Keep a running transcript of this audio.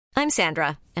I'm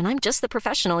Sandra, and I'm just the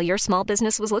professional your small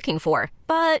business was looking for.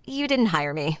 But you didn't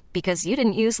hire me because you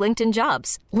didn't use LinkedIn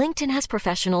Jobs. LinkedIn has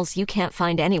professionals you can't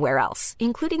find anywhere else,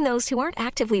 including those who aren't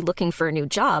actively looking for a new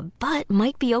job, but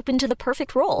might be open to the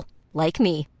perfect role, like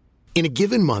me. In a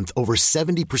given month, over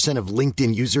 70% of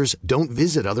LinkedIn users don't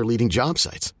visit other leading job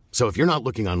sites. So if you're not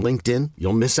looking on LinkedIn,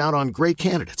 you'll miss out on great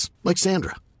candidates like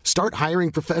Sandra. Start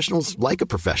hiring professionals like a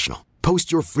professional.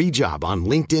 Post your free job on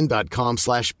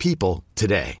linkedin.com/people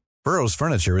today. Burrow's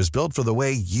furniture is built for the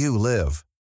way you live.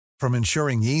 From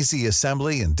ensuring easy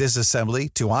assembly and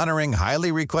disassembly to honoring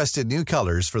highly requested new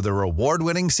colors for their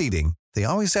award-winning seating, they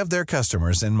always have their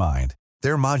customers in mind.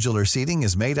 Their modular seating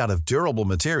is made out of durable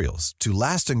materials to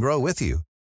last and grow with you.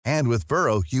 And with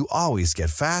Burrow, you always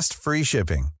get fast, free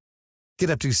shipping.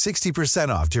 Get up to 60%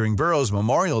 off during Burrow's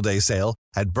Memorial Day sale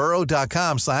at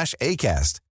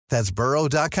burrow.com/ACAST. That's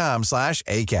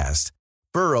burrow.com/ACAST.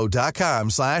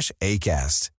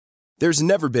 burrow.com/ACAST. There's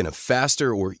never been a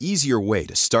faster or easier way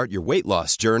to start your weight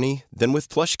loss journey than with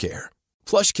PlushCare.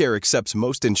 PlushCare accepts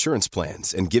most insurance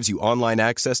plans and gives you online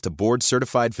access to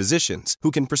board-certified physicians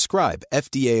who can prescribe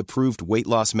FDA-approved weight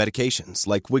loss medications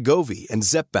like Wegovy and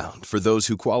Zepbound for those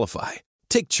who qualify.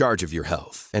 Take charge of your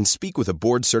health and speak with a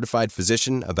board-certified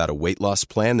physician about a weight loss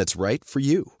plan that's right for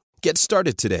you. Get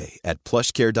started today at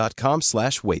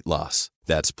plushcare.com/weightloss.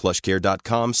 That's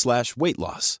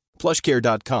plushcare.com/weightloss.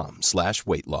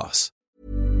 plushcare.com/weightloss.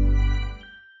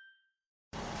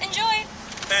 Enjoy!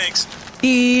 Thanks.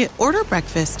 The order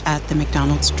breakfast at the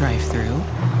McDonald's drive-thru.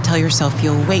 Tell yourself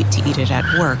you'll wait to eat it at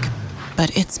work, but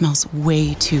it smells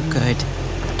way too good.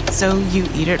 So you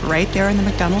eat it right there in the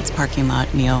McDonald's parking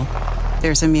lot meal.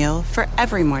 There's a meal for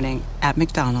every morning at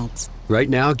McDonald's. Right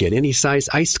now, get any size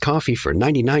iced coffee for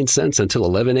 99 cents until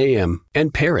 11 a.m.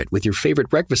 And pair it with your favorite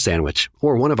breakfast sandwich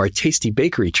or one of our tasty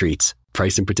bakery treats.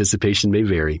 Price and participation may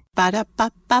vary.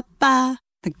 Ba-da-ba-ba-ba.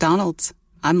 McDonald's.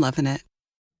 I'm loving it.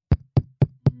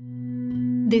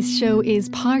 This show is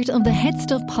part of the Head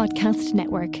Stuff Podcast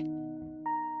Network.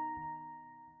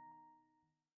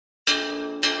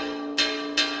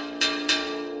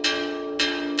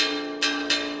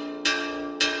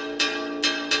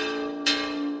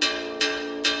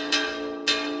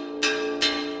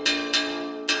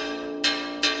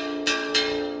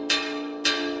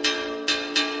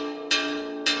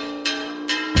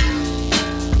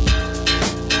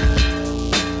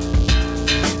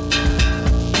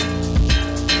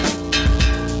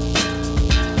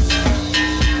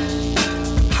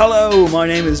 Hello, my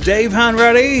name is Dave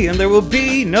Hanratty, and there will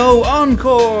be no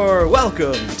encore.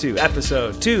 Welcome to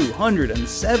episode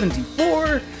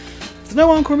 274 of the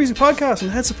No Encore Music Podcast on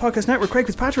the Heads Up Podcast Network. Craig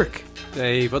Fitzpatrick.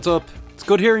 Dave, what's up? It's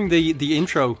good hearing the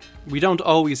intro. We don't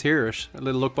always hear it. A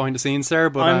little look behind the scenes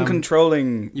there, but I'm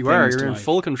controlling. You are. You're tonight. In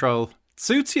full control. It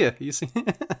suits you. You see.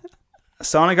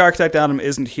 Sonic Architect Adam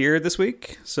isn't here this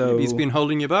week, so maybe he's been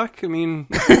holding you back. I mean,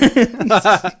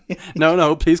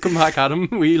 no, please come back, Adam.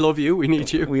 We love you. We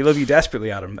need you. We love you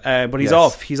desperately, Adam. But he's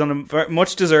off. He's on a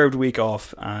much deserved week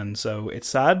off, and so it's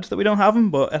sad that we don't have him,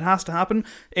 but it has to happen.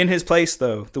 In his place,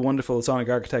 though, the wonderful Sonic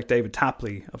Architect David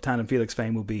Tapley of Tan and Felix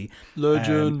fame will be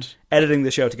legend. Editing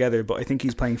the show together, but I think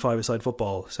he's playing five-a-side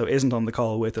football, so isn't on the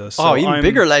call with us. Oh, so even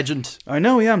bigger legend. I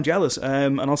know, yeah, I'm jealous.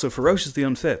 And also Ferociously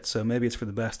Unfit, so maybe it's for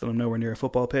the best that I'm nowhere near a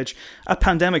football pitch at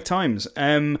pandemic times.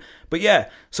 But yeah,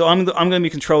 so I'm going to be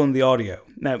controlling the audio.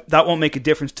 Now, that won't make a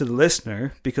difference to the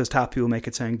listener, because Tappy will make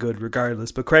it sound good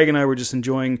regardless, but Craig and I were just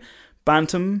enjoying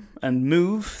Bantam and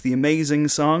Move, the amazing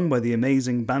song by the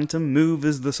amazing Bantam. Move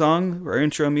is the song, our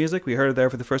intro music. We heard it there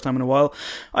for the first time in a while.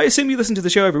 I assume you listen to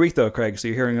the show every week though, Craig, so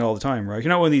you're hearing it all the time, right? You're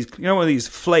not one of these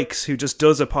flakes who just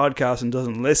does a podcast and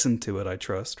doesn't listen to it, I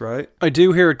trust, right? I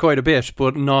do hear it quite a bit,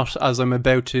 but not as I'm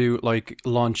about to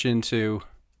launch into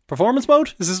performance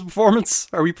mode. Is this a performance?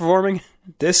 Are we performing?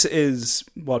 This is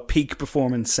what peak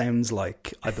performance sounds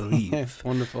like, I believe.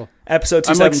 Wonderful. Episode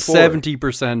 274. I'm like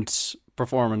 70%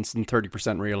 performance and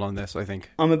 30% real on this, I think.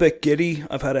 I'm a bit giddy.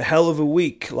 I've had a hell of a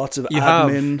week. Lots of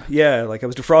admin. Yeah, I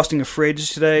was defrosting a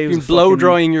fridge today. You've been blow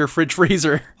drying your fridge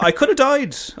freezer. I could have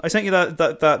died. I sent you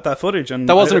that footage, and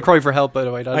that wasn't a cry for help, by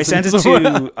the way. I sent it to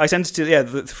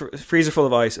the freezer full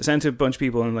of ice. I sent it to a bunch of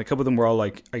people, and a couple of them were all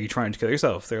like, "Are you trying to kill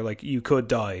yourself?" They're like, "You could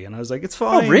die," and I was like, "It's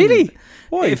fine." Oh, really?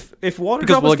 Why? If water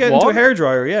droplets get into a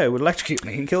hairdryer, it would electrocute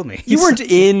me and kill me. You weren't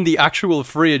in the actual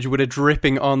fridge with it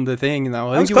dripping on the thing.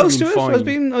 Now I think was close to it.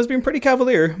 fine. I was being pretty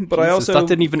cavalier, but Jesus, I also that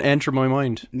didn't even enter my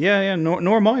mind. Yeah,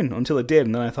 nor mine until it did,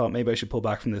 and then I thought maybe I should pull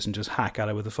back from this and just hack at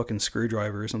it with a fucking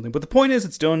screwdriver or something. But the point is,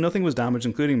 it's done. Nothing was damaged,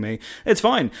 including me. It's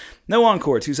fine. No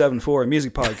Encore 274, a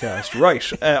music podcast.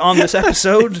 Right, on this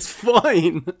episode, It's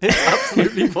fine. It's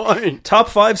absolutely fine. top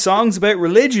 5 songs about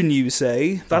religion. You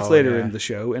say that's later yeah. in the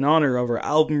show in honor of our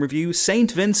album review,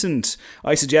 Saint Vincent.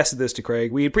 I suggested this to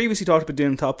Craig. We had previously talked about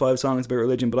doing top 5 songs about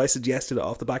religion, but I suggested it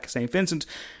off the back of Saint Vincent,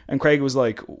 and Craig was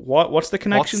like, "What's the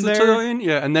connection What's the there?" tie-in?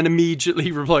 Yeah, and then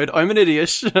immediately replied, "I'm an idiot."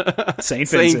 Saint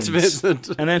Vincent.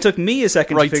 And then it took me a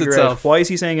second Writes to figure itself. out, why is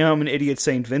he saying I'm an idiot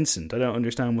Saint Vincent? I don't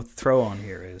understand what the throw on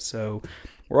here is. So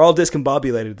we're all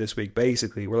discombobulated this week,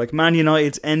 basically. We're like Man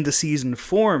United's end of season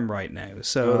form right now.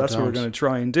 So that's what we're going to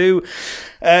try and do.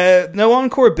 No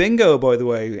Encore bingo, by the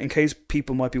way, in case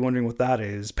people might be wondering what that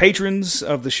is. Patrons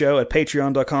of the show at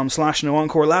patreon.com/no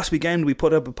encore. Last weekend we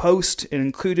put up a post. It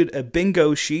included a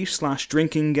bingo sheet /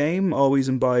 drinking game. Always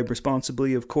imbibe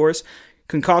responsibly, of course.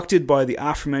 Concocted by the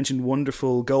aforementioned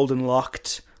wonderful golden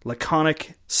locked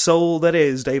laconic soul that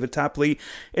is David Tapley.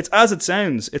 It's as it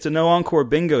sounds. It's a No Encore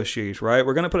bingo sheet, right?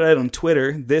 We're going to put it out on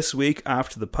Twitter this week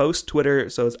after the post. Twitter,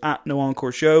 so it's at No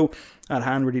Encore Show, at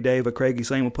Handready Dave, at Craigie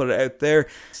Slane. We'll put it out there.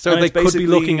 So And they it's could be basically-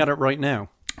 looking at it right now.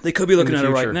 They could be looking in at the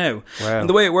it right future. now. Wow. And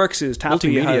the way it works is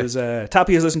Tappy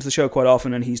Multimedia. has listened to the show quite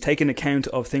often, and he's taken account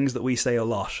of things that we say a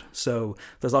lot. So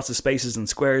there's lots of spaces and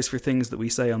squares for things that we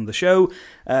say on the show.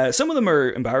 Some of them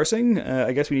are embarrassing.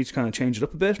 I guess we need to kind of change it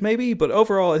up a bit, maybe. But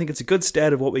overall, I think it's a good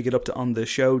stead of what we get up to on this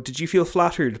show. Did you feel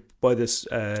flattered by this?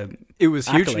 It was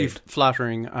hugely accolade?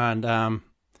 flattering, and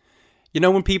you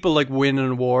know when people like win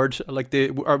an award, like they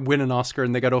or win an Oscar,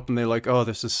 and they get up and they're like, "Oh,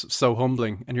 this is so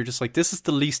humbling," and you're just like, "This is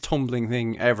the least humbling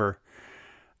thing ever."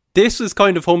 This is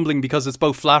kind of humbling because it's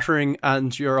both flattering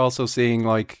and you're also seeing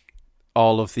like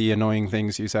all of the annoying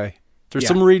things you say. There's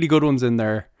some really good ones in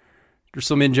there. There's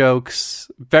some in-jokes.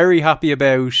 Very happy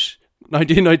about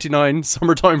 1999,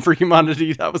 Summertime for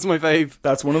Humanity. That was my fave.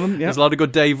 That's one of them, yeah. There's a lot of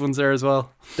good Dave ones there as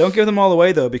well. Don't give them all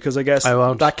away, though, because I guess I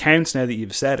won't. that counts now that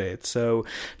you've said it. So,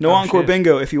 no Encore shit.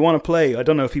 bingo if you want to play. I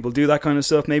don't know if people do that kind of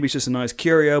stuff. Maybe it's just a nice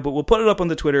curio, but we'll put it up on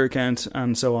the Twitter account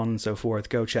and so on and so forth.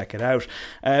 Go check it out.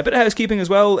 A bit of housekeeping as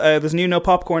well. There's a new No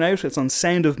Popcorn out. It's on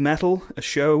Sound of Metal, a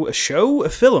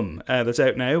film that's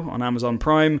out now on Amazon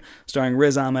Prime, starring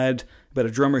Riz Ahmed, about a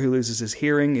drummer who loses his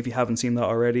hearing. If you haven't seen that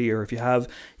already, or if you have,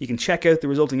 you can check out the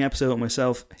resulting episode with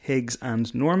myself, Higgs,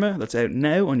 and Norma. That's out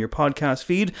now on your podcast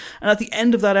feed. And at the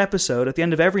end of that episode, at the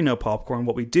end of every No Popcorn,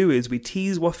 what we do is we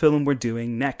tease what film we're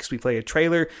doing next. We play a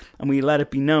trailer and we let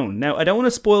it be known. Now, I don't want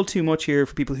to spoil too much here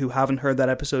for people who haven't heard that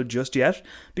episode just yet,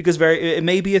 because it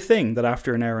may be a thing that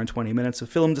after an hour and 20 minutes of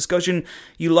film discussion,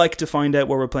 you like to find out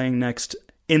what we're playing next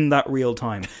in that real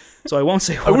time. So I won't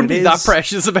say what I wouldn't it be is. that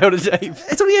precious about it, Dave.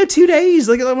 It's only out 2 days.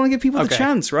 Like, I want to give people the Okay.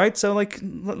 chance, right? So, like,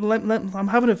 I'm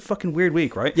having a fucking weird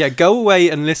week, right? Yeah, go away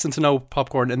and listen to No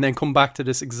Popcorn and then come back to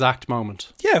this exact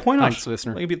moment. Yeah, why not? Thanks,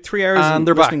 listener. Maybe 3 hours And of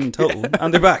they're listening back. in total.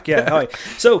 And they're back, yeah. Hi.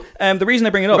 So, the reason I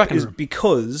bring it They're up back in is the room.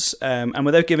 because, and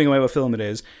without giving away what film it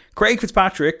is, Craig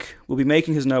Fitzpatrick will be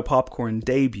making his No Popcorn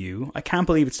debut. I can't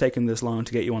believe it's taken this long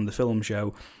to get you on the film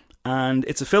show. And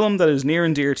it's a film that is near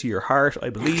and dear to your heart, I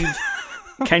believe.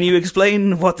 Can you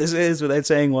explain what this is without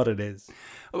saying what it is?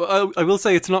 I will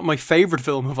say it's not my favourite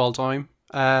film of all time.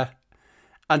 And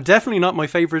definitely not my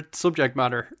favourite subject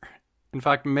matter. In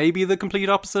fact, maybe the complete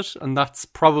opposite, and that's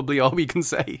probably all we can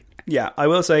say. Yeah, I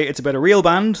will say it's about a real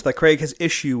band that Craig has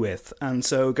issue with, and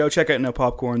so go check out No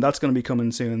Popcorn. That's going to be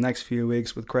coming soon in the next few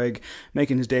weeks with Craig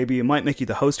making his debut. It might make you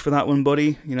the host for that one,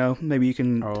 buddy. You know, maybe you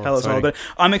can tell us all about it.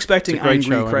 I'm expecting It's a great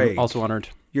Angry show. Craig. I'm also honoured.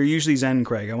 You're usually Zen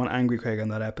Craig. I want Angry Craig on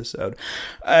that episode.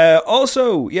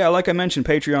 Also, yeah, like I mentioned,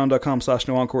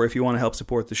 patreon.com/noencore if you want to help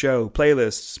support the show.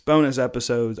 Playlists, bonus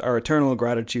episodes, our eternal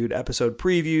gratitude, episode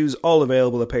previews, all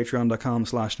available at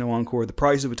patreon.com/noencore. The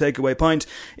price of a takeaway pint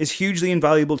is hugely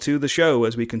invaluable to the show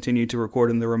as we continue to record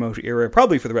in the remote era,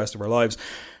 probably for the rest of our lives.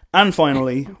 And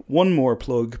finally, one more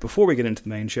plug before we get into the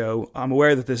main show. I'm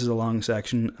aware that this is a long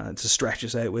section to stretch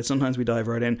us out with. Sometimes we dive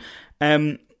right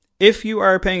in. If you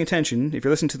are paying attention, if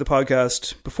you're listening to the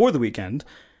podcast before the weekend,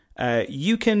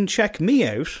 you can check me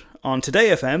out on Today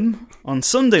FM on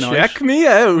Sunday night. Check me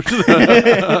out.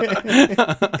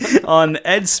 On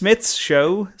Ed Smith's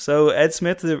show. So Ed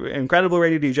Smith, the incredible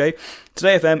radio DJ.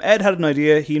 Today FM, Ed had an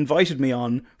idea. He invited me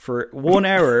on for 1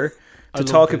 hour to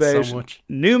talk about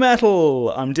new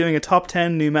metal. I'm doing a top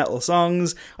 10 new metal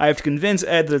songs. I have to convince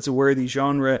Ed that it's a worthy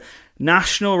genre.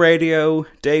 National radio,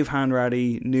 Dave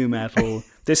Hanratty, new metal.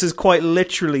 This is quite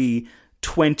literally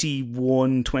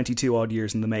 21, 22 odd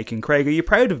years in the making. Craig, are you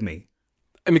proud of me?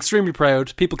 I'm extremely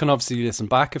proud. People can obviously listen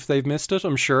back if they've missed it.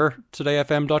 I'm sure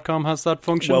todayfm.com has that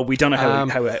function. Well, we don't know how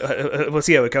we'll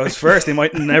see how it goes first. They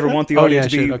might never want the audio to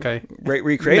be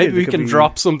recreated. Maybe we can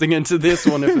drop something into this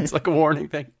one if it's like a warning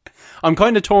thing. I'm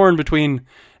kind of torn between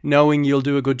knowing you'll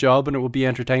do a good job and it will be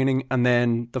entertaining, and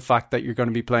then the fact that you're going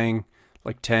to be playing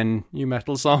like 10 new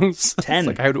metal songs. 10. It's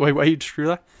like, how do I wade through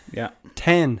that? Yeah.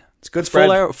 10. It's a good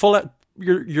spread. Full hour.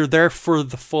 You're there for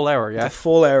the full hour, yeah? The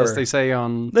full hour. As they say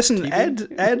on Listen,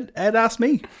 TV. Ed asked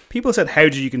me. People said, how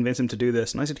did you convince him to do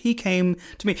this? And I said, he came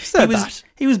to me.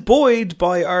 He was buoyed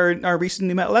by our recent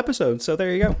new metal episode. So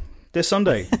there you go. This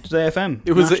Sunday, Today FM.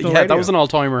 It was that was an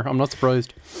all-timer. I'm not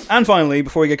surprised. And finally,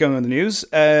 before we get going on the news,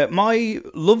 my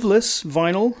Loveless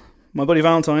vinyl, my buddy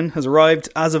Valentine, has arrived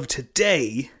as of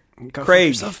today.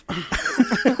 Craig.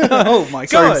 Oh my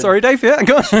god. Sorry Dave, yeah,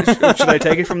 go on. Should I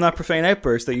take it from that profane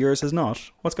outburst that yours has not?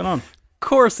 What's going on? Of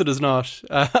course it is not.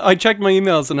 I checked my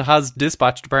emails and it has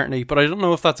dispatched apparently, but I don't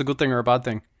know if that's a good thing or a bad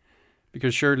thing,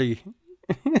 because surely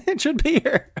it should be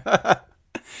here.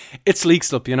 It's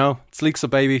leaks up, you know. It's leaks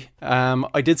up, baby.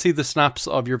 I did see the snaps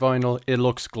of your vinyl. It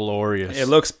looks glorious. It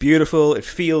looks beautiful. It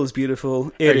feels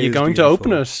beautiful. Are you going to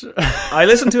open it? I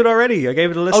listened to it already. I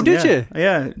gave it a listen. Oh, did you?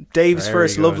 Yeah, Dave's Very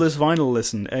first good. Loveless vinyl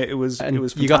listen. It was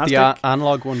fantastic. You got the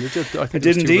analog one, did you? I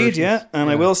did indeed, yeah. And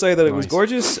I will say that it was Nice.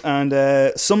 gorgeous.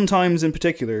 And sometimes, in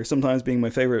particular, sometimes being my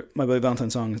favourite, my buddy Valentine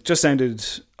song, it just sounded.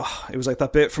 Oh, it was like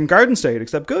that bit from Garden State,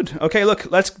 except good. Okay,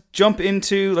 look, let's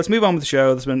move on with the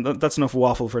show. That's enough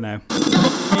waffle for now.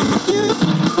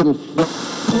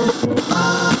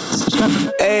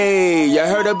 Hey, you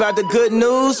heard about the good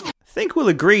news? I think we'll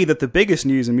agree that the biggest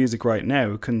news in music right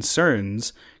now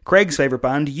concerns Craig's favourite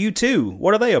band, U2.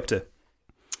 What are they up to?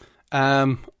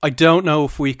 I don't know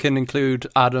if we can include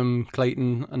Adam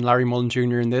Clayton and Larry Mullen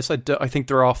Jr. in this. I think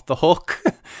they're off the hook.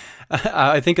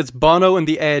 I think it's Bono and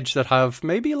The Edge that have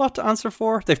maybe a lot to answer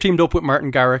for. They've teamed up with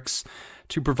Martin Garrix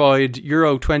to provide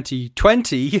Euro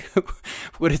 2020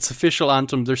 with its official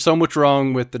anthem. There's so much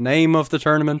wrong with the name of the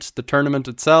tournament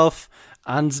itself,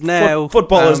 and now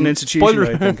football is an institution,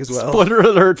 I think, as well. Spoiler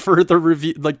alert for the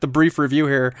review, like the brief review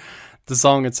here. The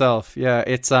song itself, yeah,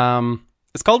 it's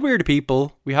called We Are the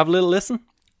People. We have a little listen.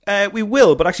 We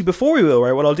will, but actually before we will,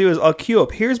 right, what I'll do is I'll queue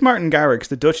up. Here's Martin Garrix,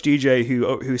 the Dutch DJ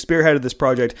who spearheaded this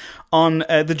project on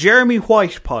the Jeremy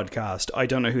White podcast. I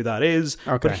don't know who that is,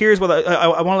 okay. But here's what I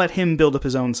want to let him build up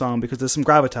his own song because there's some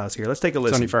gravitas here. Let's take a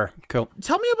listen. It's only fair. Cool.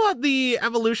 Tell me about the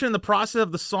evolution, the process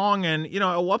of the song, and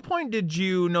at what point did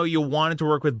you know you wanted to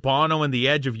work with Bono and The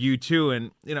Edge of U2,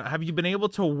 and have you been able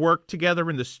to work together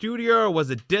in the studio, or was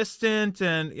it distant,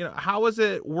 and how was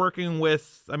it working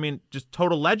with just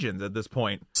total legends at this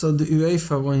point? So the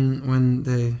UEFA, when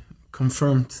they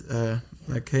confirmed, hey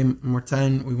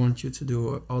Martijn, we want you to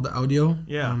do all the audio.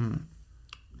 Yeah.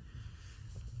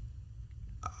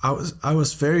 I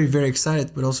was very, very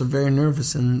excited, but also very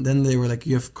nervous. And then they were like,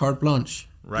 "You have carte blanche.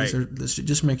 Right. Let's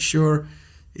just make sure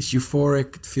it's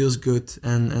euphoric, it feels good,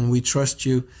 and we trust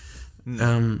you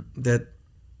that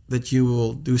you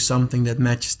will do something that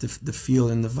matches the feel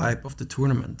and the vibe of the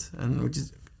tournament." And which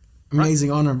is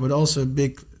amazing honor, but also a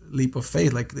big leap of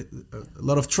faith, like a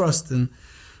lot of trust, and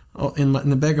in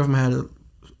the back of my head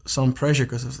some pressure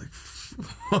because I was like,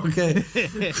 okay,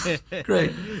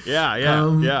 great.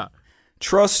 Yeah.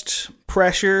 Trust,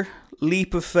 pressure,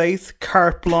 leap of faith,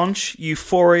 carte blanche,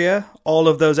 euphoria, all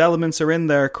of those elements are in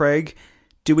there, Craig.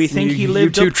 Do we think he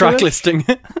lived up to track it? listing?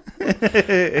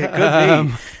 It could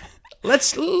be. Let's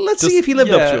see if he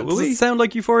lived up to it, will does we? it sound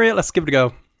like Euphoria? Let's give it a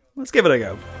go. Let's give it a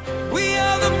go. We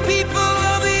are the people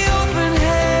of the open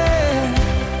hand.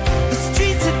 The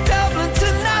streets of Dublin to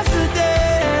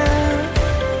Amsterdam.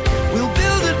 We'll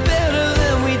build it better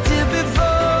than we did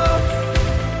before.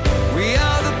 We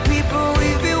are the people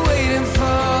we've been waiting for.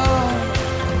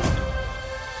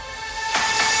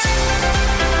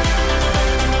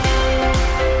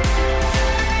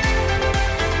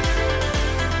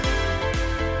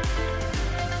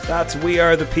 That's We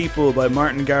Are the People by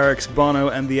Martin Garrix, Bono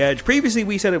and The Edge. Previously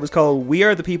we said it was called We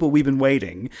Are the People We've Been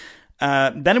Waiting.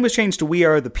 Then it was changed to We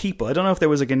Are the People. I don't know if there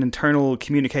was like an internal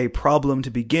communique problem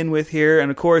to begin with here. And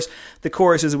of course, the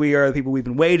chorus is We Are the People We've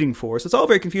Been Waiting For. So it's all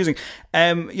very confusing.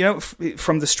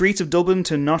 From the streets of Dublin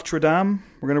to Notre Dame,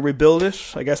 we're going to rebuild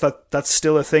it. I guess that's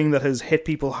still a thing that has hit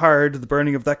people hard, the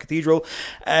burning of that cathedral.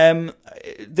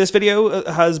 This video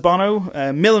has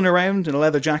Bono milling around in a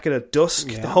leather jacket at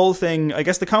dusk. Yeah. The whole thing, I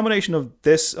guess the combination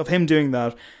of him doing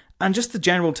that, and just the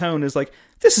general tone is like,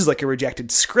 this is like a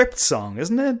rejected script song,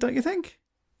 isn't it? Don't you think?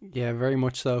 Yeah, very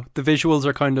much so. The visuals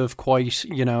are kind of quite,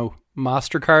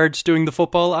 MasterCard doing the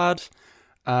football ad.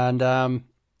 And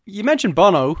you mentioned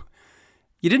Bono.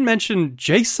 You didn't mention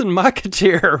Jason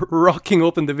McAteer rocking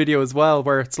up in the video as well,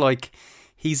 where it's like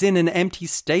he's in an empty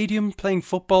stadium playing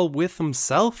football with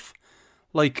himself.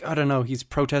 Like, I don't know, he's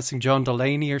protesting John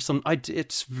Delaney or something.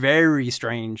 It's very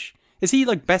strange. Is he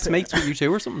like best mates with U2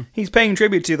 or something? He's paying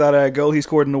tribute to that goal he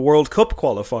scored in the World Cup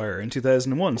qualifier in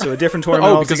 2001. So a different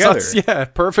tournament altogether. Yeah,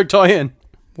 perfect tie-in.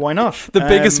 Why not? The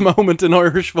biggest moment in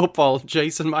Irish football,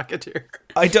 Jason McAteer.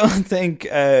 I don't think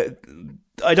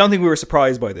we were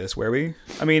surprised by this, were we?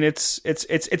 I mean, it's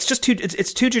just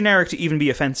too generic to even be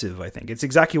offensive. I think it's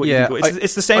exactly what you think.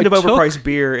 It's the sound of overpriced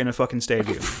beer in a fucking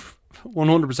stadium.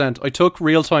 100%. I took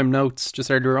real-time notes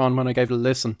just earlier on when I gave it a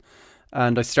listen,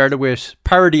 and I started with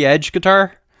parody edge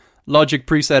guitar, Logic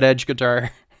preset edge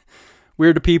guitar,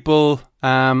 We're the People,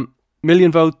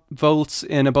 million volts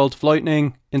in a bolt of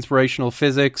lightning, inspirational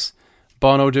physics,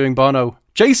 Bono doing Bono,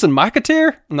 Jason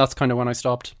McAteer, and that's kind of when I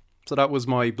stopped. So that was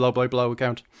my blow by blow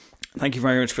account. Thank you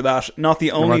very much for that. Not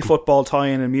the only football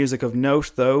tie-in and music of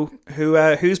note, though.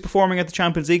 Who's performing at the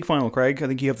Champions League final, Craig? I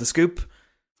think you have the scoop.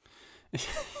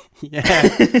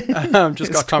 Yeah,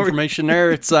 just got confirmation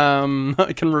there. It's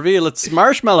I can reveal it's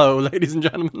Marshmello, ladies and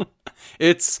gentlemen.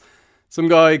 It's some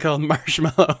guy called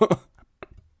Marshmello.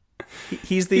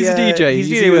 He's a DJ.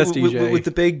 He's a US DJ with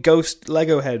the big ghost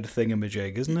Lego head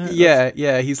thingamajig, isn't it?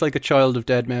 Yeah. He's like a child of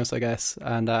Deadmau5, I guess,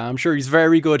 and I'm sure he's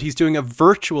very good. He's doing a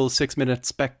virtual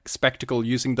 6-minute spectacle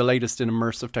using the latest in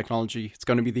immersive technology. It's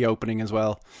going to be the opening as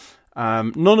well.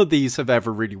 None of these have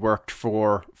ever really worked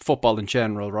for football in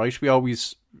general, right? We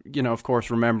always, of course,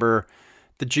 remember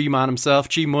the G-Man himself,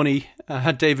 G-Money,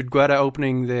 had David Guetta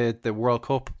opening the World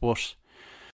Cup, but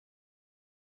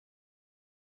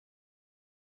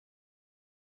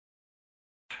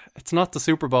it's not the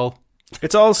Super Bowl.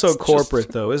 It's also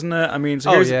corporate, though, isn't it? I mean,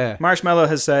 Marshmello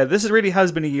has said, this really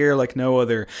has been a year like no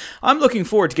other. I'm looking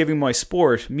forward to giving my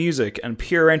sport, music, and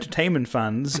pure entertainment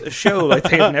fans a show like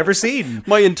they've never seen.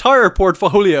 My entire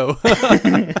portfolio.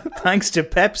 Thanks to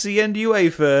Pepsi and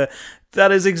UEFA,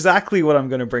 that is exactly what I'm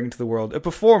going to bring to the world. A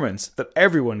performance that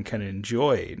everyone can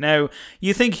enjoy. Now,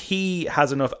 you think he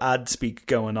has enough ad speak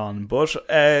going on, but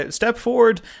step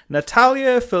forward,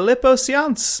 Natalia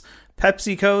Filippo-Sians,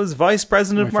 PepsiCo's Vice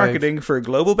President of Marketing for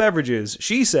Global Beverages.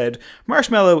 She said,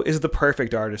 Marshmello is the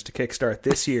perfect artist to kickstart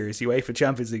this year's UEFA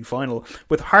Champions League final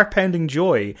with heart-pounding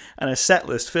joy and a set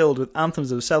list filled with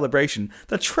anthems of celebration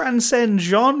that transcend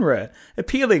genre,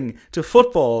 appealing to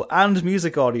football and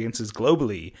music audiences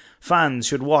globally. Fans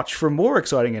should watch for more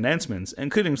exciting announcements,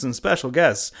 including some special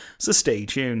guests, so stay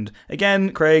tuned.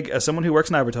 Again, Craig, as someone who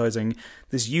works in advertising,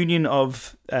 this union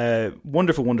of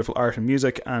wonderful, wonderful art and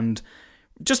music, and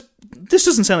this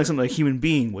doesn't sound like something a human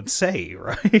being would say,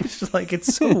 right? Like,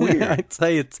 it's so weird. I'd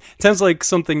say it sounds like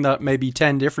something that maybe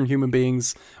 10 different human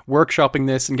beings workshopping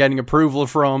this and getting approval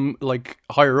from, like,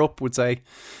 higher up would say.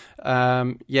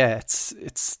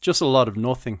 It's just a lot of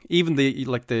nothing. Even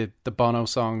the Bono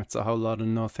song, it's a whole lot of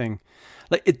nothing.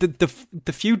 Like,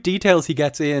 the few details he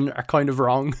gets in are kind of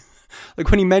wrong. Like,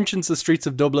 when he mentions the streets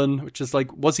of Dublin, which is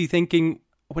like, was he thinking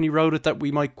when he wrote it that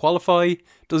we might qualify?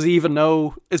 Does he even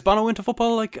know? Is Bono into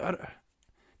football? Like,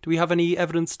 do we have any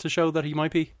evidence to show that he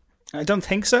might be? I don't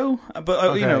think so, but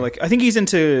I think he's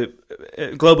into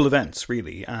global events,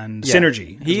 really, and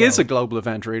synergy. He is a global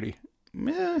event, really.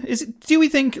 Yeah, do we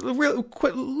think?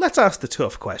 Let's ask the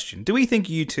tough question. Do we think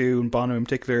U2 and Bono in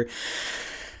particular?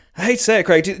 I hate to say it,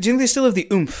 Craig. Do you think they still have the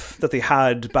oomph that they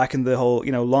had back in the whole,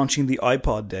 launching the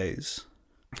iPod days?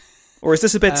 Or is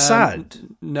this a bit sad?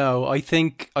 No, I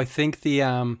think the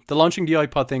launching the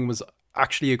iPod thing was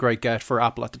actually a great get for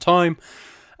Apple at the time.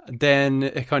 Then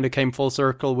it kind of came full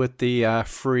circle with the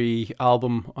free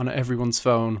album on everyone's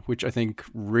phone, which I think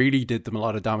really did them a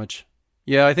lot of damage.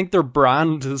 Yeah, I think their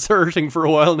brand is hurting for a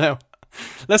while now.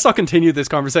 Let's not continue this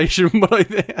conversation, but I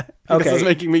think this is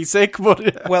making me sick.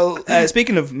 But well,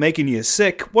 speaking of making you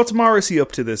sick, what's Morrissey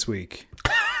up to this week?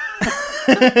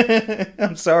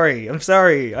 I'm sorry.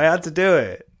 I had to do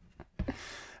it.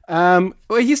 Well,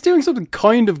 he's doing something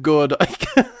kind of good.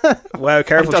 Wow,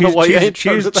 careful.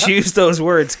 Choose those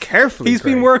words carefully. He's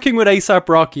been working with A$AP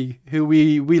Rocky, who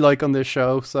we like on this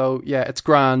show. So yeah, it's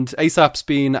grand. A$AP's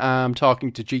been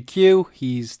talking to GQ.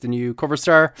 He's the new cover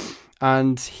star,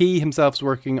 and he himself's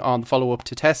working on the follow-up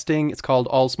to Testing. It's called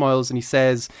All Smiles, and he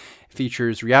says it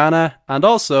features Rihanna and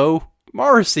also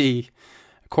Morrissey.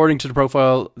 According to the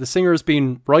profile, the singer has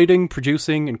been writing,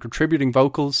 producing, and contributing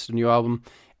vocals to the new album.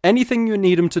 Anything you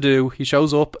need him to do, he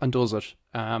shows up and does it.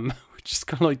 Which is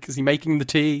kind of like, is he making the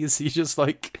tea? Is he just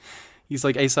like, he's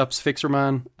like A$AP's fixer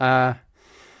man?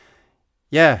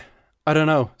 Yeah, I don't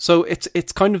know. So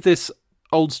it's kind of this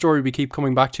old story we keep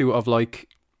coming back to of like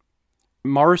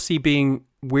Morrissey being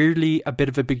weirdly a bit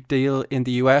of a big deal in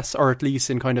the US, or at least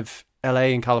in kind of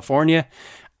LA and California,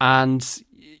 and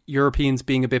Europeans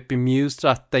being a bit bemused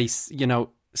that they, you know,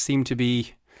 seem to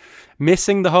be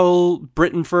missing the whole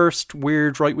Britain first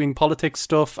weird right-wing politics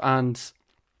stuff. And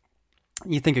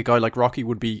you think a guy like Rocky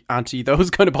would be anti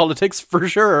those kind of politics for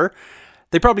sure.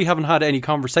 They probably haven't had any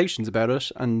conversations about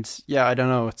it. And yeah, I don't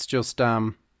know. It's just,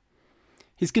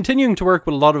 he's continuing to work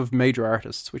with a lot of major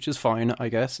artists, which is fine, I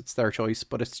guess. It's their choice,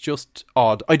 but it's just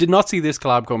odd. I did not see this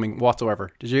collab coming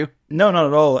whatsoever. Did you? No, not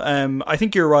at all. I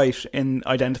think you're right in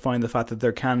identifying the fact that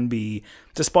there can be,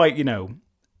 despite, you know,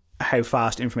 how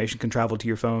fast information can travel to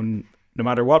your phone, no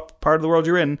matter what part of the world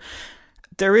you're in,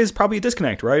 there is probably a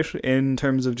disconnect, right? In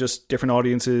terms of just different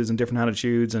audiences and different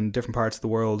attitudes and different parts of the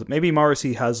world. Maybe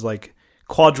Morrissey has like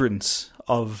quadrants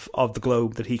of the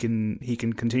globe that he can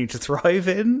continue to thrive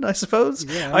in, I suppose.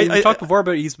 Yeah, I mean, we talked before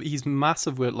about he's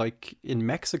massive with, like, in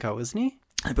Mexico, isn't he?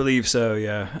 I believe so,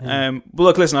 yeah. But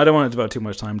look, listen, I don't want to devote too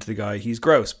much time to the guy. He's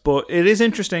gross, but it is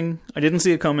interesting. I didn't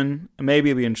see it coming. Maybe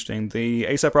it'll be interesting. The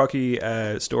A$AP Rocky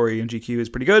story in GQ is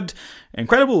pretty good.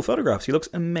 Incredible photographs. He looks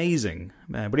amazing,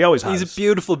 but he always has. He's a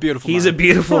beautiful, beautiful man. He's a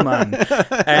beautiful man.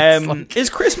 Is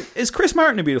Chris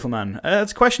Martin a beautiful man?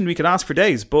 That's a question we could ask for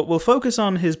days, but we'll focus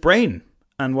on his brain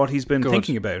and what he's been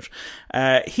thinking about.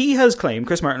 He has claimed,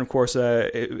 Chris Martin, of course,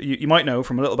 you might know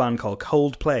from a little band called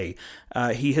Coldplay,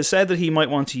 he has said that he might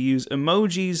want to use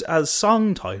emojis as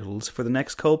song titles for the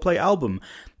next Coldplay album.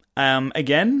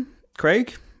 Again,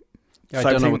 Craig? I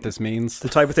don't know what this means. The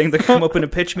type of thing that come up in a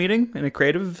pitch meeting, in a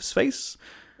creative space?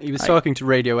 He was talking to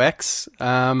Radio X.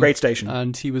 Great station.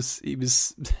 And he was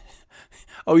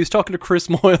oh, he was talking to Chris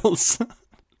Moyles.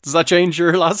 Does that change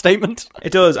your last statement?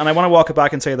 It does, and I want to walk it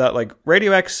back and say that, like,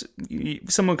 Radio X,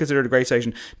 someone considered a great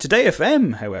station. Today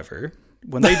FM, however,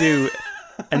 when they do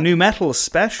a new metal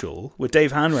special with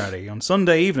Dave Hanratty on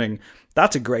Sunday evening,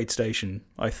 that's a great station,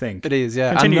 I think. It is,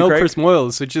 yeah. Continue, and no Craig. Chris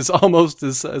Moyles, which is almost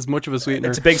as much of a sweetener.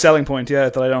 It's a big selling point, yeah,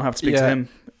 that I don't have to speak to him.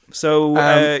 So,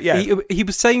 yeah. He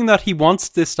was saying that he wants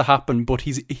this to happen, but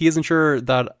he isn't sure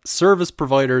that service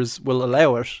providers will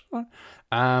allow it.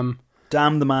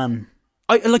 Damn the man.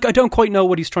 I don't quite know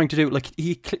what he's trying to do. Like,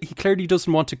 he clearly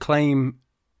doesn't want to claim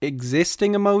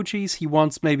existing emojis. He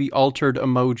wants maybe altered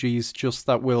emojis just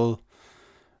that will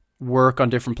work on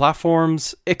different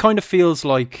platforms. It kind of feels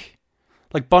like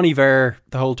Bon Iver,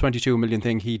 the whole 22 million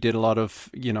thing. He did a lot of,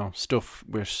 you know, stuff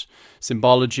with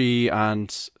symbology,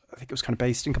 and I think it was kind of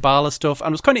based in Kabbalah stuff, and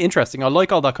it was kind of interesting. I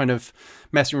like all that kind of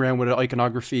messing around with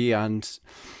iconography, and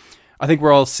I think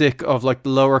we're all sick of, like, the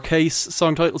lowercase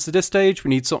song titles at this stage. We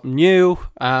need something new.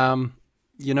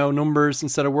 You know, numbers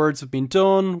instead of words have been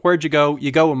done. Where'd you go?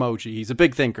 You go emoji. He's a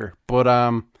big thinker. But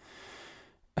I'm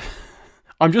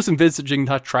just envisaging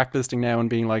that track listing now and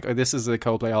being like, oh, this is a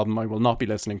Coldplay album I will not be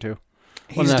listening to.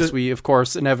 Unless we, of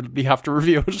course, inevitably have to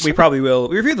review it. We probably will.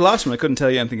 We reviewed the last one. I couldn't tell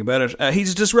you anything about it.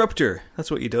 He's a disruptor. That's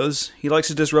what he does. He likes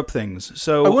to disrupt things.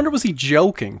 So I wonder, was he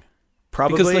joking?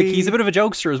 Probably. Because, like, he's a bit of a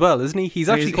jokester as well, isn't he? He's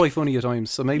actually quite funny at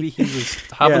times. So maybe he was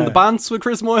having the bants with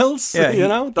Chris Moyles. Yeah, you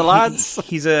know, the lads.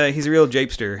 He's a real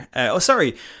japester.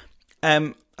 Sorry.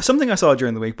 Something I saw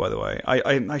during the week, by the way.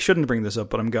 I shouldn't bring this up,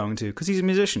 but I'm going to, because he's a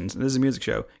musician. This is a music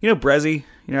show. You know Brezzy?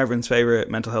 You know, everyone's favourite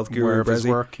mental health guru, Brezzy. His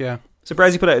work, yeah. So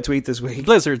Brezzy put out a tweet this week.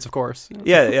 Blizzards, of course.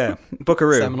 Yeah.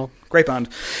 Buckaroo. Seminal. Great band.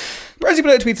 Brezzy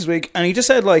put out a tweet this week, and he just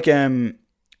said, like,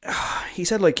 he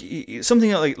said, like,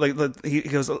 something like he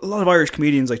goes, a lot of Irish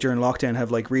comedians, like, during lockdown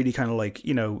have, like, really kind of, like,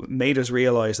 you know, made us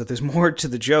realise that there's more to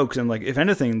the jokes, and, like, if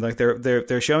anything, like,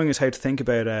 they're showing us how to think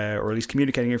about, or at least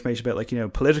communicating information about, like, you know,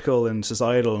 political and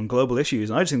societal and global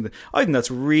issues, and I think that's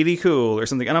really cool, or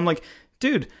something. And I'm like,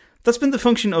 dude, that's been the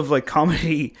function of, like,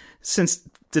 comedy since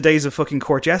the days of fucking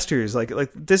court jesters. Like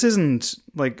this isn't,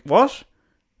 like, what?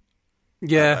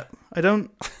 Yeah, I don't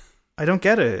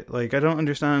get it. Like, I don't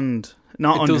understand.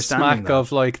 It does smack that.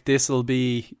 Of, like, this'll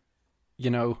be, you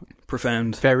know,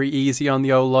 profound, very easy on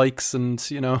the old likes, and,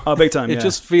 you know, big time. It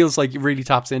just feels like it really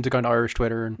taps into kind of Irish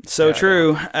Twitter. And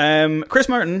true. Chris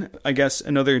Martin, I guess,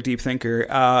 another deep thinker.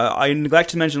 I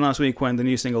neglected to mention last week when the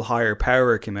new single "Higher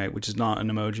Power" came out, which is not an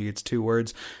emoji; it's 2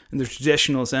 words in the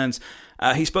traditional sense.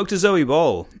 He spoke to Zoe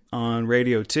Ball on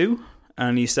Radio 2,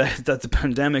 and he said that the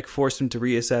pandemic forced him to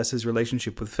reassess his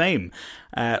relationship with fame.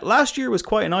 Last year was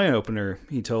quite an eye-opener,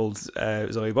 he told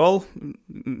Zoe Ball,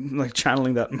 like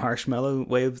channeling that Marshmallow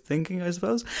way of thinking, I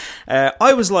suppose.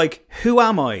 I was like, who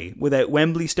am I without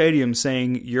Wembley Stadium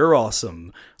saying, "You're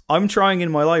awesome"? I'm trying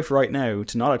in my life right now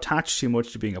to not attach too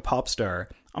much to being a pop star.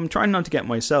 I'm trying not to get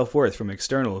my self-worth from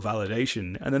external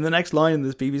validation. And then the next line in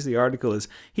this BBC article is,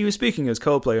 he was speaking as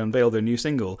Coldplay unveiled their new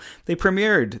single. They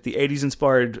premiered the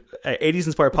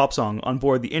 80s-inspired pop song on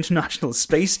board the International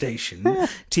Space Station,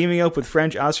 teaming up with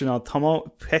French astronaut Thomas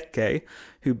Pesquet,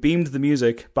 who beamed the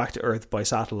music back to Earth by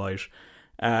satellite.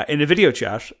 In a video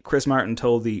chat, Chris Martin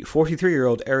told the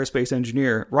 43-year-old aerospace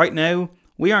engineer, right now,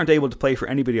 we aren't able to play for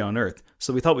anybody on Earth,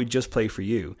 so we thought we'd just play for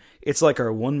you. It's like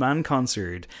our one-man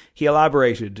concert. He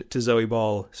elaborated to Zoe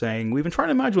Ball, saying, we've been trying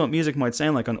to imagine what music might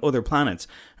sound like on other planets,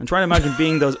 and trying to imagine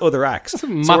being those other acts.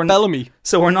 Matt Bellamy.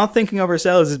 So we're not thinking of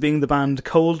ourselves as being the band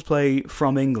Coldplay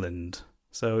from England.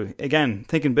 So, again,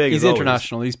 thinking big. He's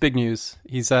international. He's big news.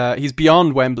 He's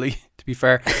beyond Wembley, to be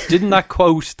fair. Didn't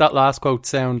that last quote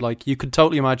sound like you could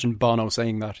totally imagine Bono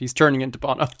saying that? He's turning into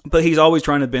Bono. But he's always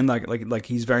trying to been like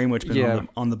he's very much been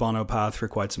on the Bono path for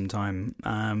quite some time.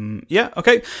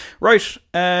 Okay. Right.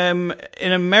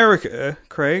 In America,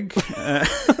 Craig.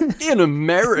 In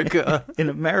America.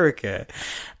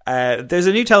 There's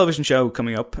a new television show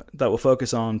coming up that will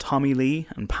focus on Tommy Lee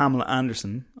and Pamela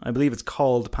Anderson. I believe it's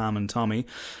called Pam and Tommy.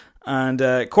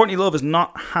 And Courtney Love is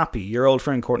not happy. Your old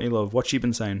friend Courtney Love. What's she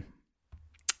been saying?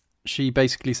 She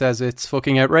basically says it's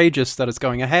fucking outrageous that it's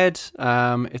going ahead.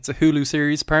 It's a Hulu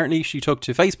series, apparently. She took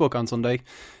to Facebook on Sunday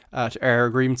to air her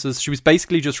grievances. She was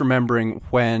basically just remembering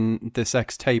when the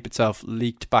sex tape itself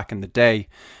leaked back in the day.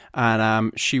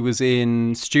 And she was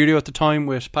in studio at the time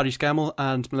with Paddy Scammell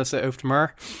and Melissa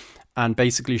Auf-der-Mar. And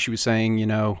basically she was saying, you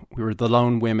know, we were the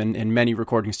lone women in many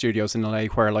recording studios in LA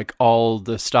where like all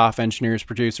the staff, engineers,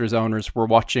 producers, owners were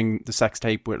watching the sex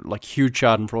tape with like huge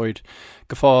schadenfreude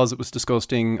guffaws. It was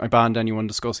disgusting. I banned anyone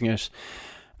discussing it.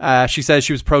 She says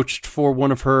she was approached for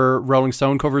one of her Rolling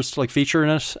Stone covers to like feature in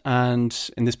it, and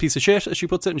in this piece of shit, as she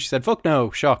puts it, and she said, fuck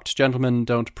no, shocked, gentlemen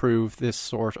don't approve this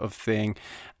sort of thing,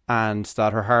 and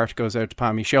that her heart goes out to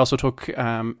Pammy. She also took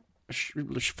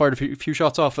she fired a few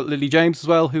shots off at Lily James as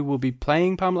well, who will be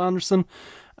playing Pamela Anderson.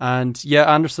 And yeah,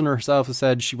 Anderson herself has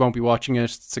said she won't be watching it.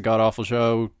 It's a god-awful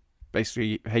show.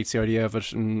 Basically hates the idea of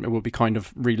it, and it will be kind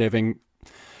of reliving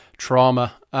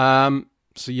trauma.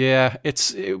 So yeah,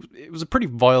 it was a pretty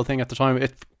vile thing at the time.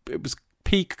 It was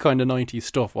peak kind of 90s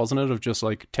stuff, wasn't it? Of just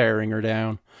like tearing her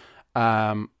down.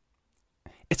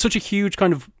 It's such a huge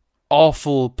kind of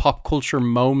awful pop culture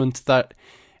moment that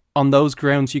on those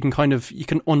grounds you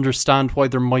can understand why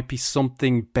there might be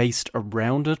something based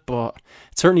around it, but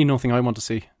it's certainly nothing I want to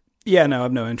see. Yeah, no, I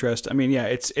have no interest. I mean, yeah,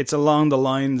 it's along the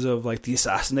lines of like the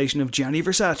assassination of Gianni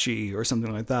Versace or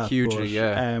something like that. Hugely, but,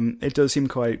 yeah. It does seem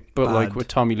quite But bad. like with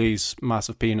Tommy Lee's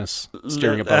massive penis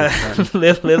steering a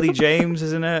boat. Lily James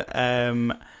is in it.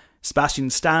 Sebastian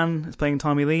Stan is playing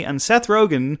Tommy Lee, and Seth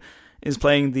Rogen is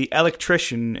playing the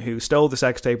electrician who stole the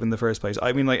sex tape in the first place.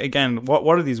 I mean, like, again, what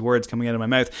are these words coming out of my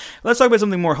mouth? Let's talk about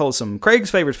something more wholesome. Craig's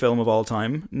favourite film of all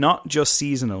time, not just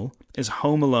seasonal, is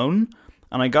Home Alone.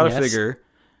 And I gotta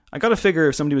figure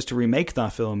if somebody was to remake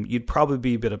that film, you'd probably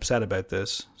be a bit upset about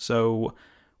this. So,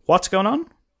 what's going on?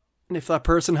 And if that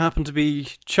person happened to be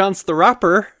Chance the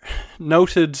Rapper,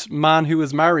 noted man who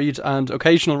is married and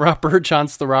occasional rapper,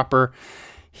 Chance the Rapper,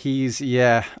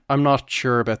 I'm not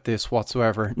sure about this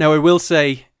whatsoever. Now, I will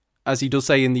say, as he does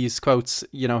say in these quotes,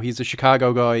 you know, he's a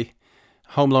Chicago guy.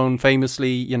 Home Alone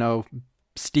famously, you know,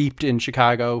 steeped in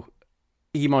Chicago.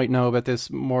 He might know about this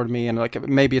more than me, and like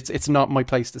maybe it's not my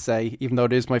place to say, even though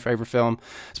it is my favourite film.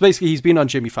 So basically, he's been on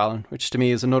Jimmy Fallon, which to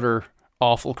me is another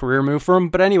awful career move for him.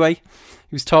 But anyway,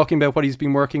 he was talking about what he's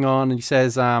been working on, and he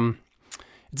says,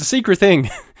 it's a secret thing,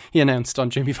 he announced on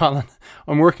Jimmy Fallon.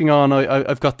 I'm working on,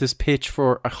 I've got this pitch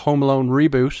for a Home Alone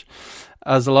reboot.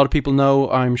 As a lot of people know,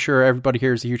 I'm sure everybody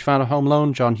here is a huge fan of Home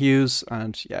Alone, John Hughes,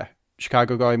 and yeah,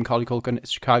 Chicago guy, Macaulay Culkin, it's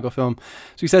a Chicago film.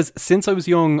 So he says, since I was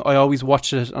young, I always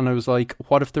watched it, and I was like,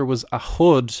 what if there was a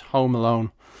Hood Home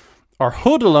Alone? Or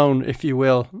Hood Alone, if you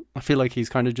will. I feel like he's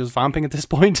kind of just vamping at this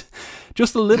point.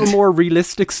 Just a little more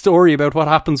realistic story about what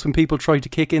happens when people try to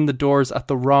kick in the doors at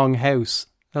the wrong house.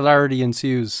 Hilarity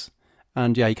ensues.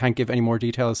 And yeah, he can't give any more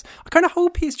details. I kind of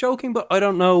hope he's joking, but I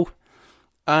don't know.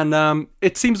 And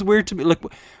it seems weird to me, like,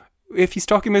 if he's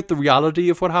talking about the reality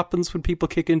of what happens when people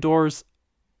kick in doors,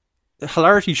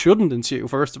 hilarity shouldn't ensue,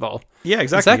 first of all. Yeah,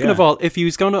 exactly. And second of all, if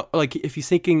he's gonna, like, if he's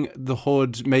thinking the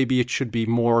Hood, maybe it should be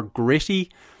more gritty.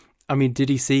 I mean, did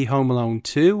he see Home Alone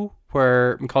 2,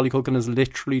 where Macaulay Culkin is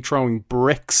literally throwing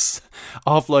bricks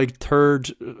off like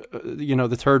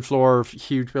the third floor of a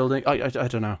huge building? I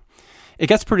don't know. It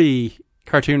gets pretty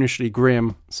cartoonishly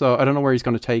grim, so I don't know where he's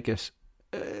going to take it.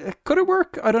 Could it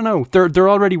work? I don't know. They're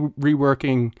already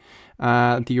reworking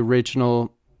the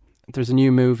original. There's a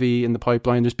new movie in the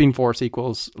pipeline. There's been 4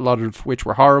 sequels, a lot of which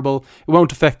were horrible. It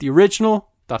won't affect the original.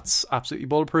 that's absolutely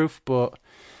bulletproof. But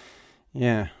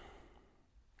yeah,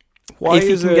 Why if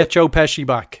you is can it? get Joe Pesci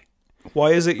back.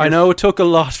 Why is it? I know it took a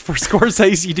lot for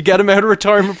Scorsese to get him out of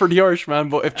retirement for The Irishman,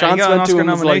 but if He chance got an went to Oscar him,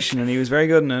 was nomination like, and he was very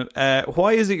good in it.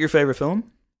 Why is it your favorite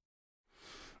film?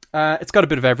 it's got a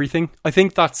bit of everything. I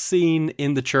think that scene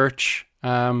in the church,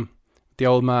 the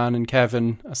old man and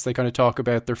Kevin, as they kind of talk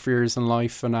about their fears in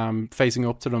life and facing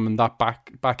up to them, and that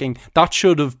backing, that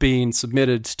should have been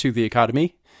submitted to the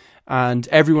Academy, and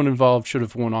everyone involved should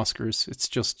have won Oscars. It's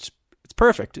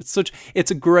perfect.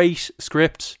 It's a great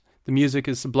script. The music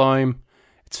is sublime.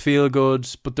 It's feel good,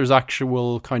 but there's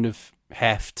actual kind of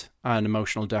heft and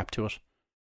emotional depth to it.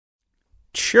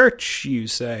 Church, you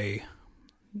say?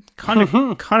 Kind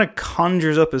of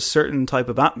conjures up a certain type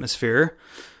of atmosphere.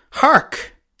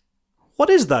 Hark! What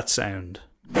is that sound?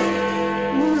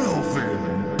 Melvin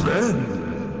Ben.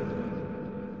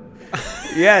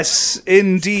 Yes,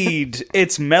 indeed.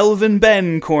 It's Melvin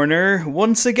Ben corner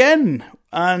once again.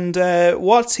 And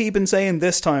what's he been saying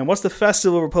this time? What's the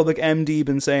Festival Republic MD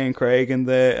been saying, Craig? And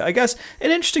I guess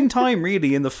an interesting time,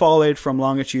 really, in the fallout from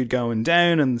Longitude going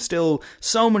down, and still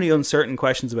so many uncertain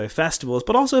questions about festivals,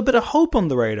 but also a bit of hope on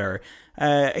the radar.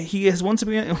 He has once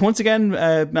again,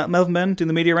 Melvin Ben doing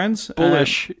the media rounds.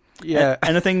 Bullish, yeah.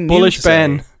 Anything bullish new to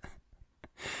Ben? say?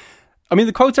 I mean,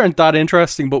 the quotes aren't that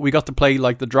interesting, but we got to play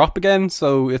like the drop again,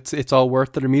 so it's all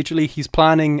worth it immediately. He's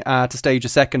planning to stage a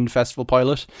second festival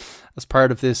pilot as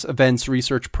part of this events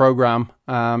research program.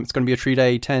 It's going to be a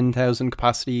 3-day, 10,000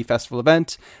 capacity festival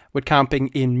event with camping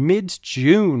in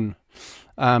mid-June.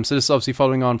 So this is obviously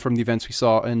following on from the events we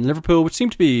saw in Liverpool, which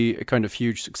seemed to be a kind of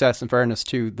huge success in fairness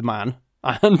to the man.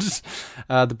 And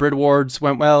the Brit Awards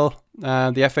went well,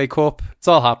 the FA Cup, it's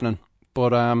all happening.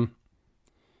 But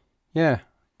yeah,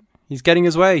 he's getting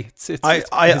his way.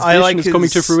 I like his coming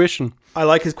to fruition. I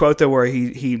like his quote though, where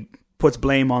he puts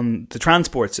blame on the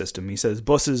transport system. He says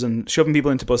buses and shoving people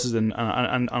into buses and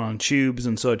on tubes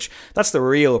and such. That's the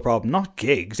real problem, not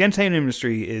gigs. The entertainment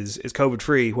industry is COVID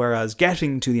free, whereas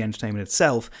getting to the entertainment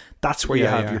itself, that's where you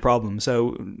have your problem.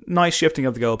 So nice shifting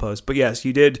of the goalpost. But yes,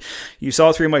 you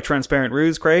saw through my transparent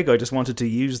ruse, Craig. I just wanted to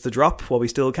use the drop while we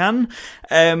still can.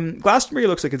 Glastonbury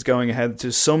looks like it's going ahead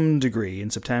to some degree in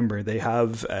September. They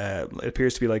have it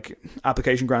appears to be like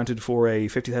application granted for a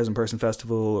 50,000 person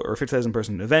festival or 50,000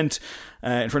 person event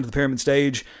in front of the Pyramid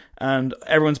Stage, and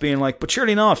everyone's being like, but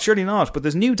surely not. But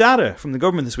there's new data from the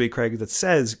government this week, Craig, that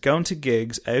says going to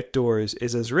gigs outdoors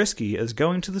is as risky as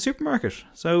going to the supermarket.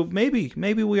 So maybe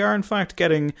we are in fact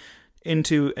getting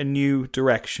into a new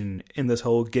direction in this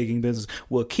whole gigging business.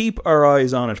 We'll keep our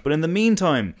eyes on it. But in the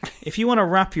meantime, if you want to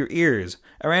wrap your ears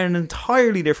around an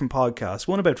entirely different podcast,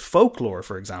 one about folklore,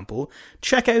 for example,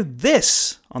 check out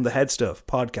this on the Head Stuff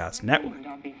Podcast Network.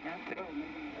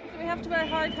 We have to wear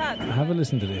hard hats. Have a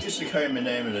listen to this. Just to carry my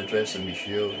name and address and my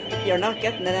shoes. You're not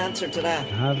getting an answer to that.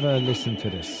 Have a listen to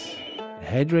this. The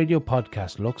Head Radio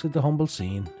podcast looks at the humble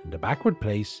scene in the backward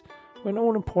place where no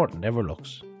one important ever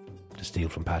looks. To steal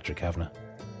from Patrick Kavanagh.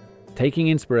 Taking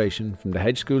inspiration from the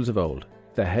hedge schools of old,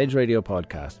 the Hedge Radio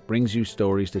podcast brings you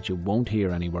stories that you won't hear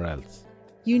anywhere else.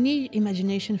 You need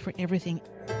imagination for everything.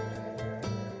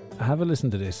 Have a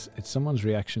listen to this. It's someone's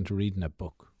reaction to reading a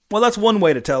book. Well, that's one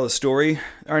way to tell a story.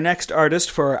 Our next artist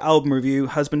for our album review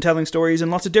has been telling stories in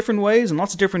lots of different ways and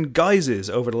lots of different guises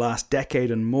over the last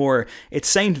decade and more. It's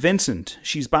St. Vincent.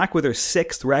 She's back with her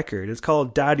 6th record. It's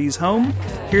called Daddy's Home.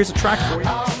 Here's a track for you.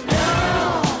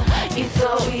 Oh no, you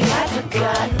thought we had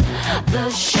forgotten. The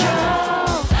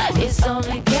show is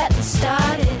only getting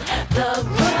started. The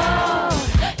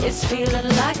road is feeling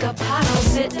like a pothole.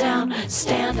 Sit down,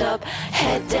 stand up,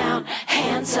 head down,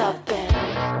 hands up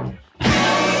and...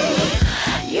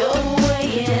 You're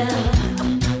way in.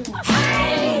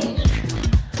 Hey,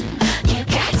 you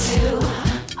got to.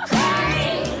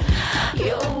 Hey,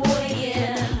 you're way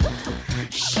in.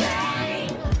 Shine.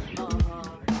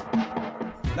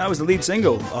 That was the lead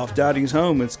single off Daddy's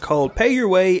Home. It's called Pay Your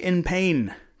Way in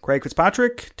Pain. Craig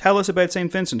Fitzpatrick, tell us about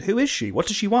St. Vincent. Who is she? What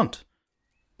does she want?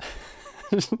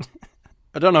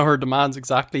 I don't know her demands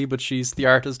exactly, but she's the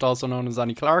artist also known as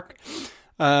Annie Clark.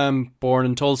 Born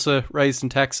in Tulsa, raised in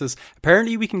Texas.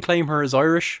 Apparently we can claim her as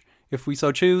Irish if we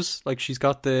so choose. Like, she's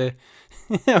got the...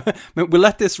 We'll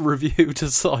let this review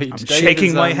decide. I'm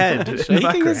shaking my head.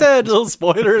 Shaking his head, little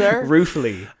spoiler there.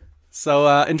 Ruefully. So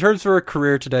in terms of her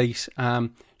career to date,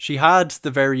 she had the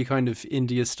very kind of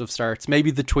indiest of starts, maybe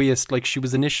the tweest. Like, she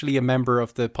was initially a member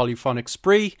of the Polyphonic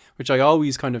Spree, which I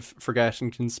always kind of forget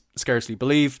and can scarcely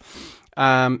believe.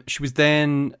 She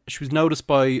was noticed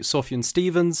by Sufjan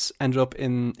Stevens, ended up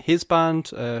in his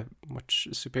band, much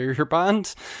superior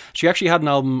band. She actually had an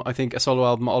album, I think a solo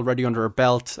album already under her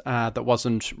belt that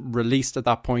wasn't released at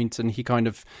that point, and he kind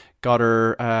of got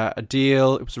her a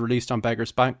deal. It was released on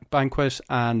Beggars Banquet,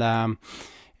 and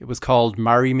it was called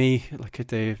Marry Me, like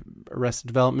the Arrested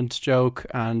Development joke,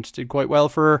 and did quite well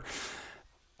for her.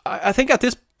 I think at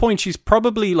this point she's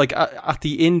probably like at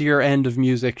the indier end of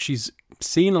music. She's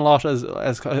seen a lot as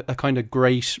a kind of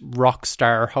great rock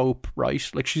star hope, right?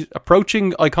 Like she's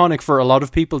approaching iconic for a lot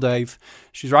of people, Dave.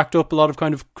 She's racked up a lot of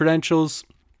kind of credentials.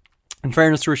 In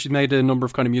fairness to her, she's made a number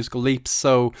of kind of musical leaps.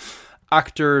 So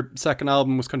Actor second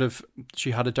album was kind of,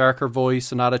 she had a darker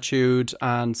voice and attitude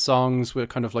and songs with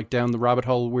kind of like down the rabbit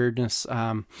hole weirdness.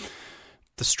 The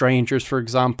Strangers, for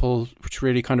example, which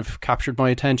really kind of captured my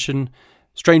attention.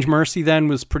 Strange Mercy then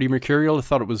was pretty mercurial. I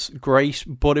thought it was great,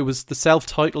 but it was the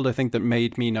self-titled, I think, that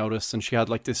made me notice. And she had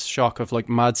like this shock of like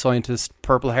mad scientist,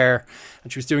 purple hair,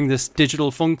 and she was doing this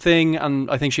digital funk thing, and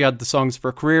I think she had the songs for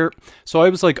a career. So I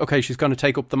was like, okay, she's going to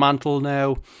take up the mantle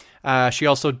now. She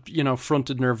also,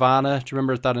 fronted Nirvana. Do you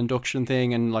remember that induction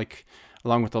thing? And like,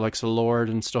 along with the likes of Lord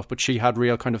and stuff, but she had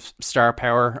real kind of star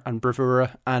power and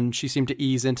bravura, and she seemed to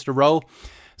ease into the role.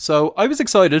 So I was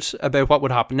excited about what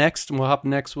would happen next, and what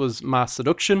happened next was Mass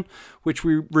Seduction, which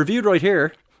we reviewed right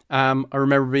here. I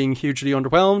remember being hugely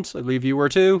underwhelmed. I believe you were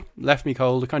too. Left me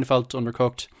cold. It kind of felt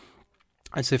undercooked,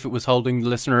 as if it was holding the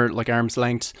listener like arm's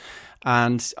length.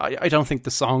 And I don't think the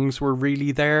songs were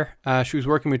really there. She was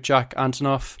working with Jack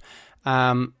Antonoff,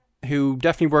 who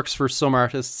definitely works for some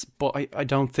artists, but I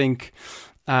don't think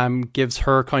gives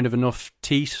her kind of enough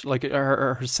teeth. Like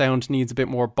her sound needs a bit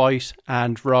more bite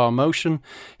and raw emotion.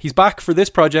 He's back for this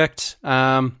project.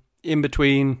 In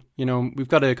between, we've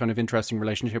got a kind of interesting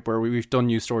relationship where we've done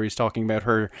news stories talking about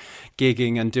her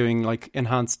gigging and doing like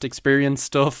enhanced experience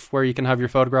stuff where you can have your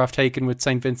photograph taken with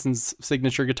St. Vincent's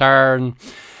signature guitar. And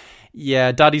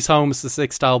yeah, Daddy's Home is the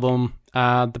 6th album.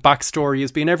 The backstory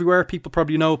has been everywhere. People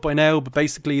probably know it by now, but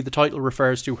basically the title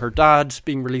refers to her dad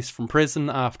being released from prison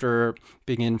after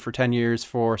being in for 10 years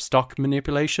for stock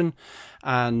manipulation.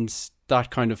 And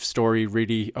that kind of story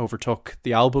really overtook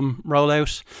the album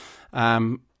rollout.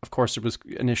 Of course, there was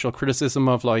initial criticism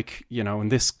of like, in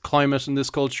this climate, in this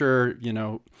culture,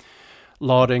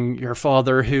 lauding your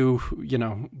father who,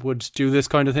 would do this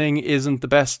kind of thing isn't the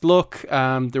best look.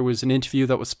 There was an interview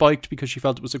that was spiked because she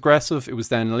felt it was aggressive. It was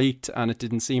then leaked and it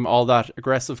didn't seem all that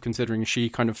aggressive considering she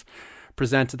kind of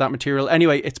presented that material.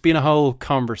 Anyway, it's been a whole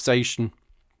conversation.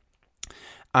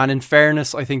 And in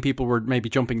fairness, I think people were maybe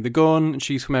jumping the gun. And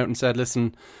she's come out and said,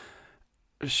 listen,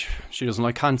 she doesn't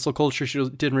like cancel culture. She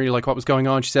didn't really like what was going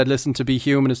on. She said, listen, to be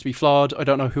human is to be flawed. I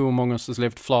don't know who among us has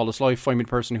lived a flawless life. Find me the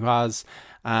person who has.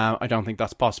 I don't think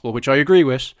that's possible, which I agree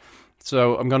with.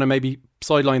 So I'm going to maybe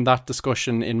sideline that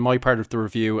discussion in my part of the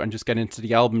review and just get into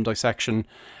the album dissection.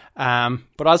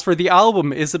 But as for the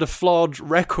album, is it a flawed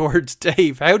record,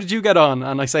 Dave? How did you get on?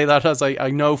 And I say that as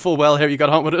I know full well how you got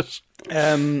on with it.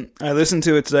 I listened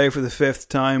to it today for the 5th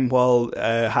time while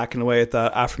hacking away at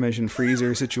that aforementioned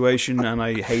freezer situation, and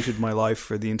I hated my life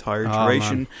for the entire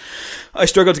duration. I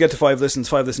struggled to get to 5 listen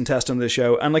test on this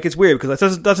show, and like it's weird because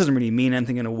that doesn't really mean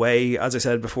anything in a way. As I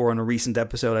said before on a recent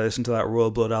episode, I listened to that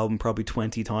Royal Blood album probably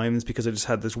 20 times because I just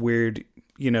had this weird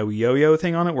yo-yo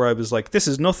thing on it where I was like, this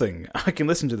is nothing, I can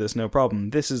listen to this no problem.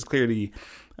 This is clearly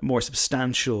a more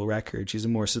substantial record. She's a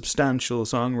more substantial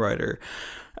songwriter.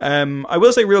 I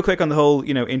will say real quick on the whole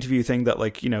interview thing that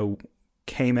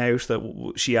came out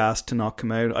that she asked to not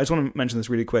come out. I just want to mention this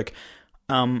really quick.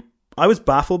 I was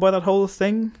baffled by that whole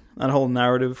thing, that whole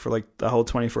narrative for like the whole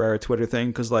 24-hour Twitter thing,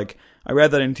 because like I read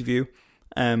that interview.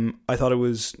 I thought it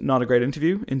was not a great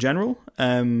interview in general,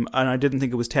 and I didn't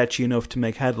think it was tetchy enough to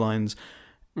make headlines.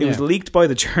 It was leaked by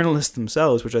the journalists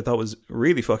themselves, which I thought was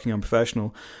really fucking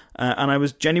unprofessional. And I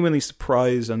was genuinely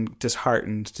surprised and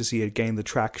disheartened to see it gain the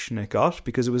traction it got,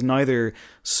 because it was neither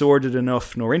sordid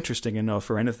enough nor interesting enough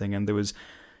or anything. And there was,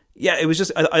 it was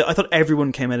just, I thought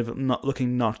everyone came out of it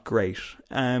looking not great.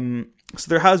 So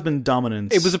there has been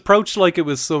dominance. It was approached like it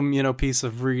was some, piece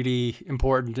of really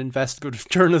important investigative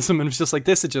journalism, and it was just like,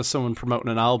 this is just someone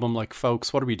promoting an album. Like,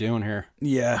 folks, what are we doing here?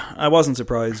 Yeah, I wasn't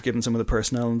surprised given some of the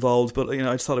personnel involved, but I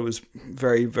just thought it was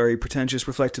very, very pretentious,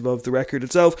 reflective of the record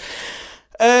itself.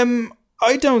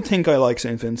 I don't think I like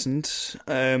St. Vincent.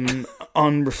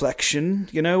 On reflection,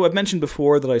 I've mentioned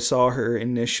before that I saw her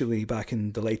initially back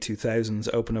in the late 2000s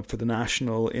open up for the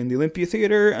National in the Olympia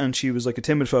Theatre, and she was like a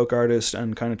timid folk artist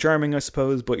and kind of charming, I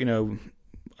suppose, but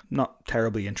not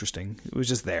terribly interesting. It was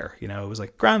just there, it was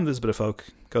like, grand, there's a bit of folk,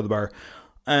 go to the bar.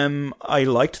 I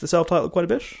liked the self-titled quite a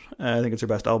bit. I think it's her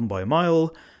best album by a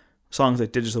mile. Songs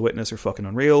like Digital Witness are fucking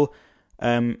unreal.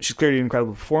 She's clearly an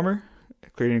incredible performer,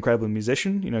 clearly an incredible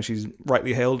musician. You know, she's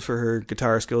rightly hailed for her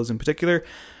guitar skills in particular.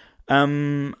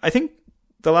 I think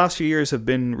the last few years have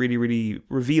been really, really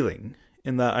revealing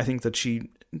in that I think that she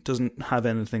doesn't have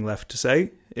anything left to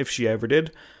say, if she ever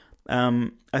did.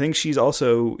 I think she's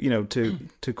also, you know,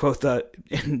 to quote that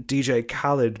DJ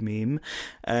Khaled meme,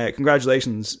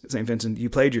 congratulations, St. Vincent, you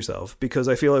played yourself, because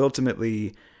I feel like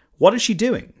ultimately, what is she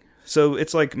doing? So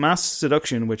it's like Mass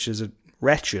Seduction, which is a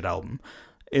wretched album,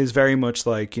 is very much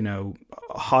like, you know,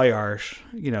 high art,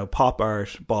 you know, pop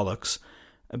art bollocks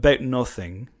about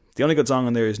nothing. The only good song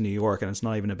on there is New York, and it's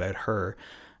not even about her.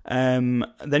 Then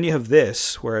you have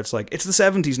this, where it's like, it's the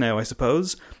 70s now, I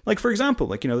suppose. Like, for example,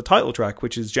 like, you know, the title track,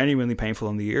 which is genuinely painful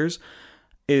on the ears,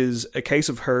 is a case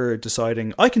of her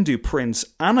deciding, I can do Prince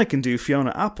and I can do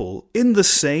Fiona Apple in the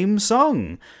same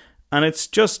song. And it's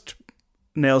just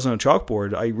nails on a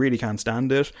chalkboard. I really can't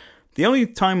stand it. The only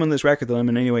time on this record that I'm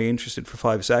in any way interested for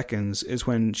 5 seconds is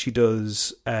when she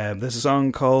does, there's a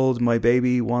song called My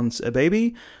Baby Wants a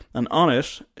Baby, and on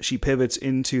it, she pivots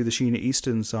into the Sheena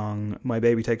Easton song, My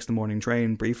Baby Takes the Morning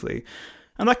Train, briefly.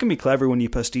 And that can be clever when you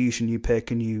pastiche and you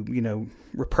pick and you know,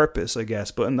 repurpose, I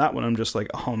guess. But in that one, I'm just like,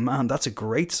 oh man, that's a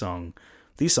great song.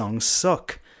 These songs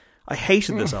suck. I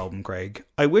hated this album, Craig.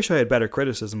 I wish I had better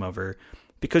criticism of her,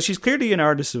 because she's clearly an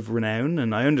artist of renown,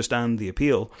 and I understand the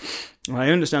appeal. I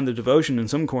understand the devotion in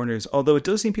some corners, although it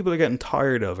does seem people are getting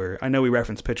tired of her. I know we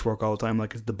reference Pitchfork all the time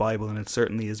like it's the Bible, and it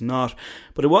certainly is not.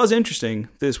 But it was interesting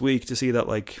this week to see that,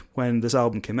 like, when this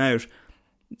album came out,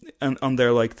 and on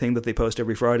their, like, thing that they post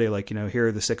every Friday, like, you know, here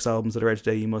are the 6 albums that are out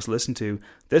today you must listen to,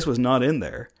 this was not in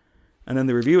there. And then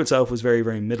the review itself was very,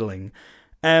 very middling.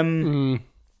 I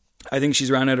think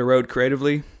she's ran out of road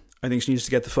creatively. I think she needs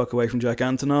to get the fuck away from Jack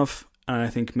Antonoff. And I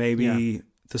think maybe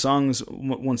the songs,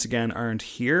 once again, aren't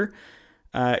here.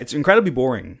 It's incredibly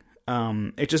boring.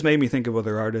 It just made me think of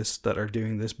other artists that are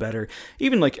doing this better.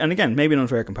 Even like, and again, maybe an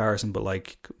unfair comparison, but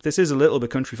like, this is a little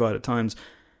bit countrified at times.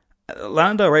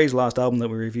 Lana Del Rey's last album that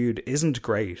we reviewed isn't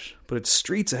great, but it's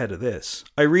streets ahead of this.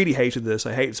 I really hated this.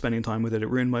 I hated spending time with it. It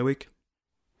ruined my week.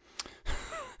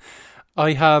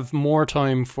 I have more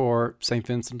time for St.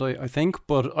 Vincent, I think,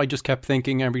 but I just kept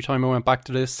thinking every time I went back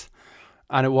to this,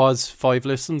 and it was 5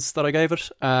 listens that I gave it.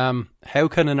 How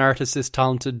can an artist this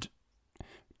talented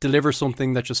deliver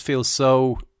something that just feels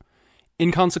so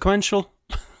inconsequential?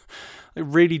 It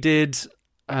really did.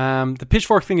 The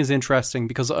Pitchfork thing is interesting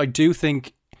because I do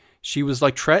think she was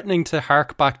like threatening to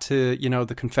hark back to, you know,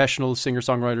 the confessional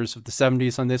singer-songwriters of the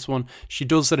 70s on this one. She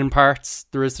does it in parts.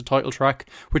 There is the title track,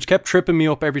 which kept tripping me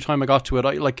up every time I got to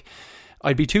it.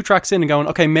 I'd be 2 tracks in and going,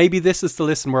 okay, maybe this is the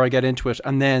listen where I get into it.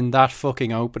 And then that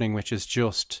fucking opening, which is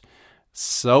just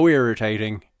so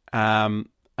irritating, as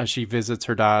she visits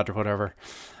her dad or whatever.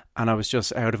 And I was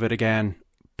just out of it again.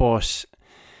 But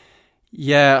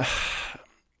yeah,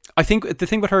 I think the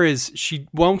thing with her is she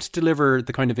won't deliver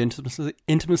the kind of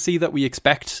intimacy that we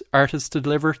expect artists to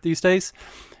deliver these days.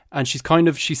 And she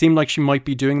seemed like she might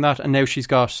be doing that. And now she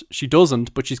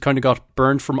doesn't, but she's kind of got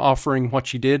burned from offering what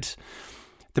she did.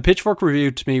 The Pitchfork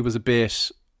review to me was a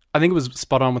bit, I think it was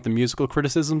spot on with the musical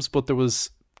criticisms, but there was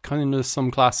kind of some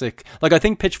classic, like I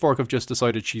think Pitchfork have just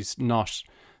decided she's not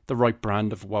the right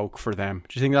brand of woke for them.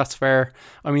 Do you think that's fair?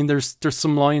 I mean, there's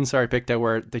some lines there I picked out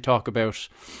where they talk about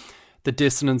the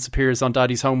dissonance appears on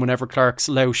Daddy's Home whenever Clark's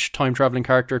louche time-travelling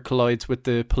character collides with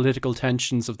the political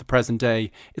tensions of the present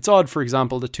day. It's odd, for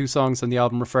example, that 2 songs on the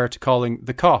album refer to calling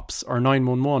the cops or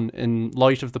 911 in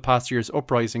light of the past year's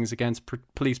uprisings against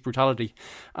police brutality.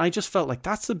 I just felt like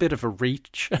that's a bit of a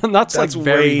reach, and that's like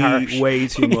very harsh. Way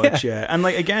too much, yeah. And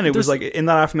like again, it was like in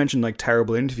that aforementioned like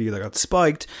terrible interview that got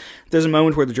spiked, there's a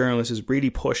moment where the journalist is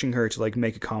really pushing her to like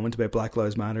make a comment about Black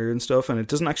Lives Matter and stuff, and it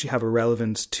doesn't actually have a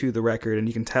relevance to the record, and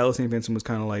you can tell St. Vincent was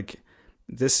kind of like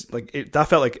this, like that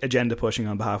felt like agenda pushing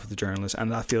on behalf of the journalist,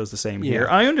 and that feels the same here.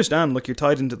 I understand, look, you're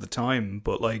tied into the time,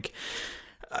 but like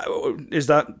is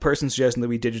that person suggesting that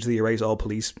we digitally erase all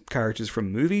police characters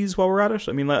from movies while we're at it?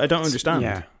 I mean, like, I don't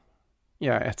understand.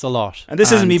 Yeah, it's a lot. And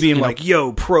this isn't me being like,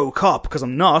 yo, pro cop, because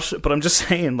I'm not, but I'm just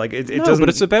saying, like, it doesn't... but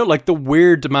it's about, like, the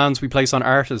weird demands we place on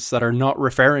artists that are not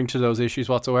referring to those issues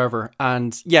whatsoever.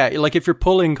 And, yeah, like, if you're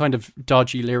pulling kind of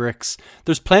dodgy lyrics,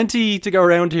 there's plenty to go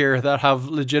around here that have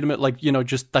legitimate, like, you know,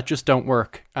 just don't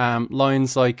work.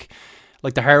 Lines like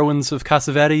the heroines of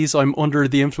Cassavetes, I'm under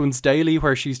the influence daily,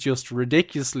 where she's just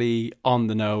ridiculously on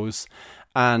the nose.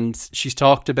 And she's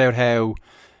talked about how,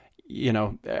 you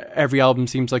know, every album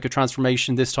seems like a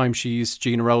transformation. This time she's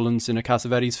Gina Rowlands in a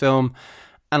Cassavetes film.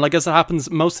 And like as it happens,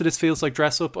 most of this feels like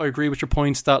dress up. I agree with your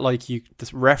points that like the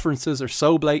references are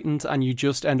so blatant, and you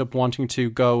just end up wanting to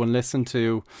go and listen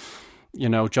to, you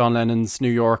know, John Lennon's New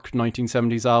York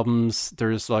 1970s albums.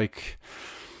 There's like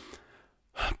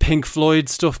Pink Floyd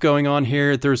stuff going on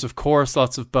here. There's of course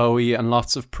lots of Bowie and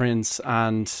lots of Prince,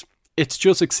 and it's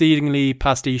just exceedingly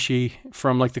pastiche,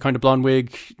 from like the kind of blonde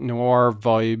wig noir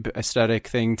vibe aesthetic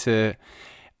thing to,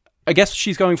 I guess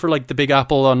she's going for like the Big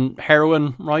Apple on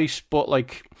heroin, right? But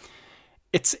like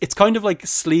it's kind of like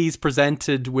sleaze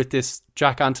presented with this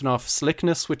Jack Antonoff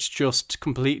slickness, which just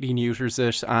completely neuters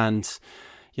it. And,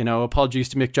 you know, apologies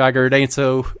to Mick Jagger, it ain't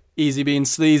so easy being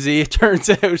sleazy, it turns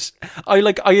out.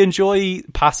 I enjoy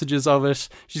passages of it.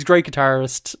 She's a great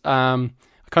guitarist. I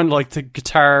kind of like the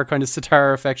guitar kind of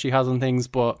sitar effect she has on things,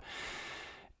 but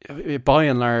by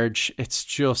and large, it's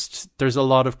just, there's a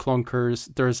lot of clunkers.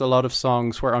 There's a lot of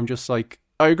songs where I'm just like,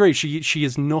 I agree, she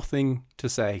has nothing to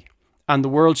say. And the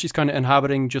world she's kind of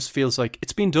inhabiting just feels like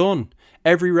it's been done.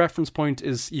 Every reference point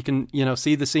is, you can, you know,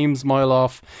 see the seams mile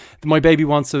off. The My Baby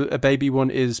Wants a Baby one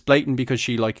is blatant because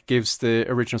she like gives the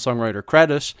original songwriter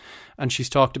credit. And she's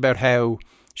talked about how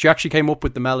she actually came up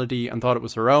with the melody and thought it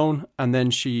was her own. And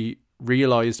then she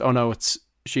realized, oh no, it's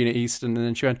Sheena Easton. And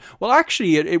then she went, well,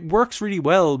 actually it works really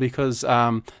well because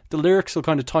the lyrics will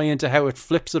kind of tie into how it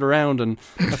flips it around, and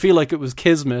I feel like it was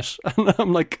Kismet. And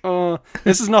I'm like, oh,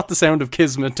 this is not the sound of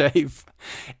Kismet, Dave.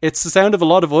 It's the sound of a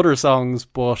lot of other songs.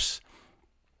 But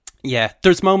yeah,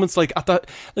 there's moments like at that,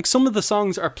 like some of the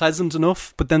songs are pleasant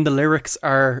enough, but then the lyrics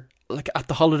are like at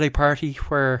the holiday party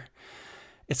where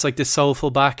it's like this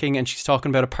soulful backing, and she's talking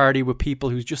about a party with people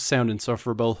who just sound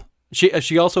insufferable.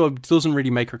 She also doesn't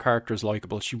really make her characters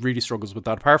likable. She really struggles with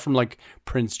that. Apart from like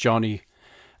Prince Johnny,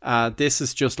 this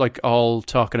is just like all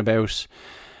talking about,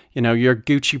 you know, your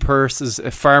Gucci purse is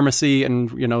a pharmacy, and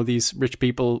you know, these rich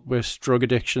people with drug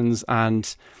addictions.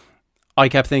 And I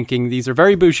kept thinking, these are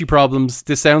very bougie problems.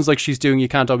 This sounds like she's doing You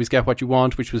Can't Always Get What You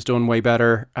Want, which was done way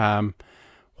better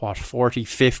 40,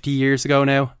 50 years ago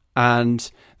now. And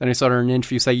then I saw her in an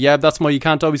interview say, yeah, that's my You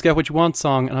Can't Always Get What You Want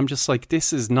song. And I'm just like,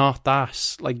 this is not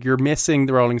that. Like, you're missing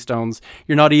the Rolling Stones.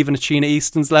 You're not even at Sheena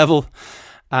Easton's level.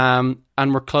 And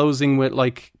we're closing with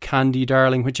like Candy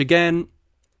Darling, which again,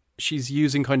 she's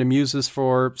using kind of muses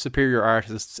for superior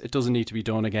artists. It doesn't need to be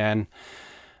done again.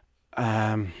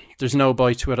 There's no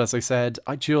bite to it, as I said.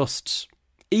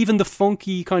 Even the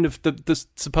funky kind of the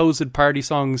supposed party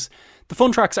songs, the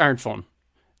fun tracks aren't fun.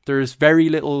 There's very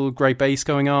little great bass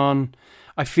going on.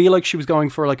 I feel like she was going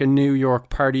for like a New York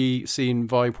party scene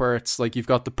vibe where it's like you've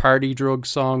got the party drug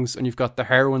songs and you've got the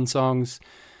heroin songs.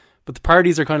 But the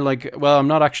parties are kind of like, well, I'm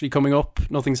not actually coming up.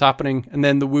 Nothing's happening. And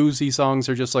then the woozy songs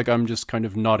are just like, I'm just kind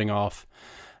of nodding off.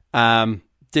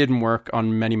 Didn't work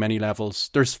on many, many levels.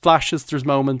 There's flashes, there's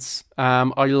moments.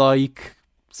 I like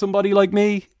Somebody Like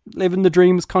Me. Living the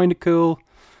Dream is kind of cool.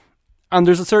 And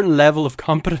there's a certain level of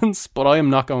competence, but I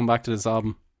am not going back to this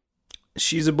album.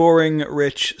 She's a boring,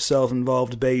 rich,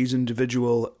 self-involved beige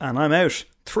individual, and I'm out.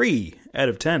 3 out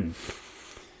of 10.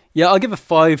 Yeah, I'll give it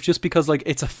 5 just because like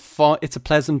it's a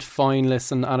pleasant, fine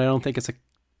listen, and I don't think it's a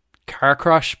car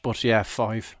crash, but yeah,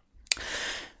 5.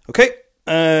 Okay.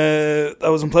 That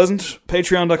was unpleasant.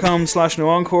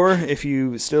 Patreon.com/NoEncore if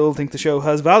you still think the show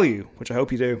has value, which I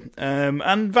hope you do.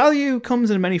 And value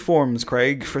comes in many forms,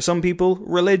 Craig. For some people,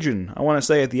 religion. I want to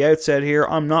say at the outset here,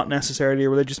 I'm not necessarily a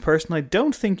religious person. I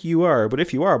don't think you are, but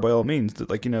if you are, by all means,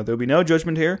 like, you know, there'll be no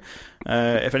judgment here.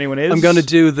 If anyone is, I'm going to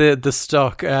do the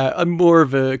stock. I'm more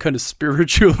of a kind of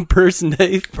spiritual person,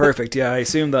 Dave. Perfect. Yeah, I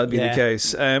assume that'd be the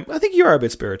case. I think you are a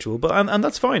bit spiritual, but and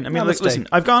that's fine. I mean, like, listen,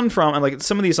 I've gone from, and like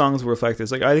some of these songs will reflect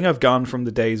this. Like, I think I've gone from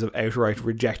the days of outright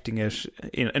rejecting it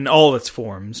in all its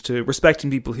forms to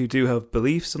respecting people who do have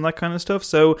beliefs and that kind of stuff.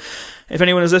 So, if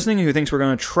anyone is listening who thinks we're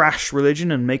going to trash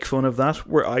religion and make fun of that,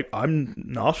 I'm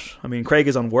not. I mean, Craig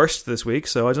is on worst this week,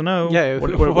 so I don't know. Yeah,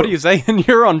 what are you saying?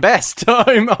 You're on best.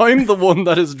 I'm the one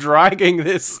that is dragging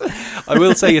this. I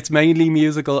will say it's mainly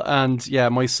musical, and yeah,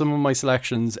 some of my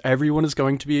selections, everyone is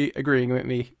going to be agreeing with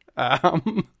me.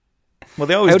 Well,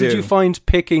 they always do. How did you find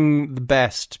picking the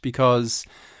best? Because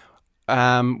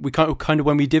we kind of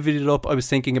when we divvied it up, I was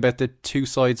thinking about the two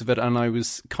sides of it, and I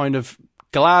was kind of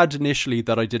glad initially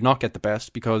that I did not get the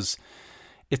best, because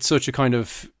it's such a kind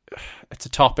of, it's a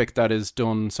topic that is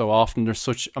done so often. There's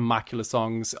such immaculate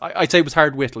songs. I'd say it was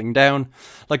hard whittling down.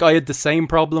 Like, I had the same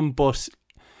problem, but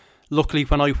luckily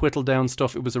when I whittled down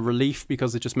stuff, it was a relief,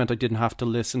 because it just meant I didn't have to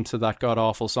listen to that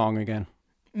god-awful song again.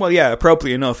 Well, yeah,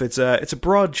 appropriately enough, it's a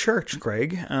broad church,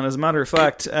 Craig. And as a matter of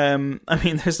fact, I mean,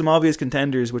 there's some obvious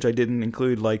contenders which I didn't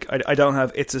include. Like, I don't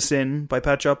have It's a Sin by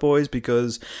Pet Shop Boys,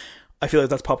 because I feel like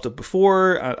that's popped up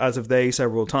before, as have they,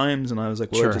 several times, and I was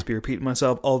like, well, Sure. I'll just be repeating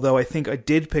myself. Although I think I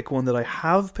did pick one that I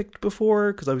have picked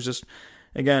before, because I was just,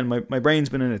 again, my brain's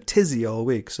been in a tizzy all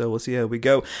week, so we'll see how we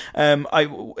go.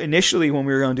 Initially, when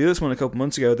we were going to do this one a couple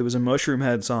months ago, there was a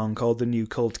Mushroomhead song called The New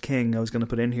Cult King I was going to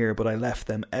put in here, but I left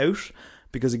them out.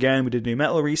 Because again, we did new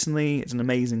metal recently. It's an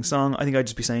amazing song. I think I'd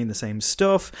just be saying the same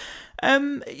stuff. Yeah,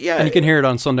 and you can hear it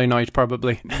on Sunday night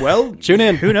probably. Well, tune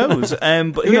in. Who knows?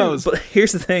 But Who knows? But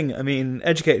here's the thing. I mean,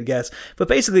 educated guess. But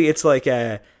basically, it's like,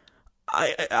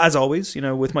 as always,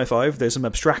 with my 5, there's some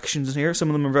abstractions in here. Some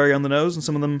of them are very on the nose, and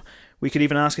some of them we could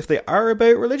even ask if they are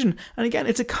about religion. And again,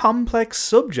 it's a complex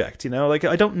subject. Like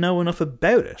I don't know enough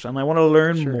about it, and I want to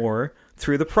learn more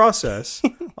through the process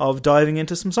of diving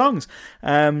into some songs.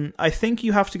 I think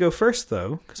you have to go first,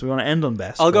 though, because we want to end on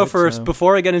best. I'll go right? first. So.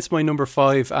 Before I get into my number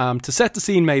 5, to set the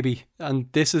scene maybe,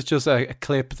 and this is just a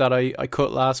clip that I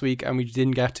cut last week and we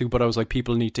didn't get to, but I was like,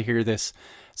 people need to hear this.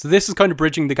 So this is kind of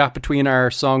bridging the gap between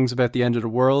our songs about the end of the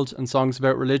world and songs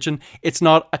about religion. It's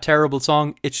not a terrible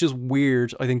song, it's just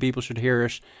weird. I think people should hear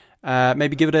it.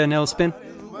 Maybe give it a nail spin.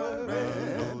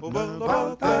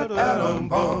 About that atom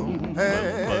bomb,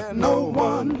 and no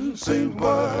one seems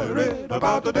worried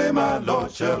about the day my Lord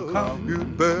shall come. You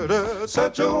better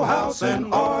set your house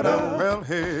in order. Well,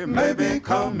 he may be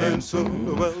coming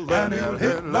soon. Well, and he'll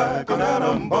hit like an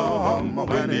atom bomb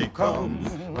when he comes.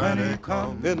 When he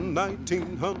comes in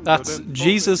 1900. That's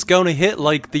Jesus Gonna Hit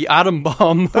Like the Atom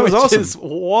Bomb. That was awesome.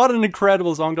 What an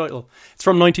incredible song title. It's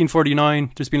from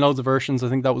 1949. There's been loads of versions. I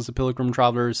think that was the Pilgrim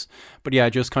Travelers. But yeah,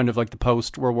 just kind of like the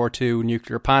post-World War II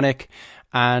nuclear panic.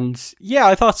 And yeah,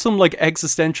 I thought some like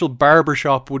existential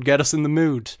barbershop would get us in the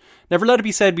mood. Never let it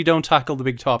be said we don't tackle the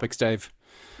big topics, Dave.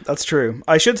 That's true.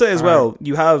 I should say as well,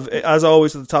 you have, as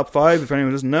always, the top 5. If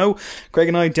anyone doesn't know, Craig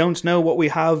and I don't know what we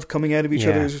have coming out of each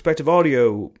other's respective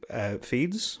audio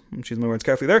feeds. I'm choosing my words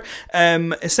carefully there.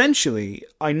 Essentially,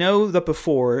 I know that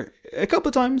before, a couple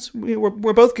of times,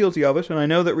 we're both guilty of it, and I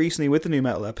know that recently with the new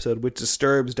metal episode, with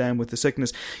Disturbs Down with the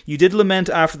Sickness, you did lament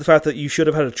after the fact that you should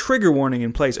have had a trigger warning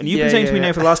in place. And you've been saying to me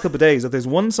now for the last couple of days that there's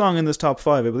one song in this top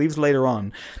 5, I believe it's later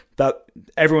on, that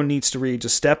everyone needs to really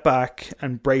just step back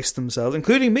and brace themselves,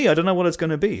 including me. I don't know what it's going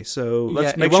to be, so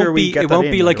let's make sure we get that in. It won't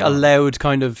be like a loud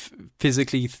kind of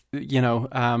physically,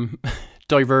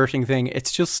 diverting thing.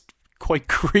 It's just quite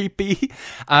creepy.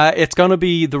 It's going to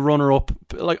be the runner-up.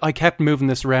 Like, I kept moving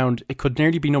this around. It could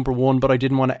nearly be number 1, but I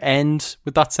didn't want to end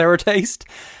with that sour taste.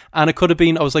 And it could have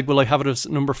been, I was like, will I have it as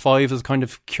number 5 as kind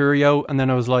of curio? And then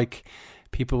I was like,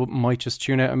 people might just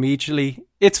tune out immediately.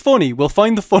 It's funny. We'll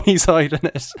find the funny side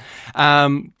in it.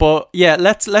 But yeah,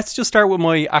 let's just start with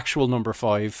my actual number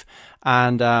 5.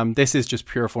 And this is just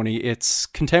pure funny. It's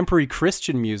contemporary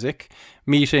Christian music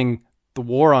meeting the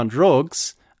war on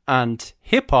drugs and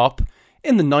hip-hop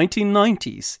in the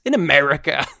 1990s in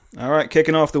America. All right,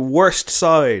 kicking off the worst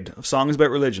side of songs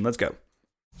about religion. Let's go.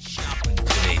 Shopping till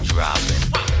they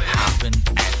dropping, hopping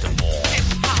at the mall,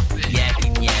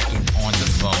 yakking on the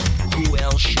phone. Who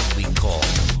else should we call?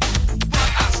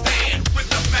 But I stand with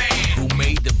the man who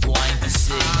made the blind to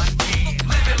see.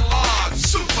 Living large,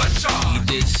 supercharged.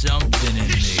 He did something in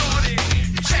me.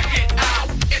 Check it out,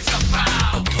 it's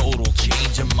about a total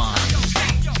change of mind.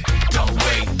 Don't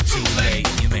wait too late,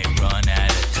 you may run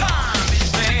out of time.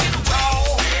 Stand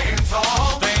tall, stand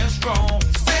tall, stand strong,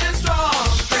 stand strong,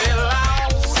 say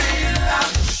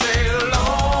loud, say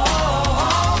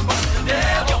long. Bust the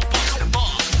devil, bust him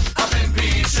up, up in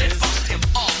pieces, bust him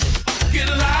up, get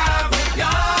alive with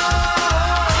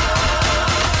God.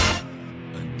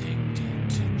 Addicted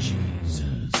to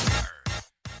Jesus.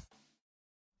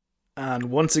 And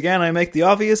once again, I make the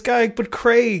obvious gag, but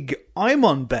Craig, I'm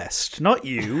on best, not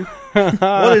you.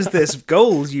 What is this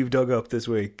goals you've dug up this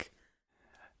week?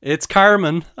 It's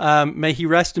Carmen. May he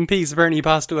rest in peace. Apparently he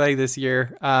passed away this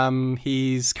year.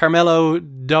 He's Carmelo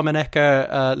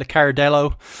Domenica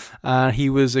Licardello. He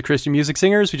was a Christian music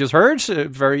singer, as we just heard. A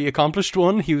very accomplished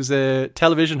one. He was a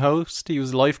television host. He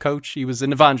was a life coach. He was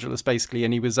an evangelist, basically.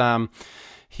 And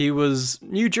he was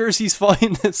New Jersey's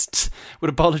finest, with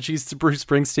apologies to Bruce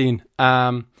Springsteen.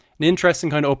 An interesting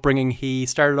kind of upbringing. He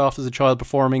started off as a child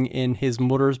performing in his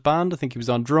mother's band. I think he was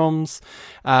on drums.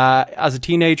 As a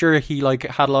teenager, he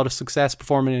had a lot of success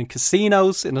performing in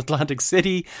casinos in Atlantic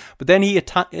City. But then he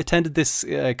attended this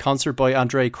concert by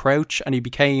Andraé Crouch, and he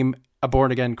became a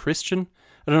born-again Christian.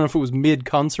 I don't know if it was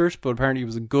mid-concert, but apparently it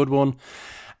was a good one.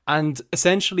 And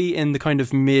essentially in the kind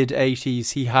of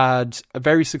mid-80s, he had a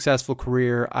very successful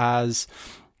career as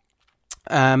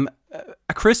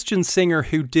a Christian singer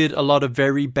who did a lot of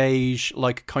very beige,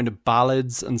 like kind of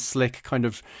ballads and slick kind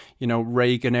of, you know,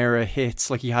 Reagan era hits.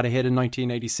 Like he had a hit in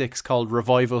 1986 called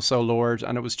Revive Us, O Lord,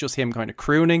 and it was just him kind of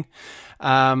crooning.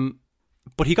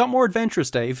 But he got more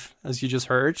adventurous, Dave, as you just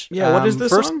heard. Yeah, what is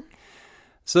this song?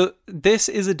 So this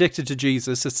is Addicted to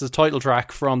Jesus. It's the title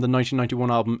track from the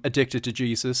 1991 album Addicted to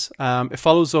Jesus. It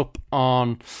follows up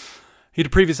on... He had a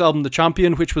previous album, The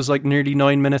Champion, which was like nearly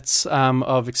 9 minutes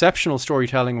of exceptional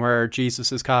storytelling where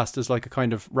Jesus is cast as like a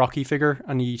kind of Rocky figure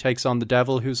and he takes on the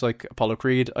devil, who's like Apollo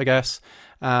Creed, I guess.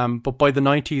 But by the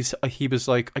 90s, he was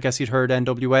like, I guess he'd heard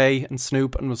NWA and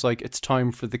Snoop and was like, it's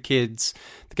time for the kids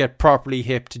to get properly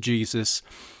hip to Jesus.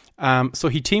 So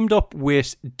he teamed up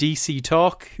with DC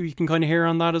Talk, who you can kind of hear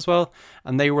on that as well.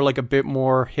 And they were like a bit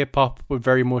more hip hop, but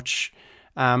very much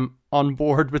on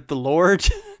board with the Lord.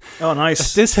 Oh,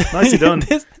 nice. Nicely done.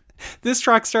 This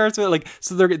track starts with like,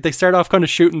 so they start off kind of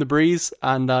shooting the breeze,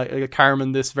 and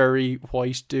Carmen, this very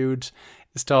white dude,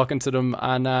 is talking to them,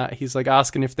 and he's like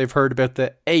asking if they've heard about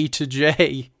the A to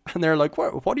J, and they're like,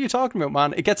 what are you talking about,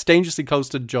 man? It gets dangerously close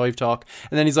to jive talk,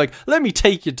 and then he's like, let me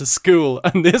take you to school,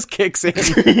 and this kicks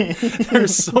in.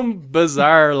 There's some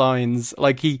bizarre lines,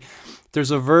 like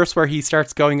there's a verse where he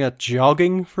starts going at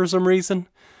jogging for some reason.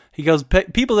 He goes,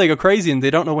 people, they go crazy and they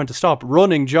don't know when to stop.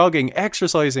 Running, jogging,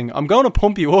 exercising. I'm going to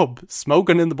pump you up.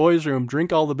 Smoking in the boys' room.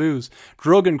 Drink all the booze.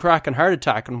 Drug and crack and heart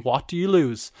attack. And what do you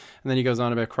lose? And then he goes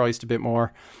on about Christ a bit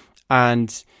more.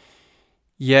 And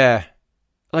yeah,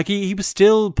 like he was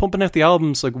still pumping out the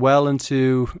albums like well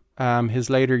into his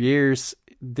later years.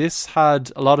 This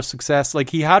had a lot of success. Like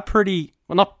he had pretty,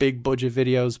 well, not big budget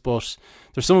videos, but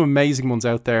there's some amazing ones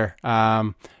out there.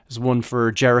 There's one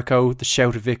for Jericho, The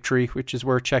Shout of Victory, which is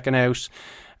worth checking out.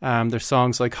 There's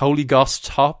songs like Holy Ghost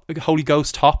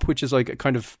Hop, which is like a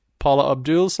kind of Paula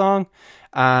Abdul song.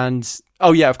 And,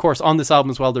 oh yeah, of course, on this album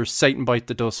as well, there's Satan Bite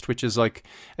the Dust, which is like,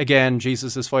 again,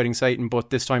 Jesus is fighting Satan, but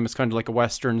this time it's kind of like a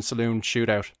Western saloon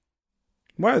shootout.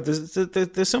 Wow,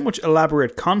 there's so much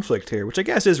elaborate conflict here, which I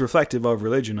guess is reflective of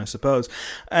religion, I suppose.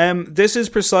 This is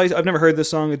precise. I've never heard this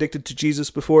song, Addicted to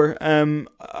Jesus, before.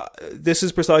 This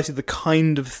is precisely the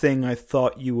kind of thing I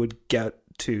thought you would get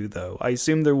to, though. I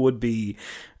assume there would be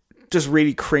just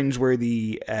really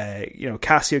cringeworthy,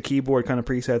 Casio keyboard kind of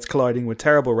presets colliding with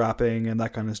terrible rapping and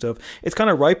that kind of stuff. It's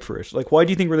kind of ripe for it. Like, why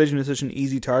do you think religion is such an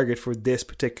easy target for this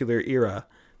particular era,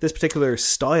 this particular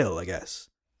style, I guess?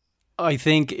 I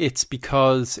think it's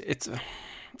because it's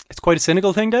quite a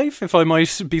cynical thing, Dave, if I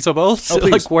might be so bold. Oh,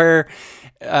 like where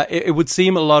it would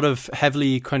seem a lot of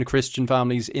heavily kind of Christian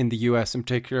families in the US in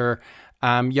particular,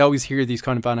 you always hear these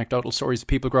kind of anecdotal stories of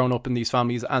people growing up in these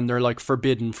families and they're like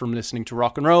forbidden from listening to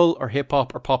rock and roll or hip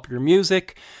hop or popular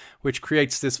music, which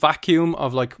creates this vacuum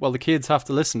of like, well, the kids have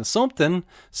to listen to something.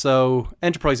 So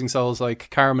enterprising souls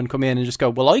like Carmen come in and just go,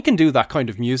 well, I can do that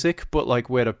kind of music, but like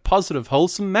with a positive,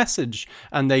 wholesome message.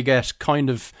 And they get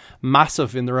kind of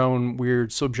massive in their own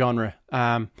weird subgenre.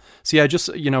 So yeah,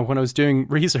 just, when I was doing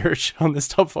research on this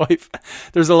top 5,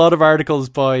 there's a lot of articles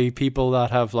by people that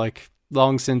have like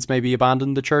long since maybe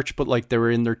abandoned the church, but like they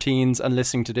were in their teens and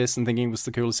listening to this and thinking it was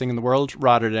the coolest thing in the world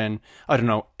rather than, I don't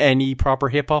know, any proper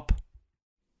hip hop.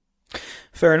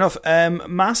 Fair enough.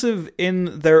 Massive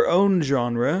in their own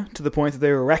genre, to the point that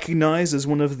they were recognised as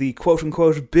one of the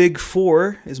quote-unquote Big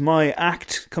Four, is my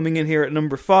act coming in here at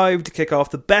number 5 to kick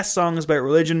off the best songs about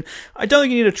religion. I don't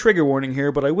think you need a trigger warning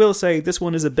here, but I will say this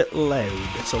one is a bit loud,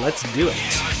 so let's do it.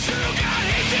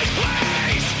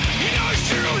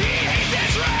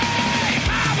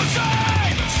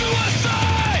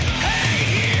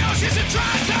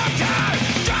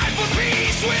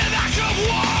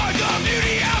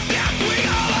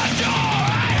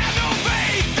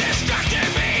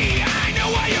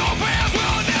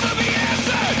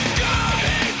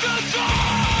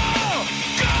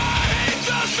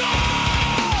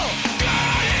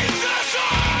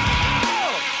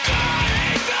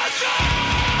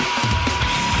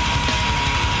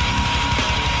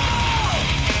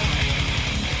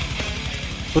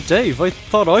 But Dave, I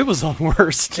thought I was on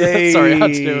worst. Hey. Sorry, I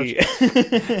had to do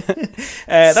it.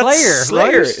 That's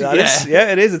Slayer. Right?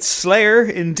 It is. It's Slayer,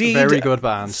 indeed. Very good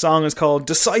band. The song is called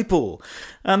Disciple.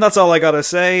 And that's all I gotta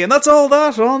say. And that's all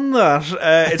that on that.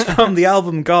 It's from the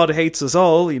album God Hates Us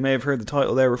All. You may have heard the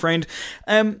title there refrained.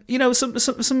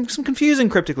 Some confusing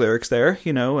cryptic lyrics there.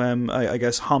 I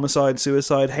guess homicide,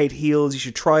 suicide, hate heals. You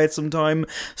should try it sometime.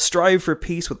 Strive for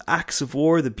peace with acts of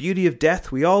war. The beauty of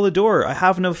death we all adore. I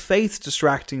have no faith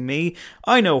distracting me.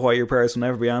 I know why your prayers will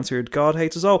never be answered. God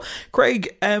hates us all.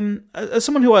 Craig, as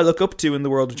someone who I look up to in the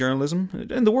world of journalism,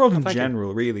 in the world in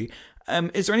general, really,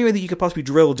 Is there any way that you could possibly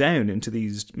drill down into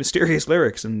these mysterious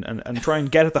lyrics and try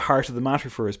and get at the heart of the matter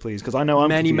for us, please? Because I know I'm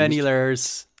many confused.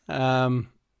 layers.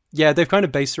 Yeah, they've kind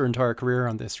of based their entire career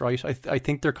on this, right? I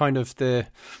think they're kind of the...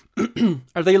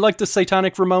 Are they like the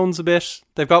Satanic Ramones a bit?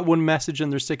 They've got one message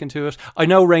and they're sticking to it. I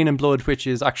know Rain and Blood, which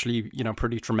is actually,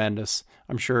 pretty tremendous.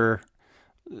 I'm sure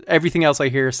everything else I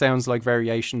hear sounds like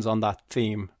variations on that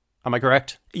theme. Am I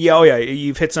correct? Yeah, oh yeah,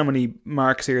 you've hit so many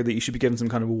marks here that you should be given some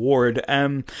kind of award.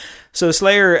 So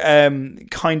Slayer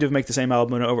kind of make the same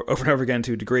album over and over again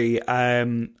to a degree.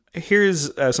 Here's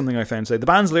something I found. The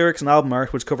band's lyrics and album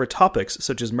art, which cover topics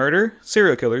such as murder,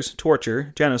 serial killers,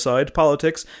 torture, genocide,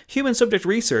 politics, human subject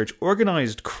research,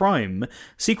 organised crime,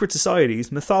 secret societies,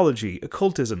 mythology,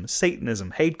 occultism,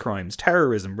 Satanism, hate crimes,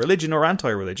 terrorism, religion or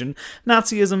anti-religion,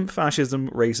 Nazism, fascism,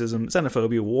 racism,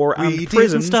 xenophobia, war, and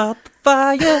prison. Didn't stop the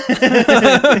fire.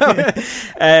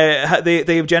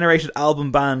 They have generated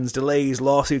album bans, delays,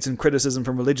 lawsuits, and criticism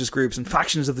from religious groups and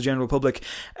factions of the general public.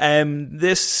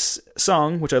 This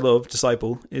song, which I love,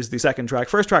 Disciple, is the second track.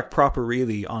 First track proper,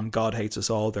 really, on God Hates Us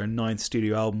All, their 9th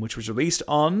studio album, which was released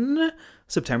on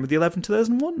September the 11th,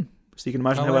 2001. So you can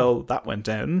imagine how well that went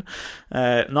down.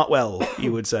 Not well,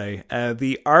 you would say.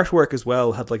 The artwork as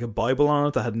well had like a Bible on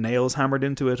it that had nails hammered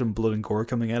into it and blood and gore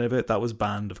coming out of it. That was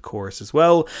banned, of course, as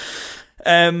well.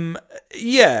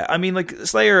 Yeah, I mean, like,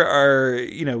 Slayer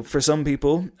are, for some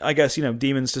people, I guess,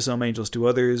 demons to some, angels to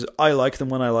others. I like them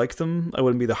when I like them. I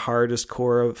wouldn't be the hardest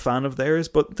core fan of theirs,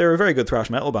 but they're a very good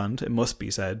thrash metal band, it must be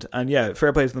said. And yeah,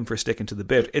 fair play to them for sticking to the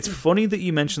bit. It's funny that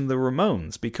you mentioned the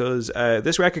Ramones, because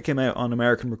this record came out on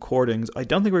American Recordings. I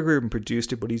don't think Rick Rubin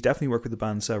produced it, but he's definitely worked with the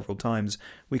band several times.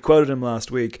 We quoted him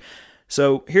last week.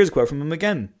 So here's a quote from him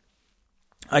again.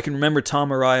 I can remember Tom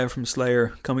Araya from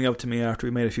Slayer coming up to me after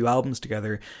we made a few albums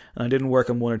together, and I didn't work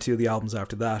on one or two of the albums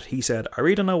after that. He said, I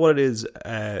really don't know what it is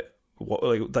that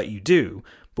you do,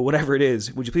 but whatever it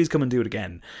is, would you please come and do it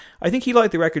again? I think he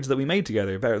liked the records that we made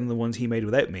together better than the ones he made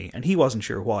without me, and he wasn't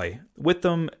sure why. With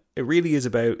them, it really is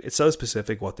about, it's so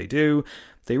specific what they do.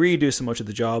 They really do so much of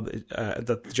the job that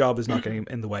the job is not getting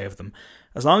in the way of them.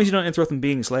 As long as you don't interrupt them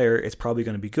being Slayer, it's probably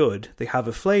going to be good. They have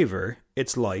a flavour.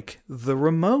 It's like the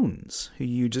Ramones, who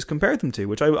you just compared them to,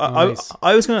 which I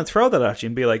was going to throw that at you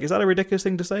and be like, is that a ridiculous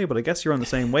thing to say? But I guess you're on the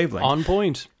same wavelength. On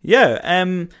point. Yeah.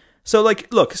 So,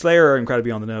 like, look, Slayer are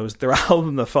incredibly on the nose. Their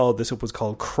album that followed this up was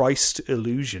called Christ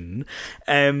Illusion.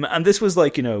 And this was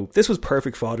like, this was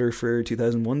perfect fodder for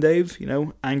 2001, Dave.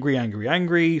 Angry, angry,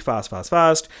 angry, fast, fast,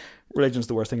 fast. Religion's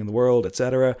the worst thing in the world,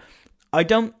 etc. I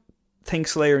don't think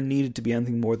Slayer needed to be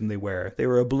anything more than they were. They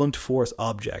were a blunt force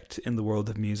object in the world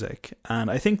of music, and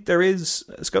I think there is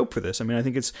a scope for this. I mean, I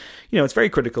think it's it's very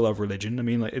critical of religion. I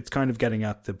mean, like, it's kind of getting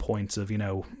at the points of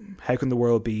how can the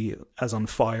world be as on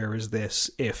fire as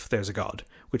this if there's a God,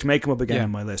 which may come up again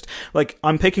on my list. Like,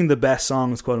 I'm picking the best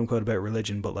songs, quote unquote, about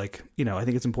religion, but like I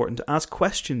think it's important to ask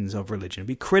questions of religion,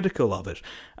 be critical of it,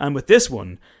 and with this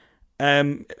one.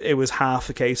 It was half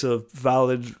a case of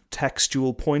valid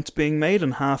textual points being made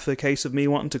and half a case of me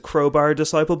wanting to crowbar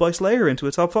Disciple by Slayer into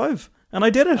a top 5. And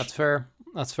I did it.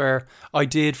 That's fair. I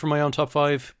did, for my own top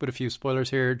 5, with a few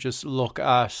spoilers here, just look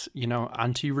at,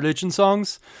 anti-religion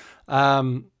songs.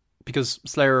 Because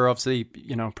Slayer are obviously,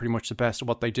 pretty much the best at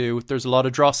what they do. There's a lot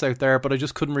of dross out there, but I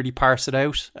just couldn't really parse it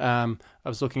out. I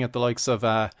was looking at the likes of...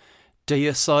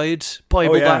 Deicide,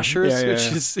 Bible Bashers,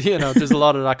 which is, there's a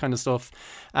lot of that kind of stuff.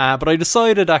 But I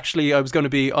decided actually I was going to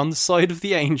be on the side of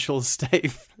the angels,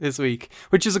 Dave, this week,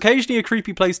 which is occasionally a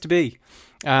creepy place to be.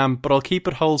 But I'll keep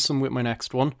it wholesome with my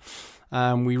next one.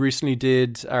 We recently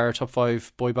did our top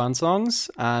 5 boy band songs,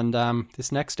 and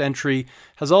this next entry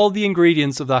has all the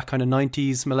ingredients of that kind of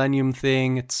 90s millennium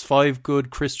thing. It's 5 good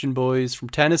Christian boys from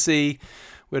Tennessee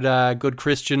with good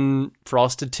Christian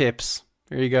frosted tips.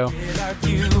 Here you go. Without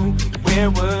you, where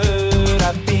would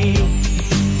I be?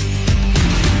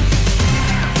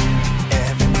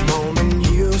 Every moment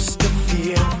used to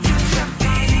feel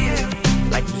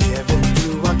like living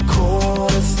through a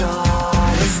cold and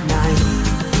starless night.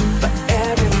 But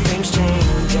everything's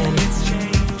changing.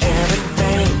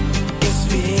 Everything is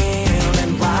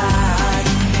feeling right.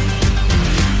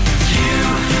 You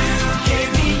gave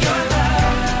me your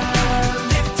love,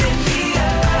 lifted me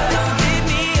up.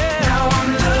 Now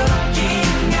I'm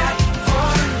looking at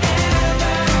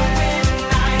forever when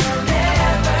I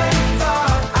never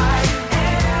thought I'd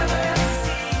ever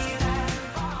see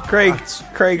that.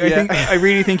 Craig, I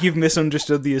really think you've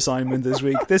misunderstood the assignment this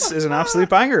week. This is an absolute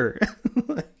banger.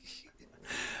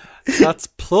 That's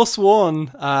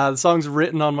 +1. The song's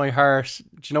written on my heart.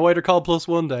 Do you know why they're called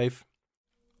 +1, Dave?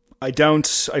 I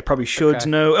don't. I probably should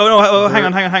know. Oh no! Hang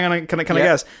on. Can I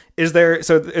guess? Is there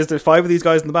 5 of these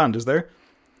guys in the band? Is there?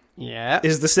 Yeah.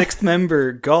 Is the 6th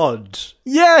member God?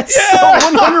 Yes. Yeah!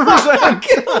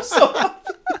 100%. I'm so happy.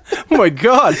 Oh my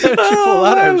God! How did you pull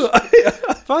that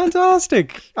out?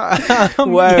 Fantastic! Wow,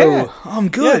 yeah. I'm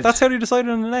good. Yeah, that's how they decided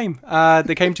on the name.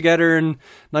 They came together in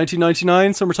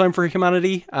 1999, Summertime for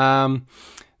Humanity.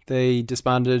 They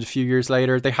disbanded a few years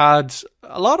later. They had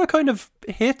a lot of kind of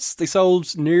hits. They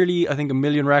sold nearly, I think, 1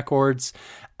 million records.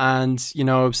 And, you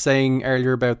know, I was saying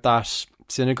earlier about that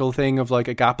cynical thing of like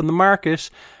a gap in the market.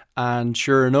 And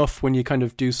sure enough, when you kind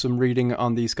of do some reading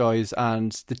on these guys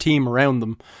and the team around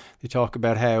them, they talk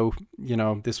about how, you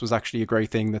know, this was actually a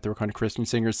great thing that they were kind of Christian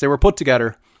singers. They were put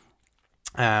together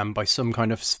by some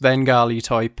kind of Svengali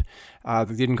type.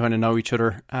 They didn't kind of know each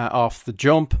other off the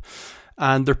jump.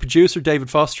 And their producer,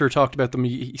 David Foster, talked about them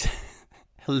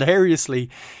hilariously.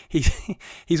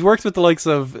 He's worked with the likes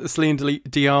of Celine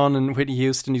Dion and Whitney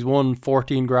Houston. He's won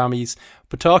 14 Grammys.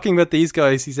 But talking about these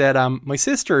guys, he said, my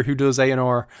sister, who does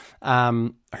A&R,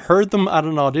 heard them at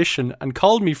an audition and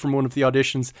called me from one of the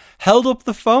auditions, held up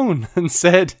the phone and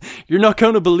said, "You're not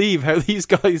going to believe how these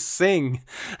guys sing."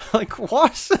 Like,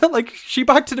 what? Like, she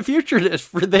Back to the Future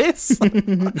for this?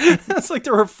 It's like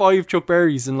there were 5 Chuck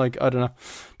Berrys in, like, I don't know,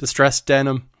 distressed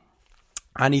denim.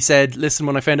 And he said, listen,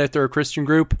 when I found out they're a Christian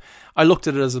group, I looked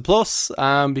at it as a plus,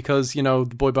 because, you know,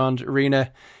 the boy band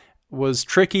arena was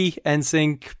tricky.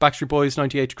 NSYNC, Backstreet Boys,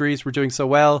 98 Degrees were doing so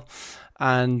well.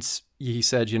 And he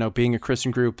said, you know, being a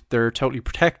Christian group, they're totally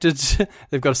protected.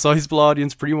 They've got a sizable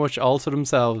audience pretty much all to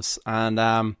themselves.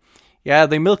 And yeah,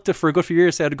 they milked it for a good few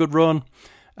years. They had a good run.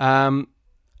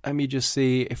 Let me just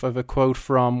see if I have a quote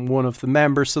from one of the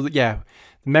members. So, yeah,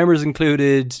 the members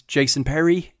included Jason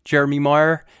Perry, Jeremy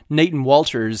Meyer, Nathan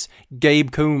Walters,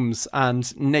 Gabe Coombs,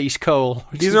 and Nate Cole.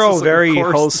 These are all very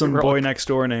wholesome boy next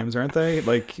door names, aren't they?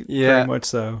 Like, very much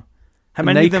so. How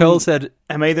many Nate Cole said,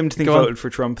 how many of them do you think voted for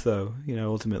Trump, though, you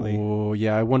know, ultimately? Oh,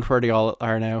 yeah, I wonder where they all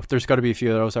are now. There's got to be a few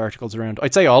of those articles around.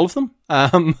 I'd say all of them.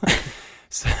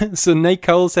 So Nate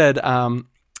Cole said,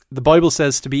 the Bible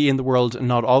says to be in the world and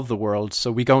not of the world. So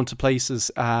we go into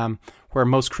places where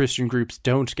most Christian groups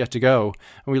don't get to go.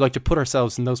 And we like to put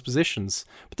ourselves in those positions.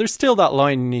 But there's still that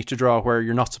line you need to draw where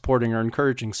you're not supporting or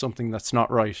encouraging something that's not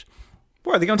right.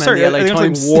 What, are they going to start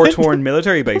like war-torn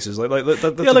military bases? Like that's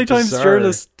the LA Times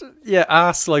journalist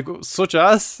asked, like, such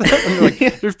as?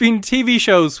 Like, there's been TV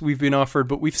shows we've been offered,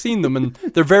 but we've seen them and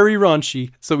they're very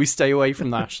raunchy, so we stay away from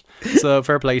that. So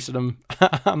fair play to them.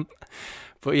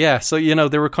 But yeah, so, you know,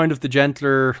 they were kind of the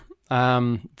gentler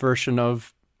version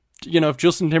of, you know, if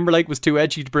Justin Timberlake was too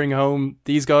edgy to bring home,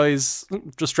 these guys,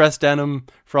 distressed denim,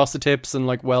 frosted tips, and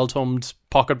like well-thumbed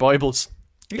pocket Bibles.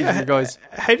 Yeah, guys.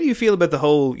 How do you feel about the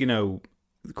whole, you know,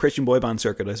 Christian boy band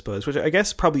circuit, I suppose, which I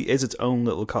guess probably is its own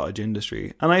little cottage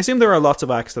industry? And I assume there are lots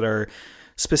of acts that are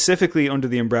specifically under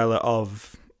the umbrella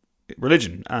of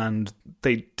religion, and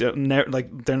they don't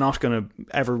they're not going to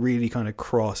ever really kind of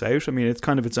cross out. I mean, it's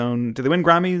kind of its own. Do they win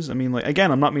Grammys? I mean, like,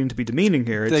 again, I'm not meaning to be demeaning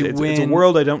here. It's a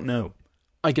world I don't know.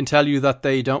 I can tell you that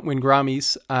they don't win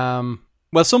Grammys.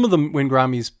 Well, some of them win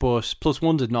Grammys, but Plus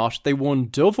One did not. They won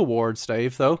Dove Awards,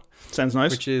 Dave, though. Sounds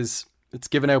nice. Which is, it's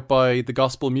given out by the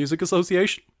Gospel Music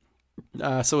Association.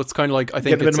 So it's kind of like, I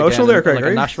think it's a bit emotional there, Craig,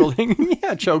 like a natural thing.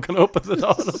 Yeah, choking up at the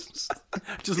thought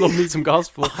of just love me some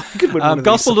gospel.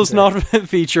 Gospel does not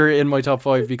feature in my top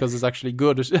 5 because it's actually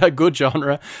a good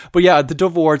genre. But yeah, the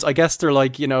Dove Awards, I guess they're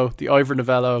like, you know, the Ivor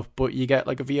Novello, but you get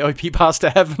like a VIP pass to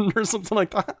heaven or something like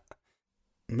that.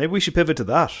 Maybe we should pivot to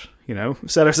that, you know,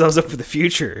 set ourselves up for the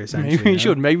future, essentially. Maybe we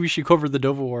should. Maybe we should cover the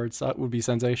Dove Awards. That would be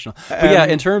sensational. But yeah,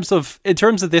 in terms of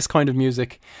this kind of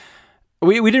music,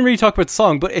 we didn't really talk about the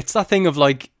song, but it's that thing of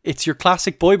like, it's your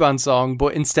classic boy band song,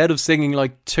 but instead of singing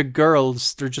like to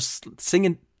girls, they're just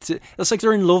singing it's like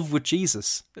they're in love with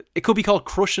Jesus. It could be called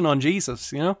Crushing on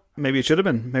Jesus, you know? Maybe it should have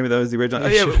been. Maybe that was the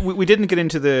original. We didn't get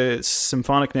into the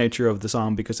symphonic nature of the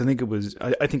song because I think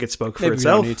it spoke for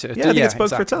itself. I think it spoke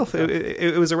for itself.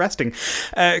 It was arresting.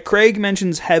 Craig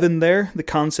mentions heaven there, the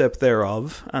concept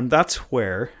thereof, and that's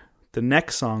where the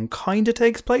next song kind of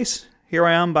takes place. Here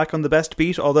I am back on the best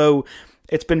beat, although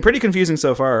it's been pretty confusing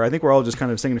so far. I think we're all just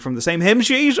kind of singing from the same hymn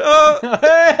sheet. Oh!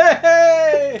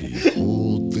 Hey!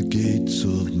 Behold the gates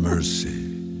of mercy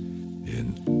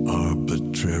in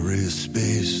arbitrary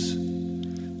space,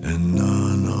 and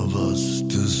none of us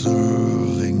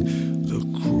deserving the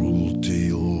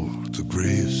cruelty or the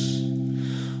grace.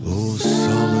 Oh,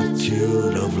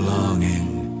 solitude of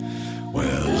longing,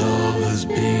 where love has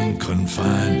been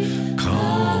confined,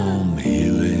 calm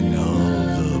healing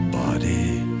of the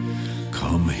body,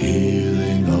 come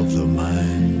healing of the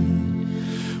mind.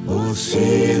 Oh,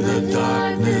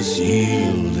 was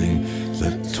yielding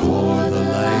that tore the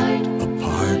light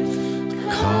apart.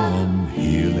 Come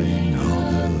healing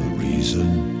of the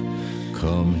reason,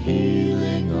 come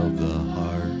healing of the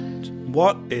heart.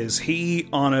 What is he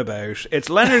on about? It's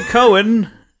Leonard Cohen,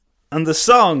 and the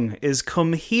song is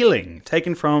Come Healing,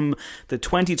 taken from the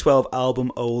 2012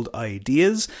 album Old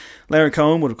Ideas. Leonard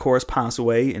Cohen would of course pass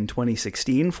away in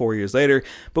 2016, 4 years later,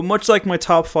 but much like my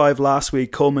top 5 last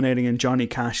week, culminating in Johnny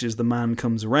Cash's The Man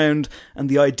Comes Around, and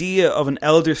the idea of an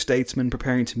elder statesman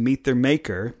preparing to meet their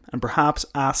maker, and perhaps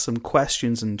ask some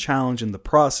questions and challenge in the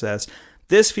process,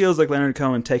 this feels like Leonard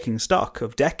Cohen taking stock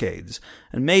of decades,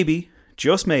 and maybe,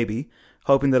 just maybe,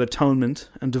 hoping that atonement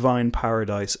and divine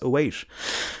paradise await.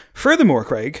 Furthermore,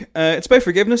 Craig, it's about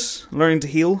forgiveness, learning to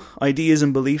heal. Ideas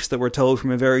and beliefs that we're told from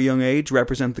a very young age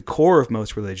represent the core of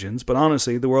most religions, but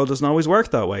honestly, the world doesn't always work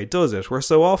that way, does it? We're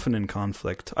so often in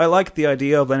conflict. I like the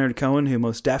idea of Leonard Cohen, who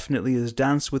most definitely has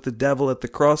danced with the devil at the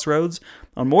crossroads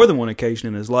on more than one occasion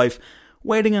in his life,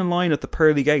 waiting in line at the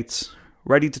pearly gates,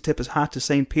 ready to tip his hat to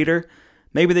St. Peter.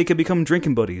 Maybe they could become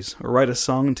drinking buddies, or write a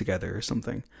song together or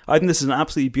something. I think this is an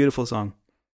absolutely beautiful song.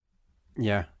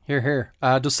 Yeah, here.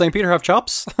 Does St. Peter have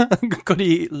chops? Could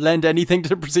he lend anything to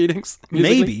the proceedings?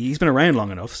 Musically? Maybe. He's been around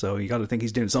long enough, so you got to think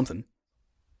he's doing something.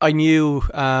 I knew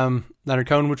Leonard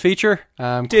Cohen would feature,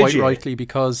 quite rightly,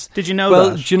 because... Did you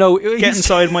know that? Do you know... Get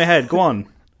inside my head. Go on.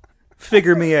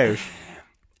 Figure me out.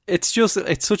 It's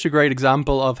such a great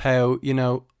example of how, you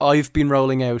know, I've been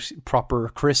rolling out proper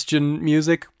Christian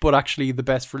music, but actually the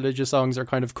best religious songs are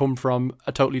kind of come from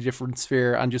a totally different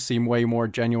sphere and just seem way more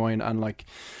genuine. And like,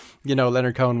 you know,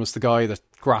 Leonard Cohen was the guy that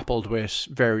grappled with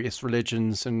various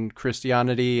religions and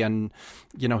Christianity, and,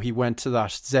 you know, he went to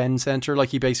that Zen center. Like,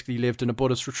 he basically lived in a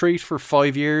Buddhist retreat for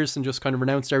 5 years and just kind of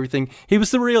renounced everything. He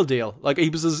was the real deal. Like, he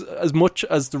was as much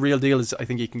as the real deal as I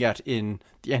think you can get in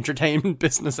the entertainment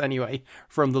business anyway,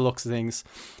 from the looks of things.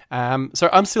 So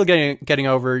I'm still getting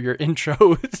over your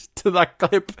intro to that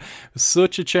clip.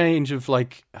 Such a change of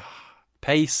like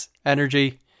pace,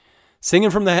 energy,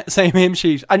 singing from the same hymn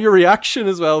sheet, and your reaction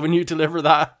as well when you deliver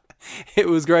that. It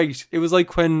was great. It was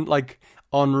like when like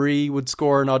Henry would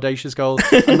score an audacious goal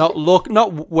and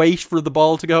not wait for the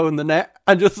ball to go in the net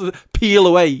and just peel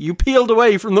away. You peeled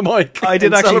away from the mic. I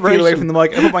did actually peel away from the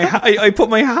mic. I put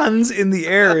my hands in the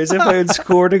air as if I had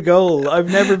scored a goal.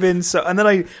 I've never been so. And then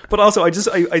I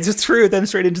just threw it then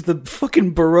straight into the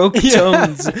fucking Baroque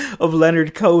tones of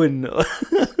Leonard Cohen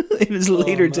in his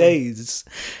later days.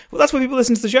 Well, that's why people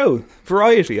listen to the show.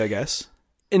 Variety, I guess.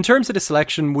 In terms of the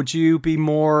selection, would you be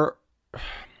more...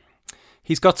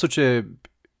 He's got such a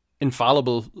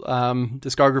infallible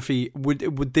discography.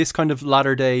 Would this kind of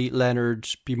latter day Leonard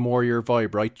be more your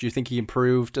vibe, right? Do you think he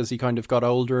improved as he kind of got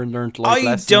older and learned life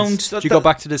lessons? Do you go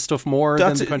back to this stuff more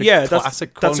than the kind of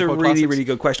classic? That's a really, really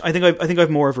good question. I think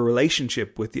I've more of a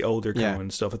relationship with the older Cohen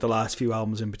stuff, with the last few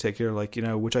albums in particular, like, you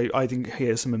know, which I think he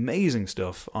has some amazing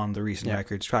stuff on the recent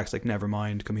records, tracks like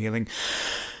Nevermind, Come Healing.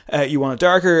 You Want It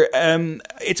Darker.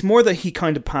 It's more that he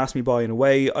kind of passed me by in a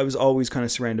way. I was always kind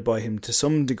of surrounded by him to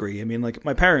some degree. I mean, like,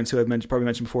 my parents, who I've probably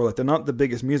mentioned before, like, they're not the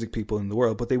biggest music people in the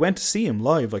world, but they went to see him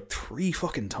live like 3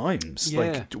 fucking times.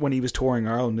 Like, when he was touring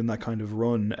Ireland in that kind of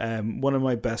run. One of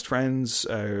my best friends,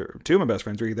 2 of my best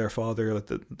friends, really, their father, like,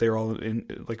 they're all in,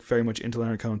 like, very much into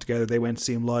Leonard Cohen together. They went to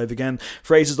see him live again.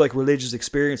 Phrases like religious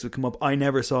experience would come up. I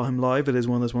never saw him live. It is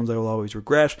one of those ones I will always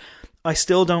regret. I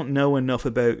still don't know enough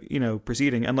about, you know,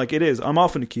 proceeding. And like, it is, I'm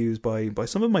often accused by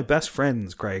some of my best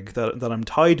friends, Craig, that I'm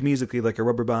tied musically like a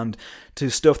rubber band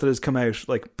to stuff that has come out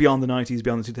like beyond the 90s,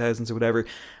 beyond the 2000s or whatever.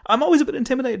 I'm always a bit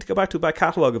intimidated to go back to a back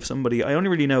catalogue of somebody. I only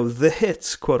really know the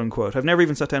hits, quote unquote. I've never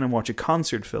even sat down and watched a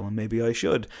concert film. Maybe I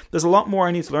should. There's a lot more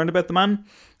I need to learn about the man.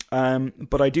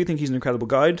 But I do think he's an incredible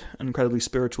guide, an incredibly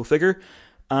spiritual figure.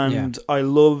 And I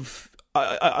love...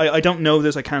 I don't know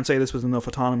this, I can't say this with enough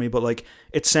autonomy, but like,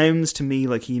 it sounds to me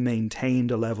like he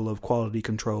maintained a level of quality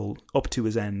control up to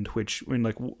his end, which, I mean,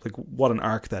 like what an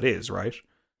arc that is, right?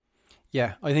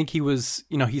 Yeah, I think he was,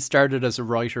 you know, he started as a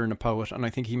writer and a poet, and I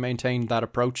think he maintained that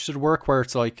approach to the work where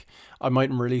it's like, I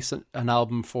mightn't release an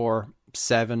album for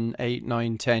 7, 8,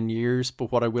 9, 10 years,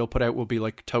 but what I will put out will be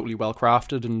like totally well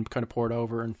crafted and kind of poured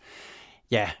over. And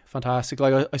yeah, fantastic.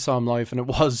 Like, I saw him live and it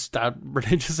was that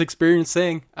religious experience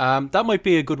thing. That might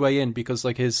be a good way in, because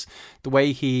like the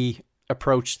way he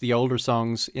approached the older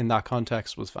songs in that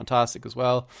context was fantastic as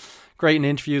well. Great in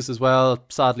interviews as well.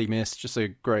 Sadly missed. Just a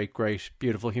great,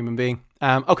 beautiful human being.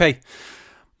 Okay.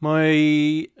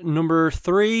 My number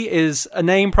 3 is a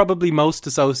name probably most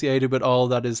associated with all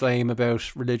that is lame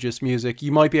about religious music.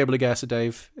 You might be able to guess it,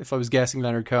 Dave, if I was guessing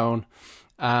Leonard Cohen.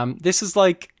 This is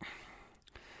like...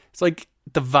 It's like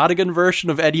the Vatican version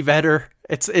of Eddie Vedder.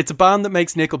 It's a band that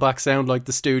makes Nickelback sound like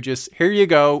the Stooges. Here you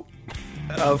go.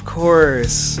 Of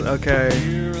course. Okay.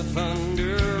 Hear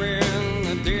thunder in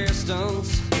the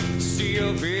distance, see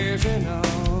a vision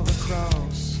of a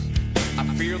cross. I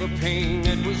feel the pain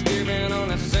that was given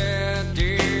on a sad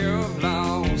day of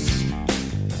loss.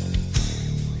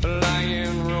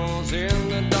 Lion rolls in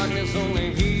the darkness,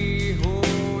 only he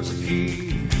holds the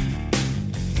key.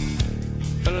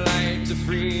 The light to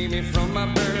free me from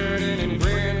my burden and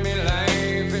bring me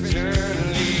life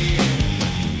eternally.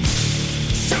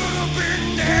 Should have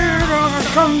been there on a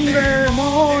Sunday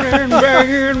morning back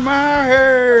in my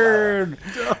head.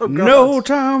 No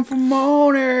time for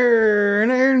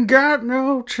mourning, ain't got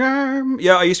no time.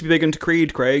 Yeah, I used to be big into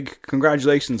Creed, Craig.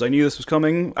 Congratulations, I knew this was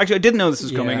coming. Actually, I didn't know this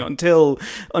was coming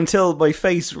until my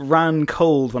face ran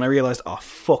cold when I realised, oh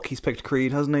fuck, he's picked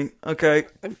Creed, hasn't he? Okay.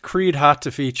 Creed had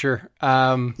to feature.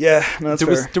 Yeah, no, that's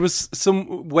fair. There was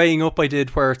some weighing up I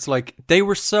did where it's like, they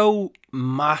were so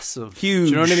massive. Huge. Do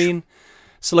you know what I mean?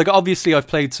 So, like, obviously I've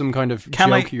played some kind of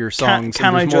jokier songs,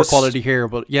 and there's more quality here,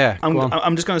 but yeah,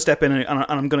 I'm just going to step in and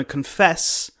I'm going to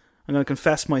confess. I'm going to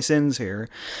confess my sins here.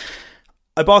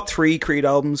 I bought 3 Creed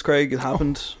albums, Craig. It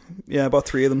happened. Yeah, I bought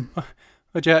 3 of them.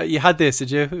 But yeah, you had this, did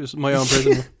you? It was My Own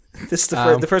Prison. This is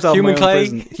the first album. Human Clay.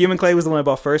 Human Clay was the one I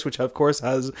bought first, which of course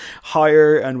has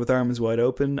Higher and With Arms Wide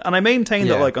Open. And I maintain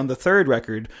that, like, on the third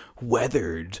record,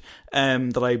 Weathered,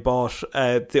 that I bought,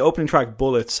 the opening track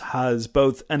Bullets has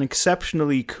both an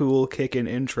exceptionally cool kick-in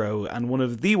intro and one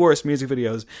of the worst music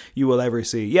videos you will ever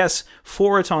see. Yes,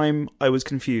 for a time I was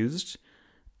confused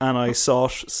and I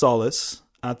sought solace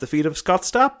at the feet of Scott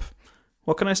Stapp.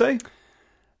 What can I say?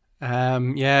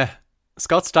 Yeah,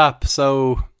 Scott Stapp.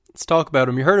 So let's talk about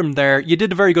him. You heard him there. You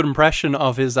did a very good impression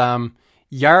of his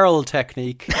Jarl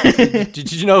technique.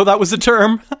 Did you know that was a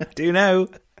term? Do you know?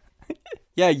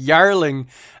 Yeah, Jarling.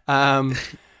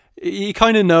 You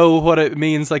kind of know what it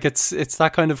means. Like, it's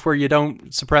that kind of where you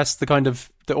don't suppress the kind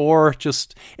of the ore.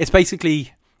 Just it's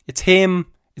basically it's him.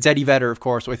 It's Eddie Vedder, of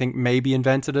course, who I think maybe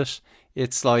invented it.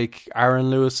 It's like Aaron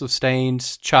Lewis of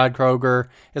Stained, Chad Kroger.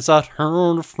 It's that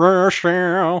fresh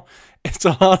air. It's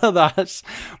a lot of that,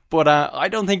 but I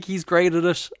don't think he's great at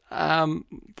it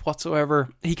whatsoever.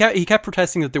 He kept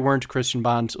protesting that they weren't a Christian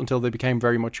band until they became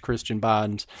very much a Christian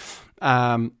band.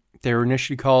 They were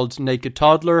initially called Naked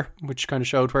Toddler, which kind of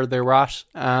showed where they were at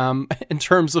in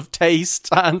terms of taste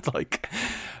and like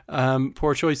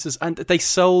poor choices. And they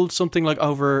sold something like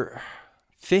over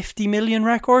 50 million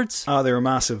records. Oh, they were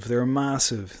massive. They were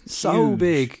massive. So huge.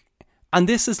 Big. And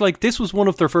this was one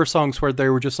of their first songs where they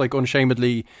were just like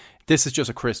unashamedly, this is just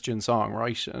a Christian song,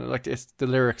 right? Like the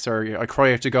lyrics are, I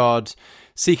cry out to God,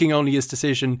 seeking only his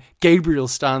decision. Gabriel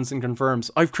stands and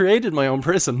confirms, I've created my own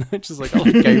prison. Which is like, oh,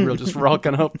 Gabriel just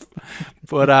rocking up.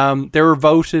 But they were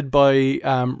voted by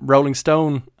Rolling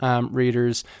Stone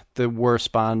readers the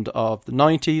worst band of the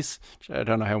 90s. I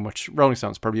don't know how much. Rolling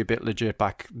Stone's probably a bit legit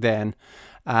back then.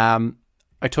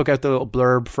 I took out the little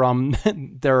blurb from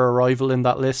their arrival in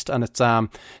that list, and it's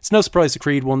no surprise that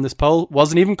Creed won this poll.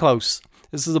 Wasn't even close.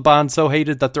 This is a band so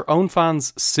hated that their own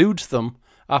fans sued them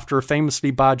after a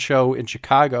famously bad show in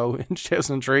Chicago in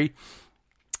 2003.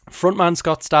 Frontman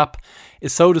Scott Stapp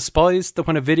is so despised that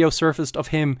when a video surfaced of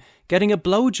him getting a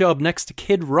blowjob next to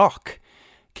Kid Rock,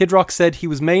 Kid Rock said he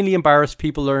was mainly embarrassed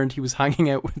people learned he was hanging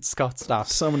out with Scott Stapp.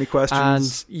 So many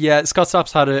questions. And yeah, Scott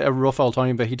Stapp's had a rough old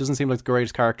time, but he doesn't seem like the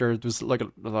greatest character. There's like a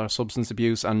lot of substance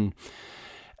abuse, and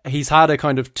he's had a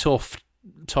kind of tough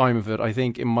time of it. I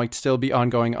think it might still be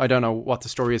ongoing. I don't know what the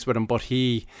story is with him, but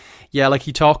he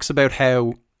talks about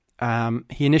how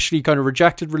he initially kind of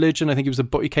rejected religion. I think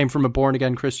he came from a born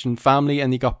again Christian family,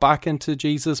 and he got back into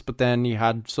Jesus, but then he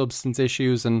had substance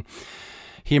issues and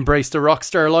he embraced a rock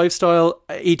star lifestyle.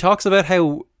 He talks about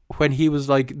how when he was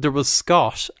like, there was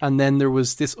Scott, and then there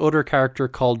was this other character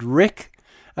called Rick,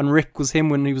 and Rick was him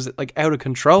when he was like out of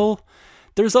control.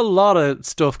 There's a lot of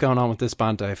stuff going on with this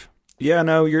band, Dave. Yeah,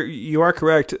 no, you are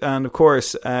correct, and of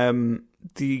course,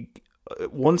 the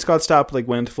one Scott Stapp like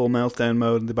went into full meltdown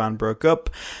mode, and the band broke up.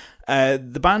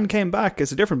 The band came back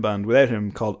as a different band without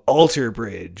him called Alter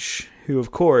Bridge, who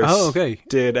of course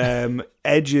did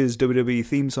Edge's WWE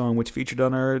theme song, which featured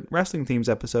on our Wrestling Themes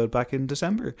episode back in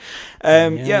December.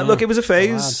 Look, it was a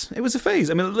phase. It was a phase.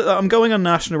 I mean, I'm going on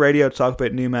national radio to talk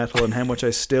about new metal and how much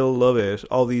I still love it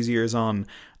all these years on.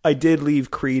 I did leave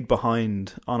Creed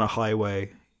behind on a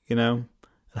highway, you know?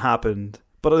 It happened.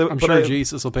 But I'm sure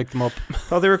Jesus will pick them up.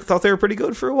 Thought they were pretty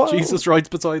good for a while. Jesus rides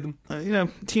beside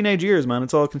them. Teenage years, man.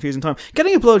 It's all a confusing time.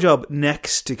 Getting a blowjob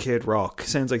next to Kid Rock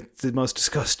sounds like the most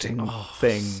disgusting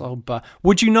thing. So bad.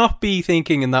 Would you not be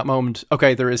thinking in that moment,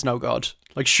 okay, there is no God?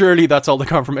 Like, surely that's all the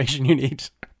confirmation you need.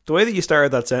 The way that you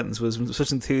started that sentence was with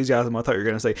such enthusiasm. I thought you were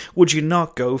going to say, would you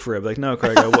not go for it? Like, no,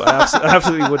 Craig, I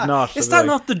absolutely would not. Is that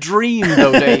not the dream,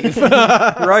 though, Dave?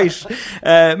 Right.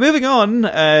 Moving on,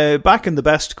 back in the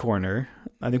best corner.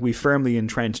 I think we firmly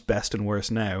entrenched best and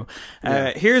worst now.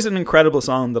 Here's an incredible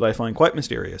song that I find quite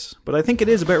mysterious, but I think it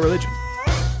is about religion.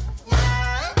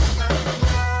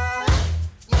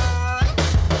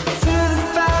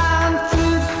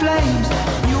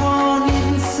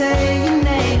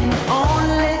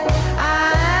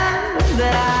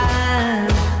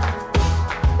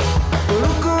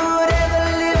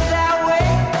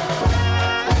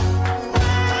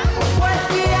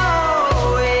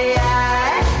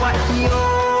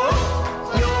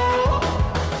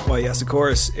 Yes, of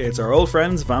course, it's our old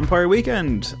friends Vampire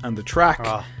Weekend, and the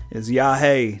track is Ya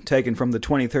Hey, taken from the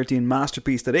 2013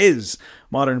 masterpiece that is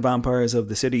Modern Vampires of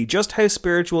the City. Just how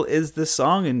spiritual is this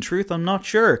song? In truth, I'm not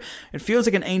sure. It feels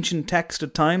like an ancient text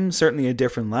at times, certainly a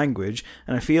different language,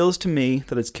 and it feels to me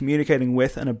that it's communicating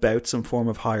with and about some form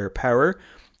of higher power.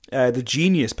 The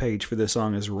Genius page for this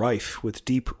song is rife with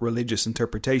deep religious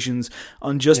interpretations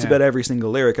on just about every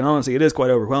single lyric, and honestly, it is quite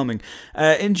overwhelming.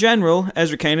 In general,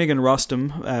 Ezra Koenig and Rostam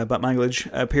Batmanglij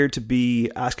appeared to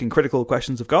be asking critical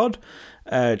questions of God.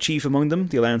 Chief among them,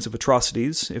 the allowance of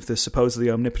atrocities, if the supposedly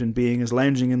omnipotent being is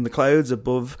lounging in the clouds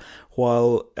above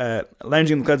while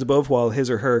his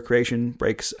or her creation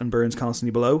breaks and burns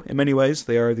constantly below. In many ways,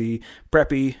 they are the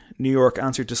preppy New York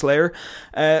answer to Slayer.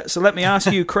 So let me ask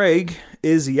you, Craig,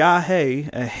 is Ya Hey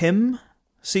a hymn,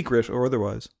 secret or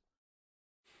otherwise?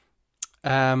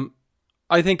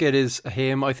 I think it is a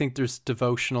hymn. I think there's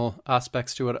devotional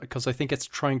aspects to it, because I think it's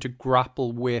trying to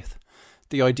grapple with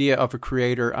the idea of a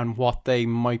creator and what they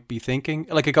might be thinking.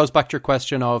 Like, it goes back to your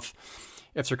question of,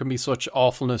 if there can be such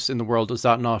awfulness in the world, does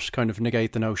that not kind of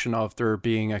negate the notion of there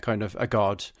being a kind of a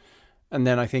God? And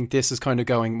then I think this is kind of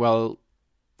going, well,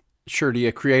 surely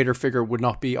a creator figure would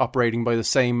not be operating by the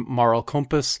same moral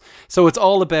compass. So it's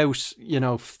all about,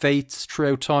 fates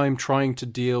throughout time, trying to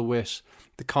deal with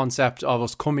the concept of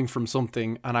us coming from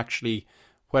something, and actually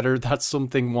whether that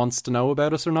something wants to know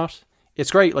about us or not.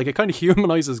 It's great. Like, it kind of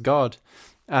humanizes God.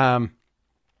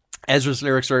 Ezra's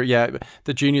lyrics are,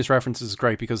 the Genius reference is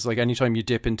great, because like anytime you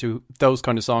dip into those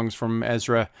kind of songs from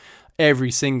Ezra, every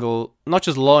single, not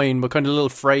just line, but kind of little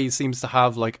phrase seems to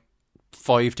have like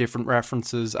 5 different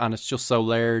references, and it's just so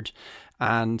layered.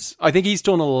 And I think he's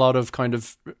done a lot of kind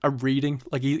of a reading.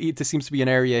 Like, this seems to be an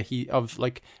area of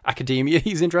like academia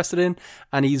he's interested in,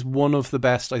 and he's one of the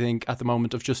best, I think, at the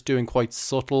moment, of just doing quite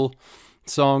subtle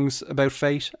songs about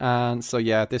fate. And so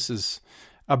this is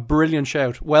a brilliant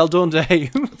shout. Well done,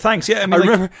 Dave. Thanks. Yeah, I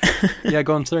remember. Yeah,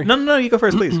 go on. Sorry. No, you go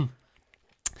first, please.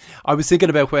 I was thinking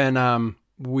about when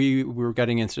we were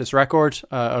getting into this record.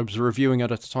 I was reviewing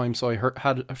it at the time, so I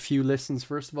had a few listens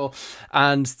first of all,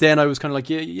 and then I was kind of like,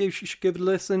 you should give it a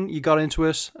listen. You got into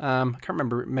it. I can't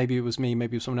remember. Maybe it was me.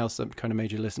 Maybe it was someone else that kind of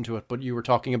made you listen to it. But you were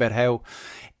talking about how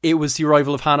it was the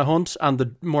arrival of Hannah Hunt,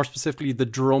 and more specifically the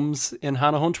drums in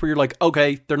Hannah Hunt, where you're like,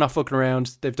 okay, they're not fucking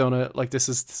around. They've done it. Like, this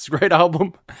is a great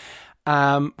album.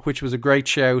 Which was a great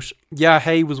shout. Yeah,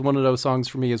 Hey was one of those songs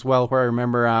for me as well, where I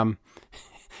remember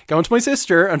going to my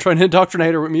sister and trying to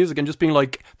indoctrinate her with music, and just being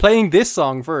like, playing this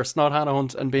song first, not Hannah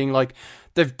Hunt, and being like,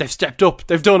 they've stepped up,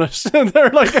 they've done it. And they're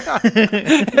like,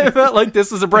 it felt like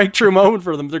this is a breakthrough moment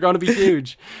for them. They're going to be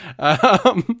huge.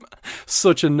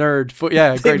 Such a nerd,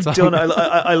 but great song. Done it.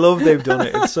 I love they've done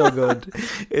it. It's so good.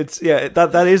 It's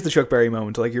that is the Chuck Berry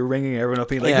moment. Like, you're ringing everyone up,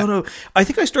 being like, no. I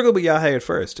think I struggled with Ya Hey at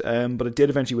first, but it did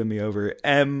eventually win me over.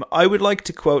 I would like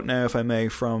to quote now, if I may,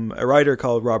 from a writer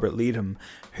called Robert Leadham,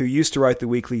 who used to write the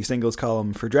weekly singles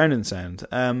column for Drowning Sound.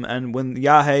 And when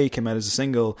Ya Hey came out as a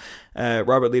single,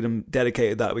 Robert Leadham dedicated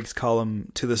that week's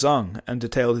column to the song and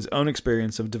detailed his own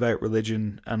experience of devout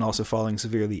religion and also falling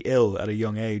severely ill at a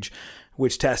young age,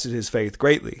 which tested his faith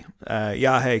greatly.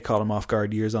 Ya Hey caught him off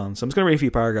guard years on. So I'm just going to read a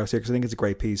few paragraphs here, because I think it's a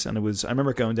great piece, and I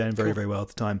remember it going down very, very well at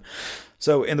the time.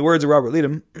 So, in the words of Robert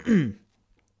Leadham,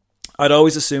 I'd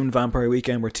always assumed Vampire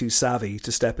Weekend were too savvy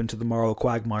to step into the moral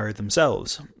quagmire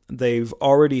themselves. they've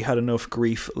already had enough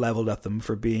grief levelled at them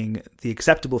for being the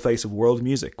acceptable face of world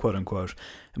music, quote unquote.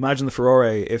 Imagine the furore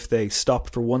if they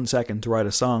stopped for 1 second to write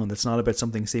a song that's not about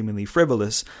something seemingly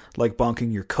frivolous, like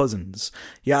bonking your cousins.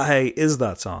 Yahe is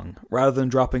that song. Rather than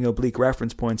dropping oblique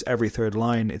reference points every third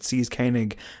line, it sees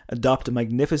Koenig adopt a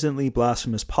magnificently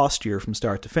blasphemous posture from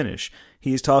start to finish.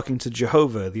 He is talking to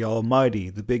Jehovah, the Almighty,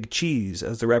 the Big Cheese,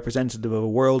 as the representative of a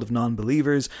world of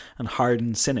non-believers and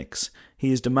hardened cynics.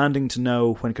 He is demanding to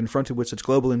know, when confronted with such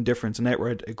global indifference and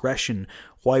outright aggression,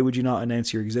 why would you not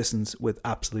announce your existence with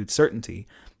absolute certainty?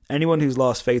 Anyone who's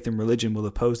lost faith in religion will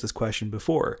have posed this question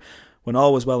before. When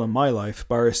all was well in my life,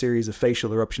 bar a series of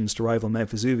facial eruptions to rival Mount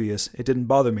Vesuvius, it didn't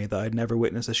bother me that I'd never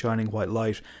witnessed a shining white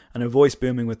light and a voice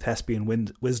booming with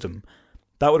thespian wisdom.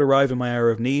 That would arrive in my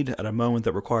hour of need, at a moment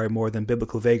that required more than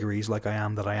biblical vagaries like I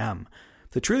am that I am.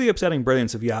 The truly upsetting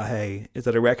brilliance of Yahe is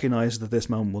that it recognises that this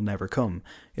moment will never come.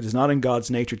 It is not in God's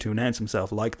nature to announce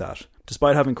himself like that.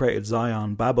 Despite having created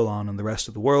Zion, Babylon and the rest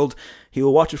of the world, he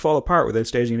will watch it fall apart without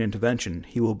staging an intervention.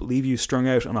 He will leave you strung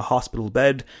out on a hospital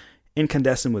bed,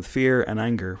 incandescent with fear and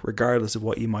anger, regardless of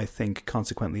what you might think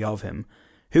consequently of him.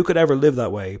 Who could ever live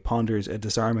that way, ponders a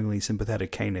disarmingly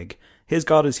sympathetic Koenig. His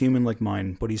God is human like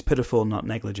mine, but he's pitiful, not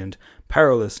negligent,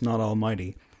 powerless, not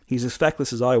almighty. He's as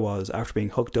feckless as I was after being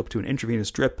hooked up to an intravenous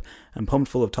drip and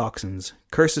pumped full of toxins,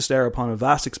 cursed to stare upon a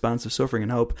vast expanse of suffering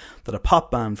and hope that a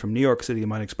pop band from New York City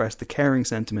might express the caring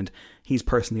sentiment he's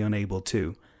personally unable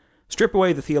to. Strip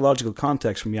away the theological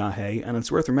context from Yahe, and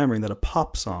it's worth remembering that a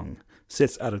pop song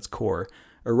sits at its core,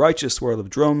 a righteous swirl of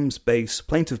drums, bass,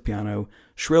 plaintive piano,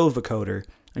 shrill vocoder,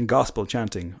 and gospel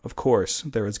chanting. Of course,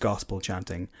 there is gospel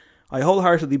chanting. I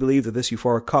wholeheartedly believe that this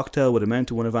euphoric cocktail would amount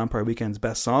to one of Vampire Weekend's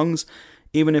best songs,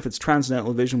 even if its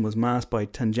transcendental vision was masked by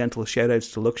tangential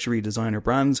shoutouts to luxury designer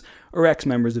brands or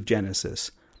ex-members of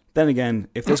Genesis. Then again,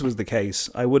 if this was the case,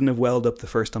 I wouldn't have welled up the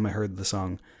first time I heard the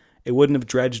song. It wouldn't have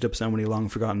dredged up so many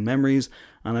long-forgotten memories,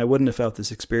 and I wouldn't have felt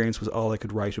this experience was all I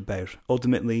could write about.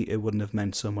 Ultimately, it wouldn't have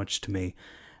meant so much to me.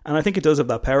 And I think it does have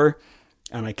that power,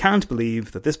 and I can't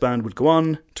believe that this band would go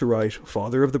on to write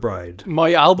Father of the Bride.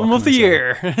 My album of the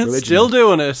year. Still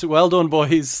doing it. Well done,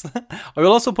 boys. I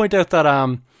will also point out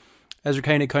that Ezra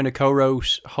Koenig kind of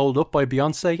co-wrote Hold Up by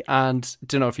Beyonce, and I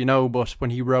don't know if you know, but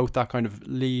when he wrote that kind of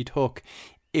lead hook,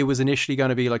 it was initially going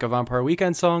to be like a Vampire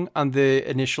Weekend song, and the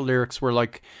initial lyrics were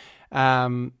like,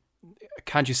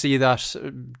 can't you see that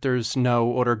there's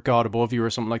no other God above you, or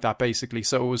something like that, basically.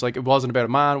 So it was like, it wasn't about a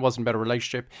man, it wasn't about a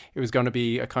relationship, it was going to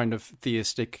be a kind of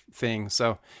theistic thing.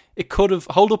 So it could have,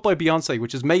 Hold Up by Beyonce,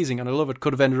 which is amazing and I love it,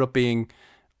 could have ended up being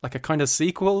like a kind of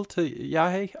sequel to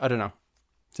Yahe. I don't know.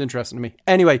 It's interesting to me.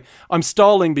 Anyway, I'm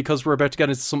stalling because we're about to get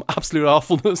into some absolute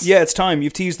awfulness. Yeah, it's time.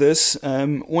 You've teased this.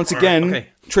 Once again, okay.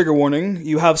 Trigger warning,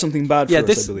 you have something bad for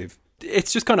us, I believe.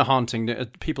 It's just kind of haunting.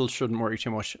 People shouldn't worry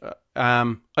too much.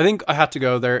 I think I had to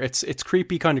go there. It's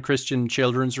creepy kind of Christian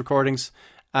children's recordings.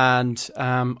 And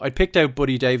I picked out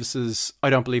Buddy Davis's I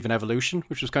Don't Believe in Evolution,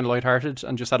 which was kind of lighthearted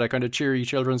and just had a kind of cheery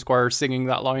children's choir singing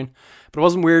that line. But it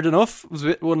wasn't weird enough. It was a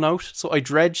bit one note. So I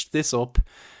dredged this up.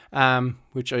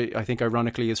 Which I think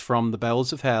ironically is from The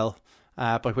Bells of Hell,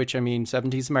 by which I mean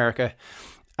 70s America.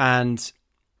 And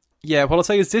yeah, what I'll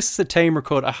say is this is a tamer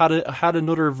cut. I had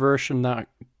another version that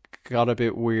got a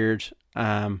bit weird,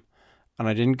 and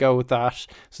I didn't go with that.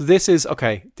 So this is,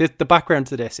 okay, the background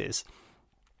to this is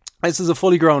a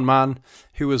fully grown man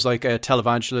who was like a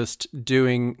televangelist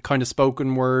doing kind of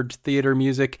spoken word theatre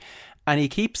music, and he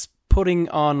keeps putting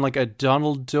on like a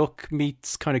Donald Duck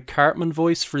meets kind of Cartman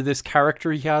voice for this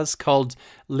character he has called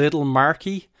Little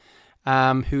Marky,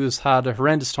 who has had a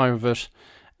horrendous time of it.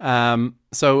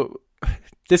 So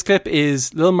this clip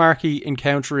is Little Marky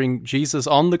encountering Jesus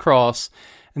on the cross,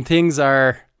 and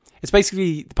it's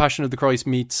basically the Passion of the Christ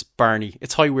meets Barney.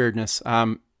 It's high weirdness,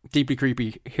 deeply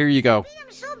creepy. Here you go.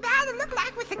 I'm so bad it looked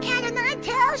like with the cat o' nine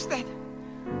tails that...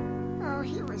 Oh,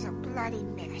 he was a bloody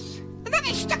mess. And then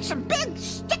they stuck some big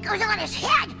stickers on his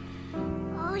head.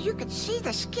 Oh, you could see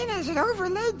the skin as it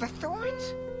overlaid the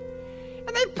thorns.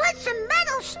 And they put some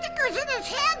metal stickers in his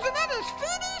hands and in his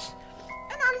feeties.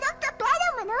 And I looked up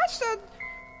at him and I said,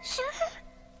 "Sir,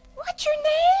 what's your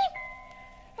name?"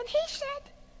 And he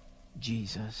said,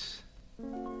 Jesus.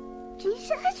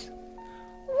 Jesus?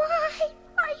 Why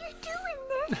are you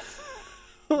doing this?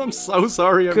 I'm so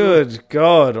sorry. Good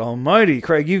God almighty,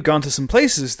 Craig, you've gone to some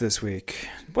places this week.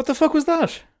 What the fuck was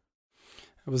that?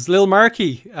 It was Lil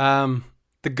Marky.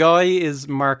 The guy is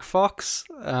Mark Fox.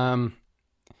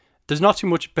 There's not too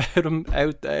much about him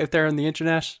out there on the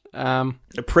internet. A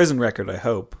prison record, I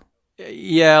hope.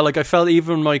 Yeah, like I felt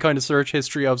even my kind of search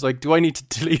history, I was like, do I need to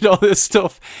delete all this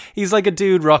stuff? He's like a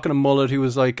dude rocking a mullet who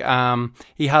was like,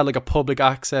 he had like a public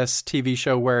access TV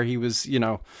show where he was, you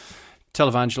know,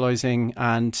 televangelizing,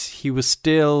 and he was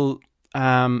still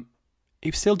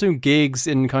doing gigs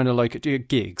in kind of like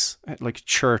gigs, like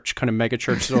church, kind of mega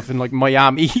church stuff in like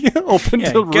Miami up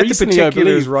until get recently, the I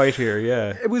particulars believe. right here,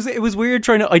 yeah. It was weird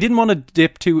trying to, I didn't want to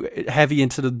dip too heavy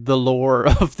into the lore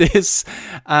of this,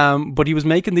 but he was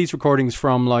making these recordings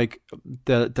from like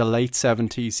the late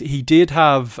 70s. He did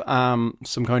have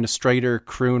some kind of straighter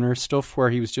crooner stuff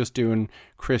where he was just doing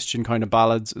Christian kind of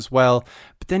ballads as well.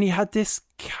 But then he had this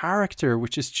character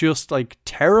which is just like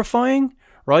terrifying,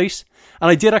 right? And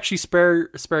I did actually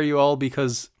spare you all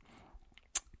because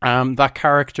that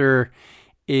character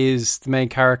is the main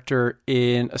character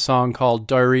in a song called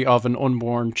Diary of an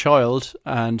Unborn Child,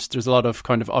 and there's a lot of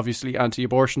kind of obviously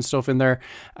anti-abortion stuff in there.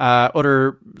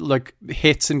 Other like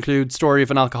hits include Story of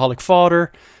an Alcoholic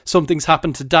Father, Something's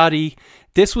Happened to Daddy.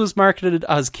 This was marketed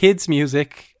as kids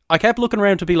music. I kept looking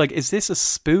around to be like, is this a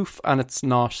spoof? And it's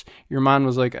not. Your Man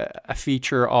was like a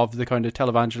feature of the kind of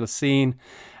televangelist scene.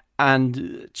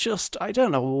 And just, I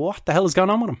don't know what the hell is going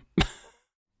on with him.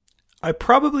 I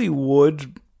probably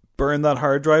would burn that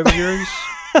hard drive of yours.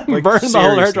 Like, burn the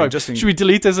whole hard drive. Should we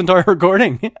delete this entire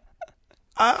recording?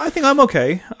 I think I'm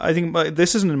okay. I think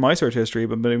this isn't in my search history,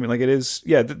 but I mean, like, it is.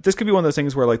 Yeah, this could be one of those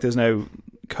things where like there's now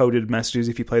coded messages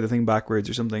if you play the thing backwards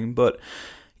or something. But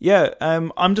yeah,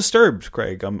 I'm disturbed,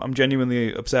 Craig. I'm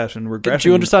genuinely upset and regretting. Do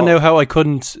you understand now how I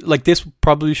couldn't, like, this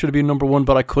probably should have been number one,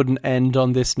 but I couldn't end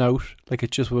on this note? Like,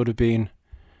 it just would have been,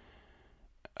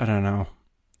 I don't know.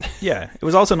 Yeah, it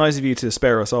was also nice of you to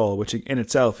spare us all, which in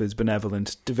itself is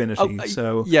benevolent divinity.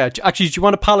 So yeah, actually, do you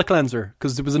want a palate cleanser?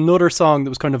 Because there was another song that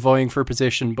was kind of vying for a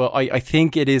position, but I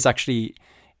think it is actually,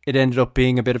 it ended up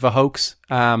being a bit of a hoax.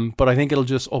 But I think it'll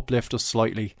just uplift us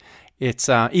slightly. It's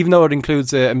even though it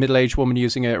includes a middle-aged woman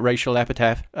using a racial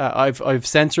epithet, I've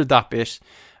censored that bit.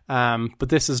 But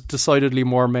this is decidedly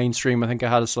more mainstream. I think it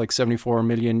has like 74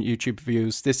 million YouTube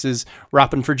views. This is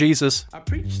Rapping for Jesus. I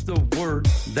preach the word,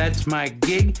 that's my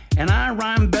gig, and I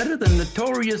rhyme better than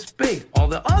Notorious Big. All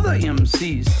the other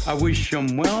MCs, I wish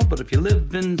them well, but if you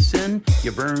live in sin,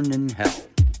 you burn in hell.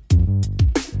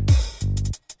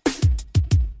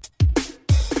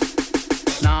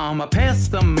 Now I'ma pass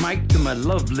the mic to my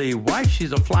lovely wife.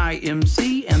 She's a fly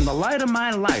MC and the light of my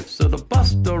life. So to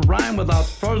bust the rhyme without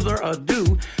further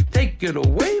ado, take it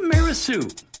away, Mary Sue.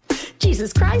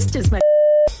 Jesus Christ is my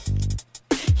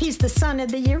He's the son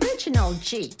of the original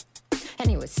G. And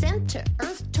he was sent to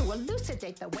Earth to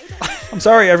elucidate the way that... I'm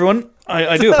sorry, everyone.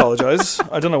 I do apologise.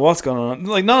 I don't know what's going on.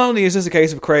 Like, not only is this a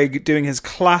case of Craig doing his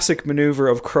classic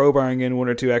manoeuvre of crowbarring in one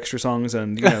or two extra songs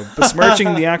and, you know,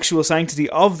 besmirching the actual sanctity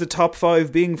of the top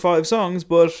five being 5 songs,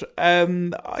 but I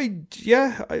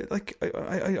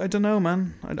don't know,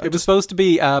 man. It was supposed to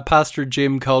be Pastor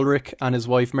Jim Coleridge and his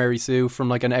wife Mary Sue from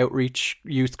like an outreach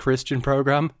youth Christian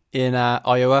program in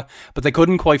Iowa, but they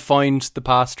couldn't quite find the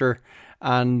pastor.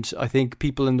 And I think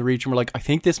people in the region were like, I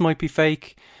think this might be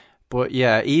fake. But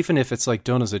yeah, even if it's like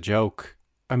done as a joke,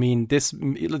 I mean, there's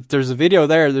a video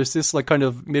there. There's this like kind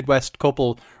of Midwest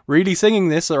couple really singing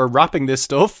this or rapping this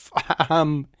stuff.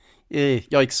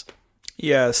 Yikes.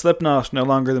 Yeah, Slipknot, no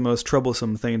longer the most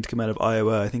troublesome thing to come out of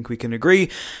Iowa. I think we can agree.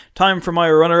 Time for my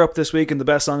runner-up this week in the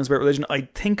best songs about religion. I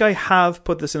think I have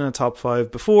put this in a top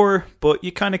 5 before, but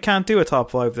you kind of can't do a top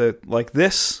 5 like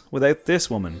this without this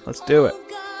woman. Let's do it.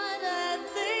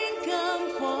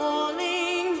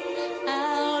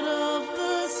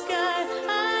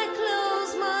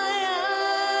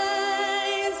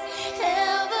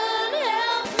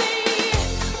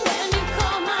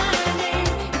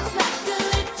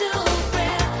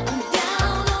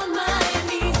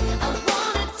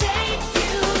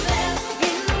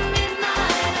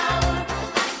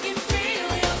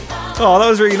 Oh, that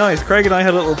was really nice. Craig and I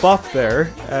had a little bop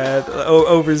there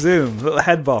over Zoom, a little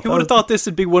head bop. Who would have thought this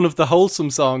would be one of the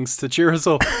wholesome songs to cheer us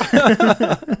up?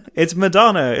 It's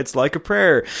Madonna. It's Like a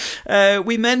Prayer.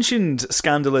 We mentioned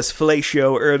scandalous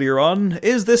fellatio earlier on.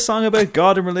 Is this song about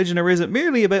God and religion, or is it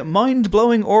merely about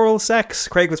mind-blowing oral sex?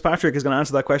 Craig Fitzpatrick is going to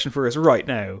answer that question for us right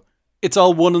now. It's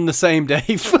all one and the same,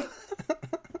 Dave.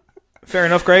 Fair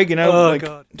enough, Craig. You know, Oh, like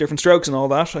God. different strokes and all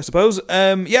that, I suppose.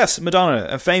 Yes, Madonna,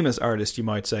 a famous artist, you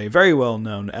might say, very well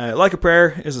known. Like a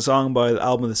Prayer is a song by the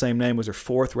album of the same name, was her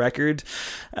fourth record.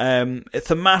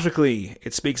 Thematically,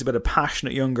 it speaks about a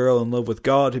passionate young girl in love with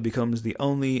God who becomes the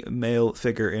only male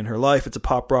figure in her life. It's a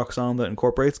pop rock song that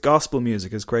incorporates gospel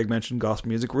music. As Craig mentioned, gospel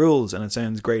music rules, and it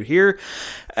sounds great here.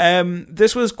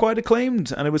 This was quite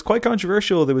acclaimed, and it was quite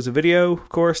controversial. There was a video, of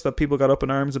course, that people got up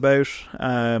in arms about.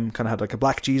 Kind of had like a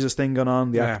Black Jesus thing going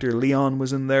on. The actor Leon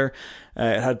was in there.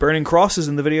 It had burning crosses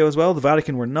in the video as well. The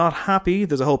Vatican were not happy.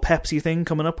 There's a whole Pepsi thing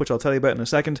coming up, which I'll tell you about in a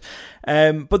second.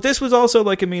 But this was also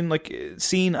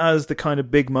seen as the kind of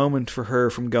big moment for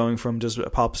her, from going from just a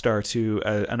pop star to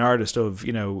an artist of,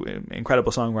 you know,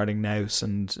 incredible songwriting nous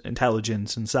and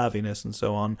intelligence and savviness and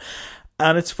so on.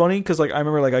 And it's funny because, like, I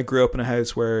remember, like, I grew up in a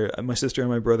house where my sister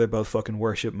and my brother both fucking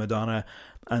worship Madonna,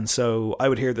 and so I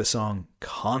would hear this song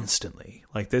constantly.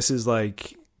 Like, this is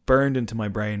like burned into my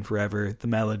brain forever. The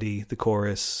melody, the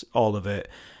chorus, all of it.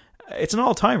 It's an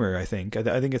all-timer, I think.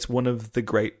 I think it's one of the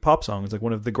great pop songs, like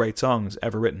one of the great songs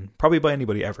ever written, probably by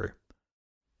anybody ever.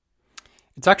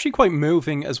 It's actually quite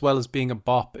moving as well as being a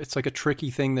bop. It's like a tricky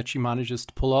thing that she manages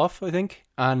to pull off, I think.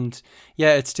 And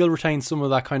yeah, it still retains some of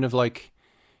that kind of like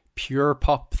pure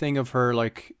pop thing of her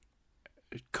like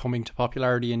coming to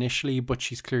popularity initially, but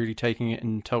she's clearly taking it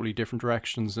in totally different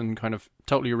directions and kind of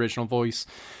totally original voice.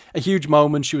 A huge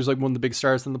moment. She was like one of the big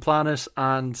stars on the planet,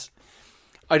 and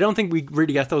I don't think we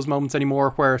really get those moments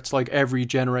anymore where it's like every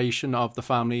generation of the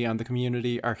family and the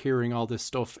community are hearing all this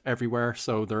stuff everywhere,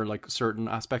 so they're like certain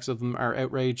aspects of them are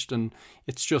outraged, and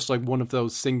it's just like one of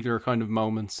those singular kind of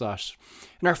moments that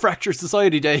in our fractured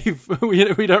society, Dave, we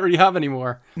don't really have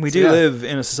anymore. We do live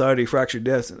in a society fractured,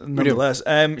 yes, nonetheless.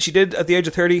 She did, at the age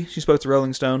of 30, she spoke to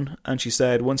Rolling Stone, and she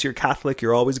said, once you're Catholic,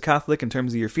 you're always a Catholic in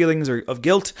terms of your feelings of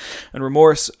guilt and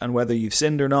remorse, and whether you've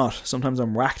sinned or not. Sometimes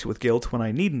I'm racked with guilt when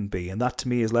I needn't be, and that to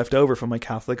me is left over from my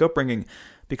Catholic upbringing.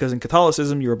 Because in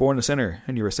Catholicism, you were born a sinner,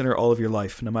 and you're a sinner all of your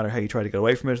life. No matter how you try to get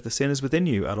away from it, the sin is within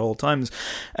you at all times.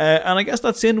 And I guess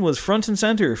that sin was front and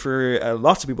centre for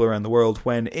lots of people around the world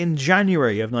when, in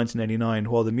January of 1989,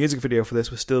 while the music video for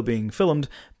this was still being filmed,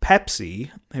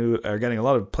 Pepsi, who are getting a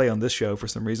lot of play on this show for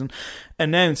some reason,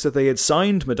 announced that they had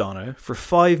signed Madonna for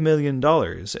 $5 million,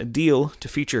 a deal to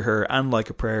feature her and Like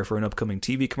a Prayer for an upcoming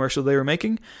TV commercial they were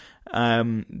making.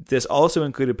 This also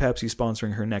included Pepsi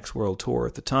sponsoring her next world tour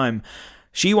at the time.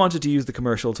 She wanted to use the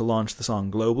commercial to launch the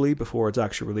song globally before its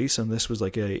actual release, and this was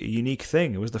like a unique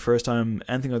thing. It was the first time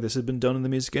anything like this had been done in the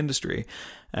music industry.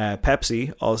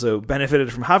 Pepsi also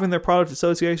benefited from having their product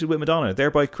associated with Madonna,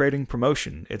 thereby creating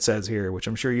promotion, it says here, which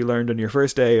I'm sure you learned on your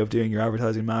first day of doing your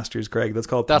advertising masters, Craig. That's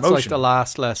called promotion. That's like the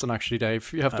last lesson, actually,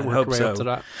 Dave. You have to work your way up to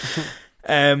that.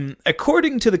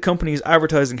 According to the company's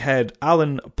advertising head,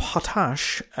 Alan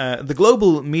Potash, the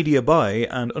global media buy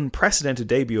and unprecedented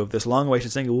debut of this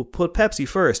long-awaited single will put Pepsi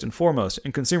first and foremost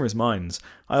in consumers' minds.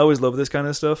 I always love this kind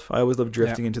of stuff. I always love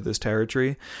drifting into this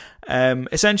territory.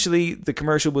 Essentially, the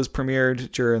commercial was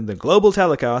premiered during the global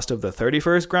telecast of the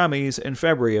 31st Grammys in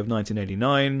February of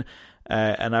 1989.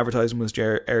 An advertisement was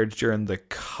aired during the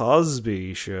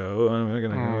Cosby Show,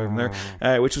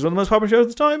 which was one of the most popular shows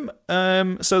at the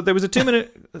time. So there was a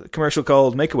 2-minute commercial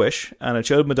called Make a Wish, and it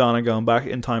showed Madonna going back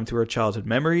in time to her childhood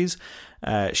memories.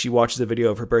 She watches a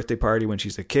video of her birthday party when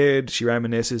she's a kid. She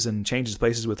reminisces and changes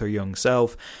places with her young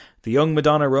self. The young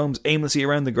Madonna roams aimlessly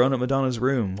around the grown-up Madonna's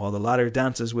room, while the latter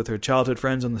dances with her childhood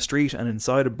friends on the street and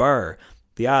inside a bar.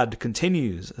 The ad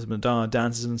continues as Madonna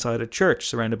dances inside a church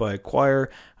surrounded by a choir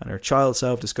and her child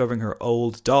self discovering her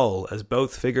old doll. As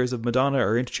both figures of Madonna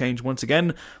are interchanged once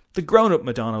again, the grown-up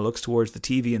Madonna looks towards the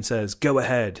TV and says, "Go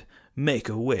ahead, make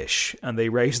a wish." And they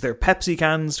raise their Pepsi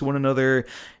cans to one another.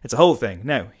 It's a whole thing.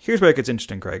 Now, here's where it gets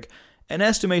interesting, Craig. An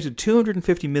estimated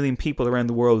 250 million people around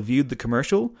the world viewed the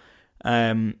commercial.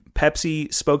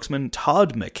 Pepsi spokesman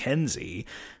Todd McKenzie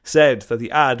said that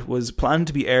the ad was planned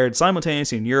to be aired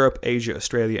simultaneously in Europe, Asia,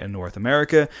 Australia and North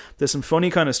America. There's some funny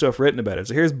kind of stuff written about it.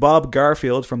 So here's Bob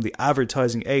Garfield from the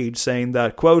Advertising Age saying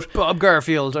that, quote, Bob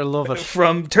Garfield, I love it.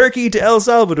 From Turkey to El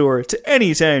Salvador to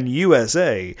any town,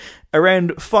 USA,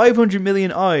 around 500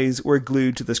 million eyes were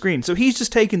glued to the screen. So he's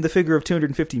just taking the figure of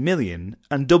 250 million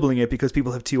and doubling it because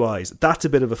people have two eyes. That's a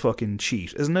bit of a fucking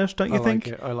cheat, isn't it? Don't you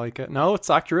think? I like it. No, it's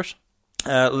accurate.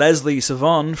 Leslie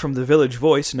Savon from The Village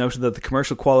Voice noted that the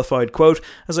commercial qualified, quote,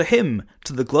 as a hymn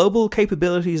to the global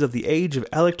capabilities of the age of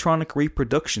electronic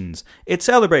reproductions. It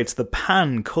celebrates the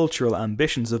pan-cultural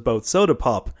ambitions of both soda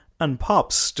pop and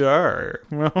pop star.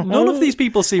 None of these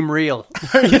people seem real.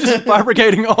 You're just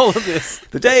fabricating all of this.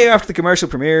 The day after the commercial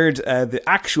premiered, the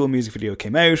actual music video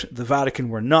came out. The Vatican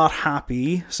were not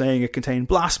happy, saying it contained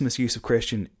blasphemous use of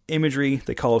Christian imagery.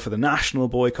 They called for the national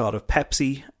boycott of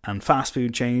Pepsi and fast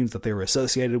food chains that they were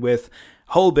associated with.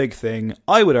 Whole big thing.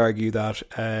 I would argue that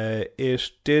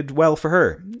it did well for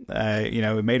her.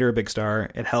 It made her a big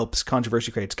star. It helps.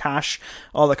 Controversy creates cash.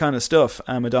 All that kind of stuff.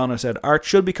 And Madonna said, art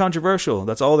should be controversial.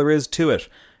 That's all there is to it.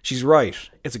 She's right.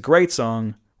 It's a great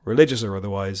song, religious or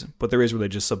otherwise, but there is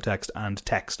religious subtext and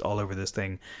text all over this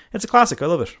thing. It's a classic. I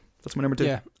love it. That's my number 2.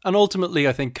 Yeah, and ultimately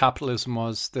I think capitalism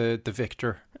was the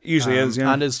victor. Usually is,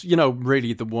 yeah. And is,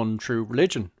 really the one true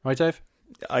religion. Right, Dave?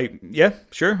 Yeah,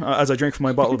 sure. As I drink from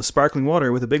my bottle of sparkling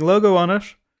water with a big logo on it.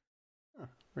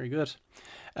 Very good.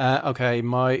 Okay,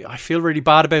 I feel really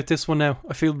bad about this one now.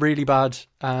 I feel really bad.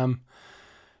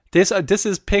 This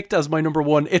is picked as my number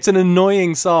 1. It's an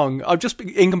annoying song. I'm just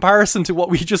in comparison to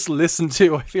what we just listened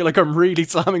to. I feel like I'm really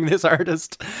slamming this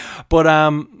artist. But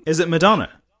is it Madonna?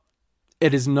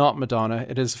 It is not Madonna.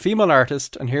 It is a female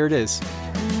artist, and here it is.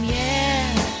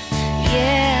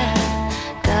 Yeah,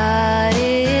 God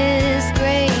is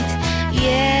great.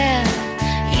 Yeah,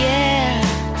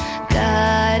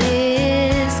 God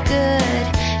is good.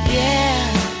 Yeah.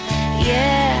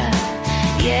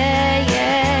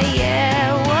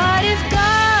 What if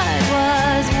God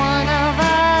was one of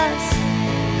us?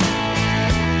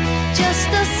 Just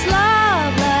a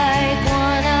slob like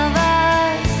one of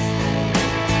us.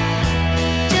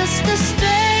 Just a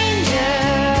stranger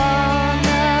on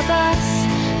the bus,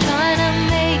 trying to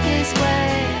make his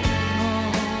way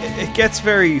home. It gets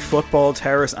very football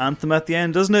terrorist anthem at the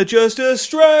end, doesn't it? Just a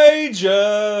stranger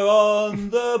on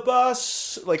the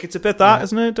bus. Like, it's a bit that,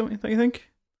 isn't it? Don't you think?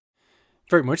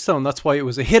 Very much so, and that's why it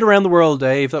was a hit around the world,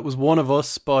 Dave. That was One of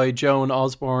Us by Joan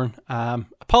Osborne.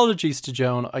 Apologies to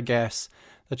Joan, I guess,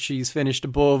 that she's finished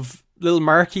above Lil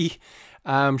Marky.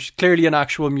 She's clearly an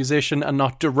actual musician and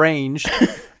not deranged.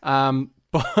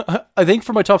 But I think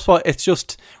for my top spot, it's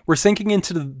just, we're sinking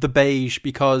into the beige,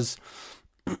 because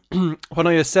when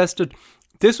I assessed it,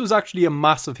 this was actually a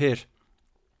massive hit.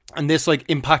 And this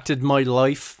impacted my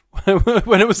life.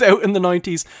 When it was out in the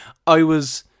 90s, I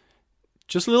was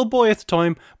just a little boy at the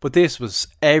time, but this was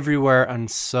everywhere and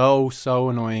so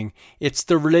annoying. It's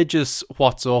the religious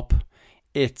what's up.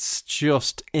 It's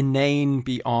just inane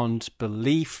beyond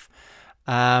belief.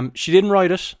 She didn't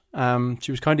write it.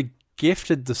 She was kind of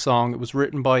gifted the song. It was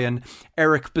written by an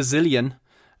Eric Bazillion.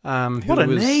 What a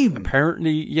name!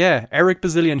 Apparently, Eric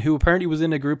Bazillion, who apparently was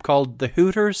in a group called the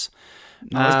Hooters.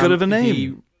 Not as good of a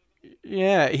name.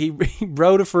 He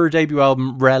wrote it for her debut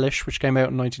album Relish, which came out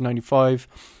in 1995.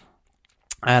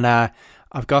 And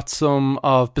I've got some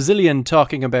of Bazillion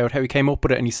talking about how he came up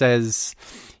with it, and he says,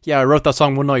 I wrote that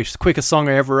song one night. It's the quickest song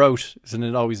I ever wrote. Isn't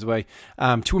it always the way?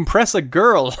 To impress a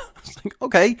girl. I was like,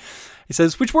 okay. He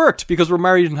says, which worked because we're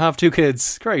married and have 2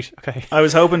 kids. Great, okay. I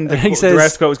was hoping the rest of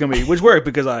the quote was going to be, which worked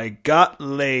because I got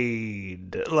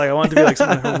laid. Like, I wanted to be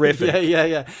something horrific.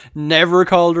 Yeah. Never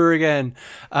called her again.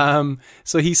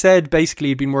 So he said basically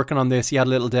he'd been working on this. He had a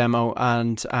little demo,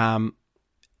 and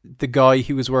the guy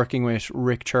he was working with,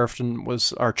 Rick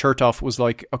Chertoff, was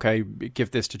like, okay,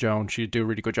 give this to Joan. She'd do a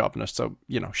really good job in it. So,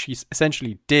 she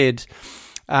essentially did.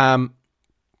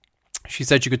 She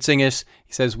said she could sing it.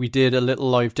 He says, we did a little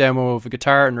live demo of a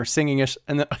guitar and her singing it.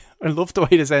 And I love the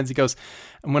way this ends. He goes,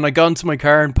 and when I got into my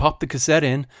car and popped the cassette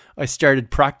in, I started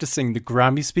practicing the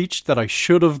Grammy speech that I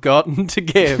should have gotten to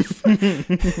give.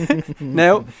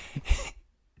 Now,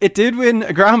 it did win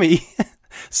a Grammy.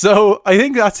 So I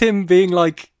think that's him being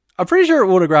like, I'm pretty sure it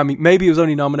won a Grammy. Maybe it was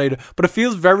only nominated, but it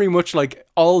feels very much like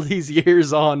all these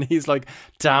years on, he's like,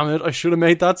 damn it, I should have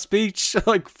made that speech.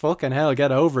 Like, fucking hell,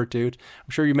 get over it, dude.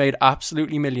 I'm sure you made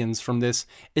absolutely millions from this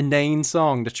inane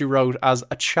song that you wrote as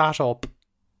a chat up.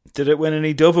 Did it win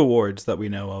any Dove Awards that we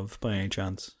know of by any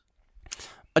chance?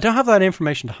 I don't have that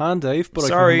information to hand, Dave, but I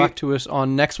can come back to it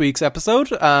on next week's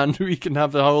episode, and we can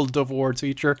have the whole Dove Awards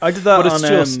feature. I did that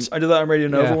on Radio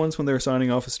Nova once when they were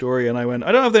signing off a story, and I went,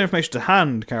 I don't have the information to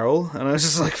hand, Carol, and I was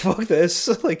just like, fuck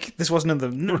this, like this wasn't in the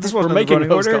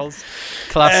running order. Calls.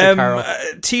 Classic Carol.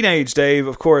 Teenage Dave,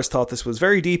 of course, thought this was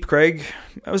very deep. Craig,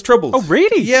 I was troubled. Oh,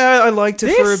 really? Yeah, I liked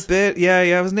it for a bit. Yeah,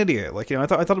 I was an idiot. Like, I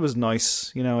thought it was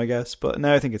nice, I guess, but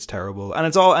now I think it's terrible, and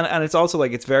it's all, and it's also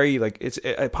like it's very like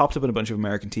it popped up in a bunch of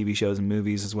American TV shows and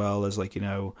movies, as well as like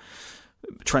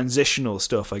transitional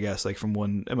stuff, I guess, like from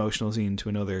one emotional scene to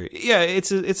another. Yeah,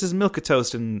 it's as milk of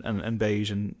toast and beige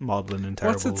and maudlin and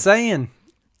terrible. What's it saying?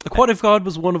 Like, what if God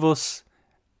was one of us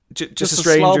just a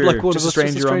stranger, slob like one just of a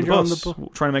us, stranger on the bus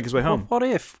trying to make his way home. What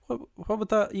if? What would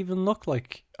that even look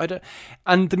like? I don't.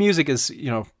 And the music is,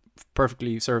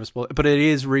 perfectly serviceable, but it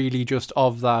is really just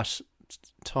of that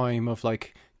time of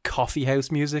like coffee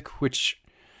house music, which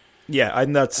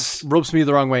and that's rubs me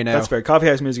the wrong way now. That's fair. Coffee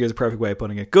house music is a perfect way of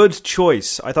putting it. Good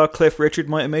choice. I thought Cliff Richard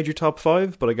might have made your top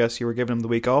 5, but I guess you were giving him the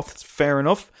week off. That's fair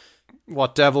enough.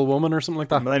 What, Devil Woman or something like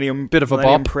that? Bit of a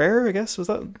bop. Prayer, I guess, was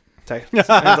that?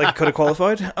 Like could have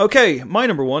qualified. Okay, my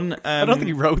number one. I don't think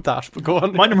he wrote that, but go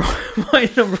on. My number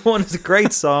one is a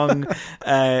great song,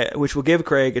 which will give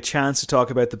Craig a chance to talk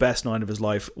about the best night of his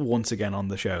life once again on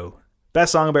the show.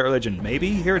 Best song about religion,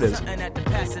 maybe? Here it is. Something that the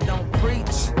pastor don't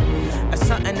preach. That's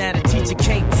something that a teacher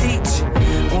can't teach.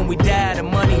 When we die, the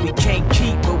money we can't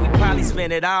keep, but we probably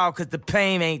spend it all because the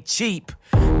pain ain't cheap.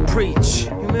 Preach.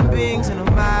 Human beings in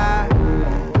a mob.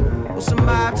 What's a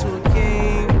mob to a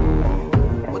king?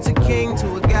 What's a king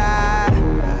to a god?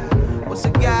 What's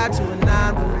a god to a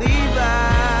non-believer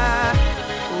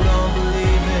who don't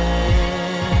believe in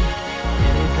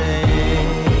anything?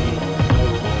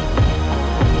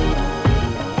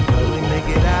 We make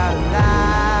it out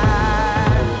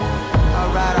alive.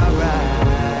 Alright.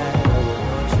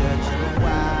 No church in a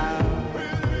while.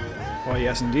 Why,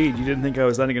 yes, indeed. You didn't think I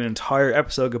was letting an entire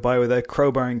episode go by without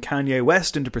crowbarring Kanye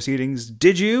West into proceedings,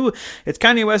 did you? It's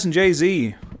Kanye West and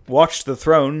Jay-Z. Watched The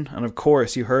Throne, and of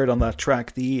course you heard on that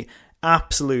track the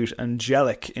absolute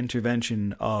angelic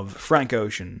intervention of Frank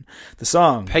Ocean. The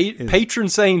song patron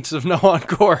saint of No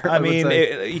Encore. I mean,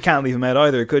 you can't leave him out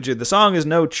either, could you? The song is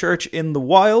No Church in the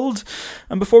Wild.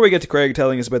 And before we get to Craig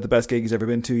telling us about the best gig he's ever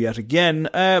been to yet again,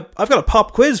 I've got a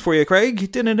pop quiz for you,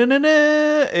 Craig.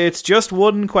 It's just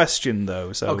one question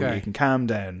though, so you can calm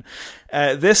down.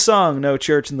 This song, No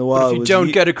Church in the Wild, but if you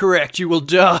don't get it correct, you will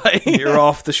die. You're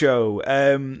off the show.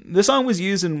 This song was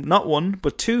used in not one,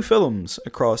 but 2 films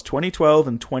across 2012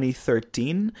 and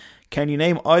 2013. Can you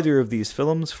name either of these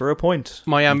films for a point?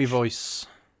 Miami Vice.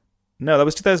 No, that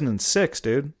was 2006,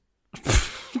 dude.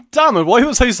 Damn it, why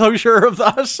was I so sure of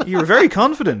that? You were very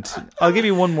confident. I'll give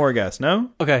you one more guess,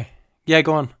 no? Okay. Yeah,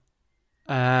 go on.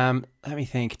 Let me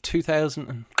think.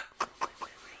 2000...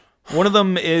 One of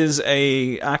them is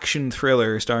a action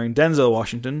thriller starring Denzel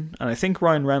Washington, and I think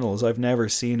Ryan Reynolds. I've never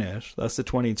seen it. That's the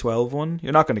 2012 one.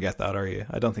 You're not going to get that, are you?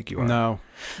 I don't think you are. No.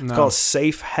 It's called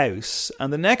Safe House.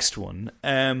 And the next one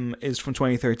is from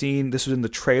 2013. This was in the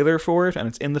trailer for it, and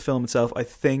it's in the film itself, I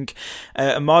think.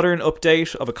 A modern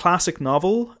update of a classic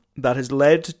novel that has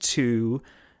led to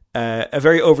a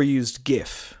very overused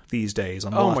GIF these days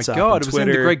on WhatsApp. Oh my god, and it was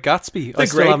Twitter. in The Great Gatsby. The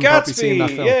Great Gatsby. Seen that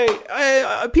film.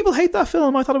 Yeah, people hate that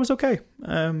film. I thought it was okay.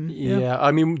 Yeah,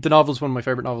 I mean, the novel's one of my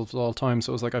favourite novels of all time,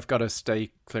 so it was like, I've got to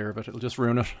stay clear of it. It'll just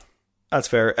ruin it. That's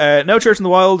fair. No Church in the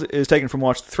Wild is taken from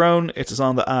Watch the Throne. It's a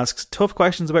song that asks tough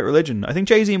questions about religion. I think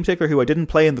Jay-Z in particular, who I didn't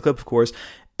play in the clip, of course,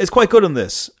 is quite good on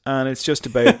this. And it's just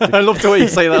about... I love the way you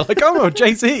say that. Like, oh no,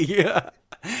 Jay-Z. Yeah.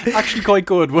 Actually quite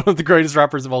good. One of the greatest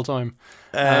rappers of all time.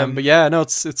 But yeah, no,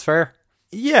 it's fair.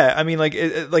 Yeah, I mean,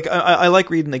 I like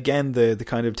reading again the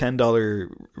kind of $10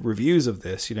 reviews of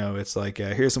this. You know, it's like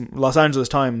here's some Los Angeles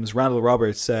Times. Randall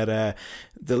Roberts said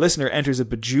the listener enters a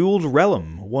bejeweled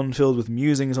realm, one filled with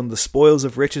musings on the spoils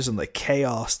of riches and the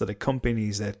chaos that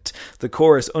accompanies it. The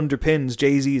chorus underpins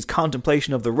Jay-Z's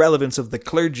contemplation of the relevance of the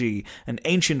clergy and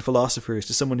ancient philosophers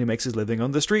to someone who makes his living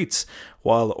on the streets,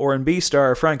 while R&B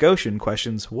star Frank Ocean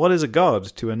questions what is a god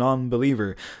to a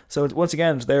non-believer. So once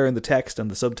again, it's there in the text and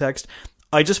the subtext.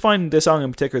 I just find this song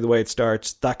in particular, the way it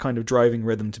starts, that kind of driving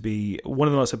rhythm to be one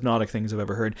of the most hypnotic things I've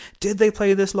ever heard. Did they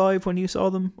play this live when you saw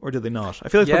them, or did they not? I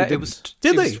feel like it was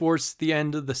towards the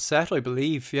end of the set, I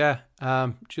believe. Yeah,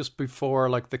 just before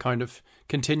like the kind of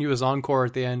continuous encore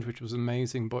at the end, which was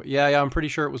amazing. But yeah, I'm pretty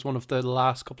sure it was one of the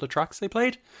last couple of tracks they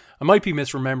played. I might be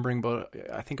misremembering, but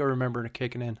I think I remember it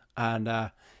kicking in,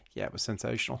 and yeah, it was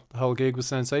sensational. The whole gig was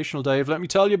sensational, Dave. Let me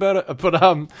tell you about it. But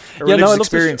I love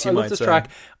this track.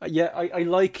 Yeah, I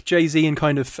like Jay-Z and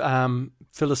kind of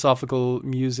philosophical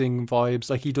musing vibes.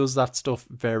 Like, he does that stuff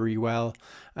very well,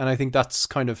 and I think that's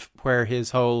kind of where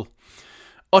his whole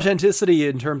authenticity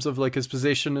in terms of like his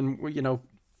position and, you know,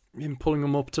 him pulling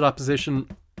him up to that position.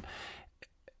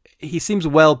 He seems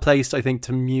well placed, I think,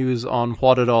 to muse on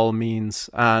what it all means.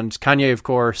 And Kanye, of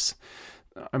course.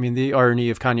 I mean, the irony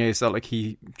of Kanye is that like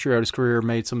he throughout his career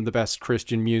made some of the best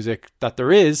Christian music that there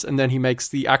is, and then he makes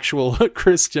the actual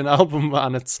Christian album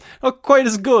and it's not quite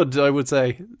as good, I would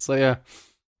say. So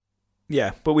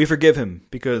Yeah, but we forgive him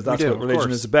because that's We do, what of religion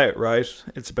course. is about, right?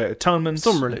 It's about atonement.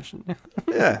 Some religion.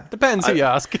 Yeah. Depends who you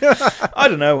ask. I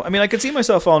don't know. I mean, I could see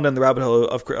myself falling down the rabbit hole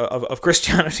of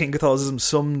Christianity and Catholicism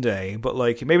someday, but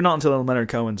like maybe not until Leonard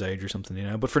Cohen's age or something, you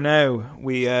know. But for now,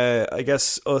 we, I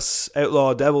guess, us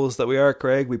outlaw devils that we are,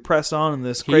 Craig, we press on in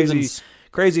this Heathens.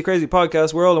 crazy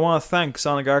podcast world. I want to thank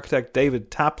sonic architect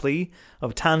David Tapley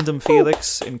of Tandem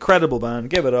Felix. Incredible band.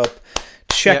 Give it up.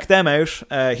 Check them out.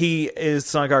 He is the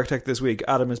sonic architect this week.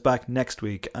 Adam is back next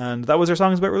week. And that was our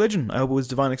Songs About Religion. I hope it was a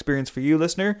divine experience for you,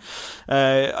 listener.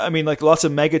 I mean, like lots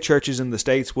of mega churches in the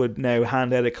States would now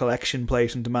hand out a collection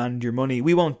plate and demand your money.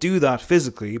 We won't do that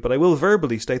physically, but I will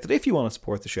verbally state that if you want to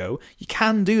support the show, you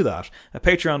can do that at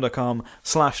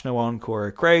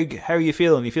patreon.com/noencore. Craig, how are you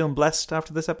feeling? You feeling blessed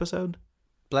after this episode?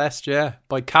 Blessed, yeah.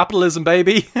 By capitalism,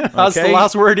 baby. That's Okay. the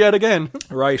last word yet again.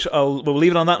 Right, we'll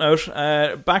leave it on that note.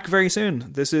 Back very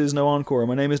soon. This is No Encore.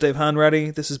 My name is Dave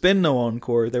Hanratty. This has been No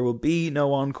Encore. There will be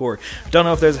no encore. Don't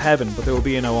know if there's a heaven, but there will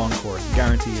be a No Encore.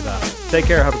 Guarantee you that. Take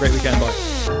care. Have a great weekend. Bye.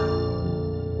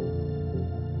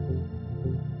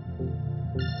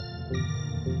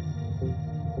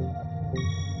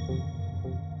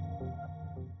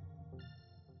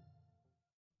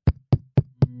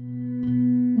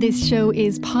 This show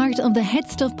is part of the Head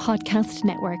Stuff Podcast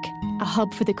Network, a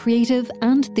hub for the creative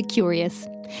and the curious.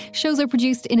 Shows are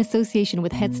produced in association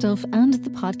with Head Stuff and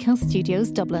the Podcast Studios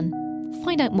Dublin.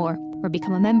 Find out more or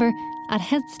become a member at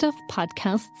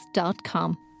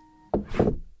headstuffpodcasts.com.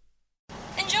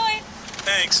 Enjoy!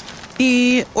 Thanks.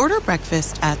 Order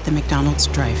breakfast at the McDonald's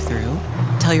drive-thru.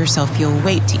 Tell yourself you'll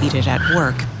wait to eat it at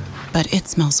work, but it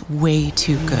smells way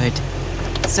too good.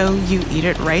 So you eat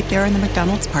it right there in the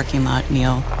McDonald's parking lot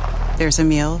meal. There's a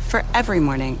meal for every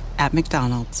morning at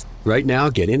McDonald's. Right now,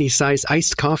 get any size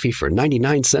iced coffee for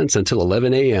 99 cents until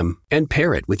 11 a.m. and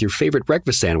pair it with your favorite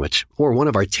breakfast sandwich or one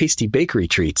of our tasty bakery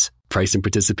treats. Price and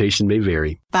participation may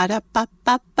vary.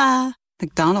 Ba-da-ba-ba-ba.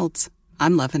 McDonald's.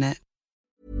 I'm loving it.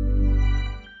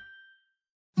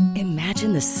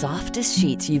 Imagine the softest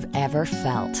sheets you've ever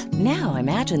felt. Now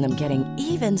imagine them getting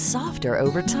even softer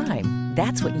over time.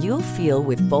 That's what you'll feel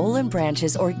with Boll &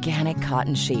 Branch's organic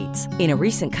cotton sheets. In a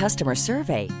recent customer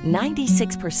survey,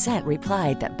 96%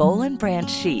 replied that Boll & Branch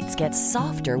sheets get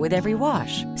softer with every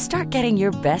wash. Start getting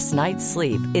your best night's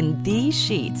sleep in these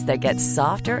sheets that get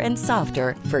softer and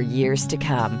softer for years to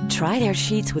come. Try their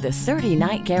sheets with a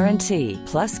 30-night guarantee.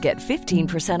 Plus, get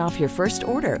 15% off your first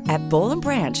order at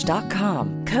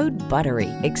bollandbranch.com. Code BUTTERY.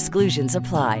 Exclusions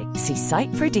apply. See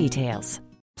site for details.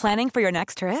 Planning for your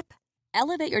next trip?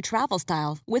 Elevate your travel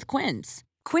style with Quince.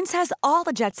 Quince has all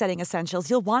the jet-setting essentials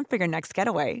you'll want for your next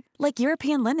getaway, like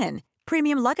European linen,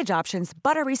 premium luggage options,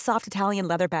 buttery soft Italian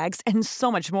leather bags, and so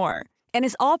much more. And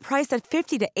is all priced at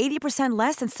 50 to 80%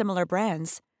 less than similar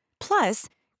brands. Plus,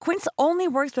 Quince only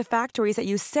works with factories that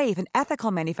use safe and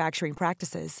ethical manufacturing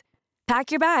practices. Pack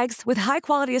your bags with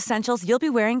high-quality essentials you'll be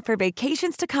wearing for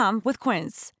vacations to come with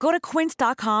Quince. Go to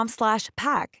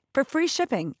quince.com/pack for free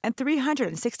shipping and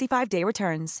 365-day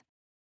returns.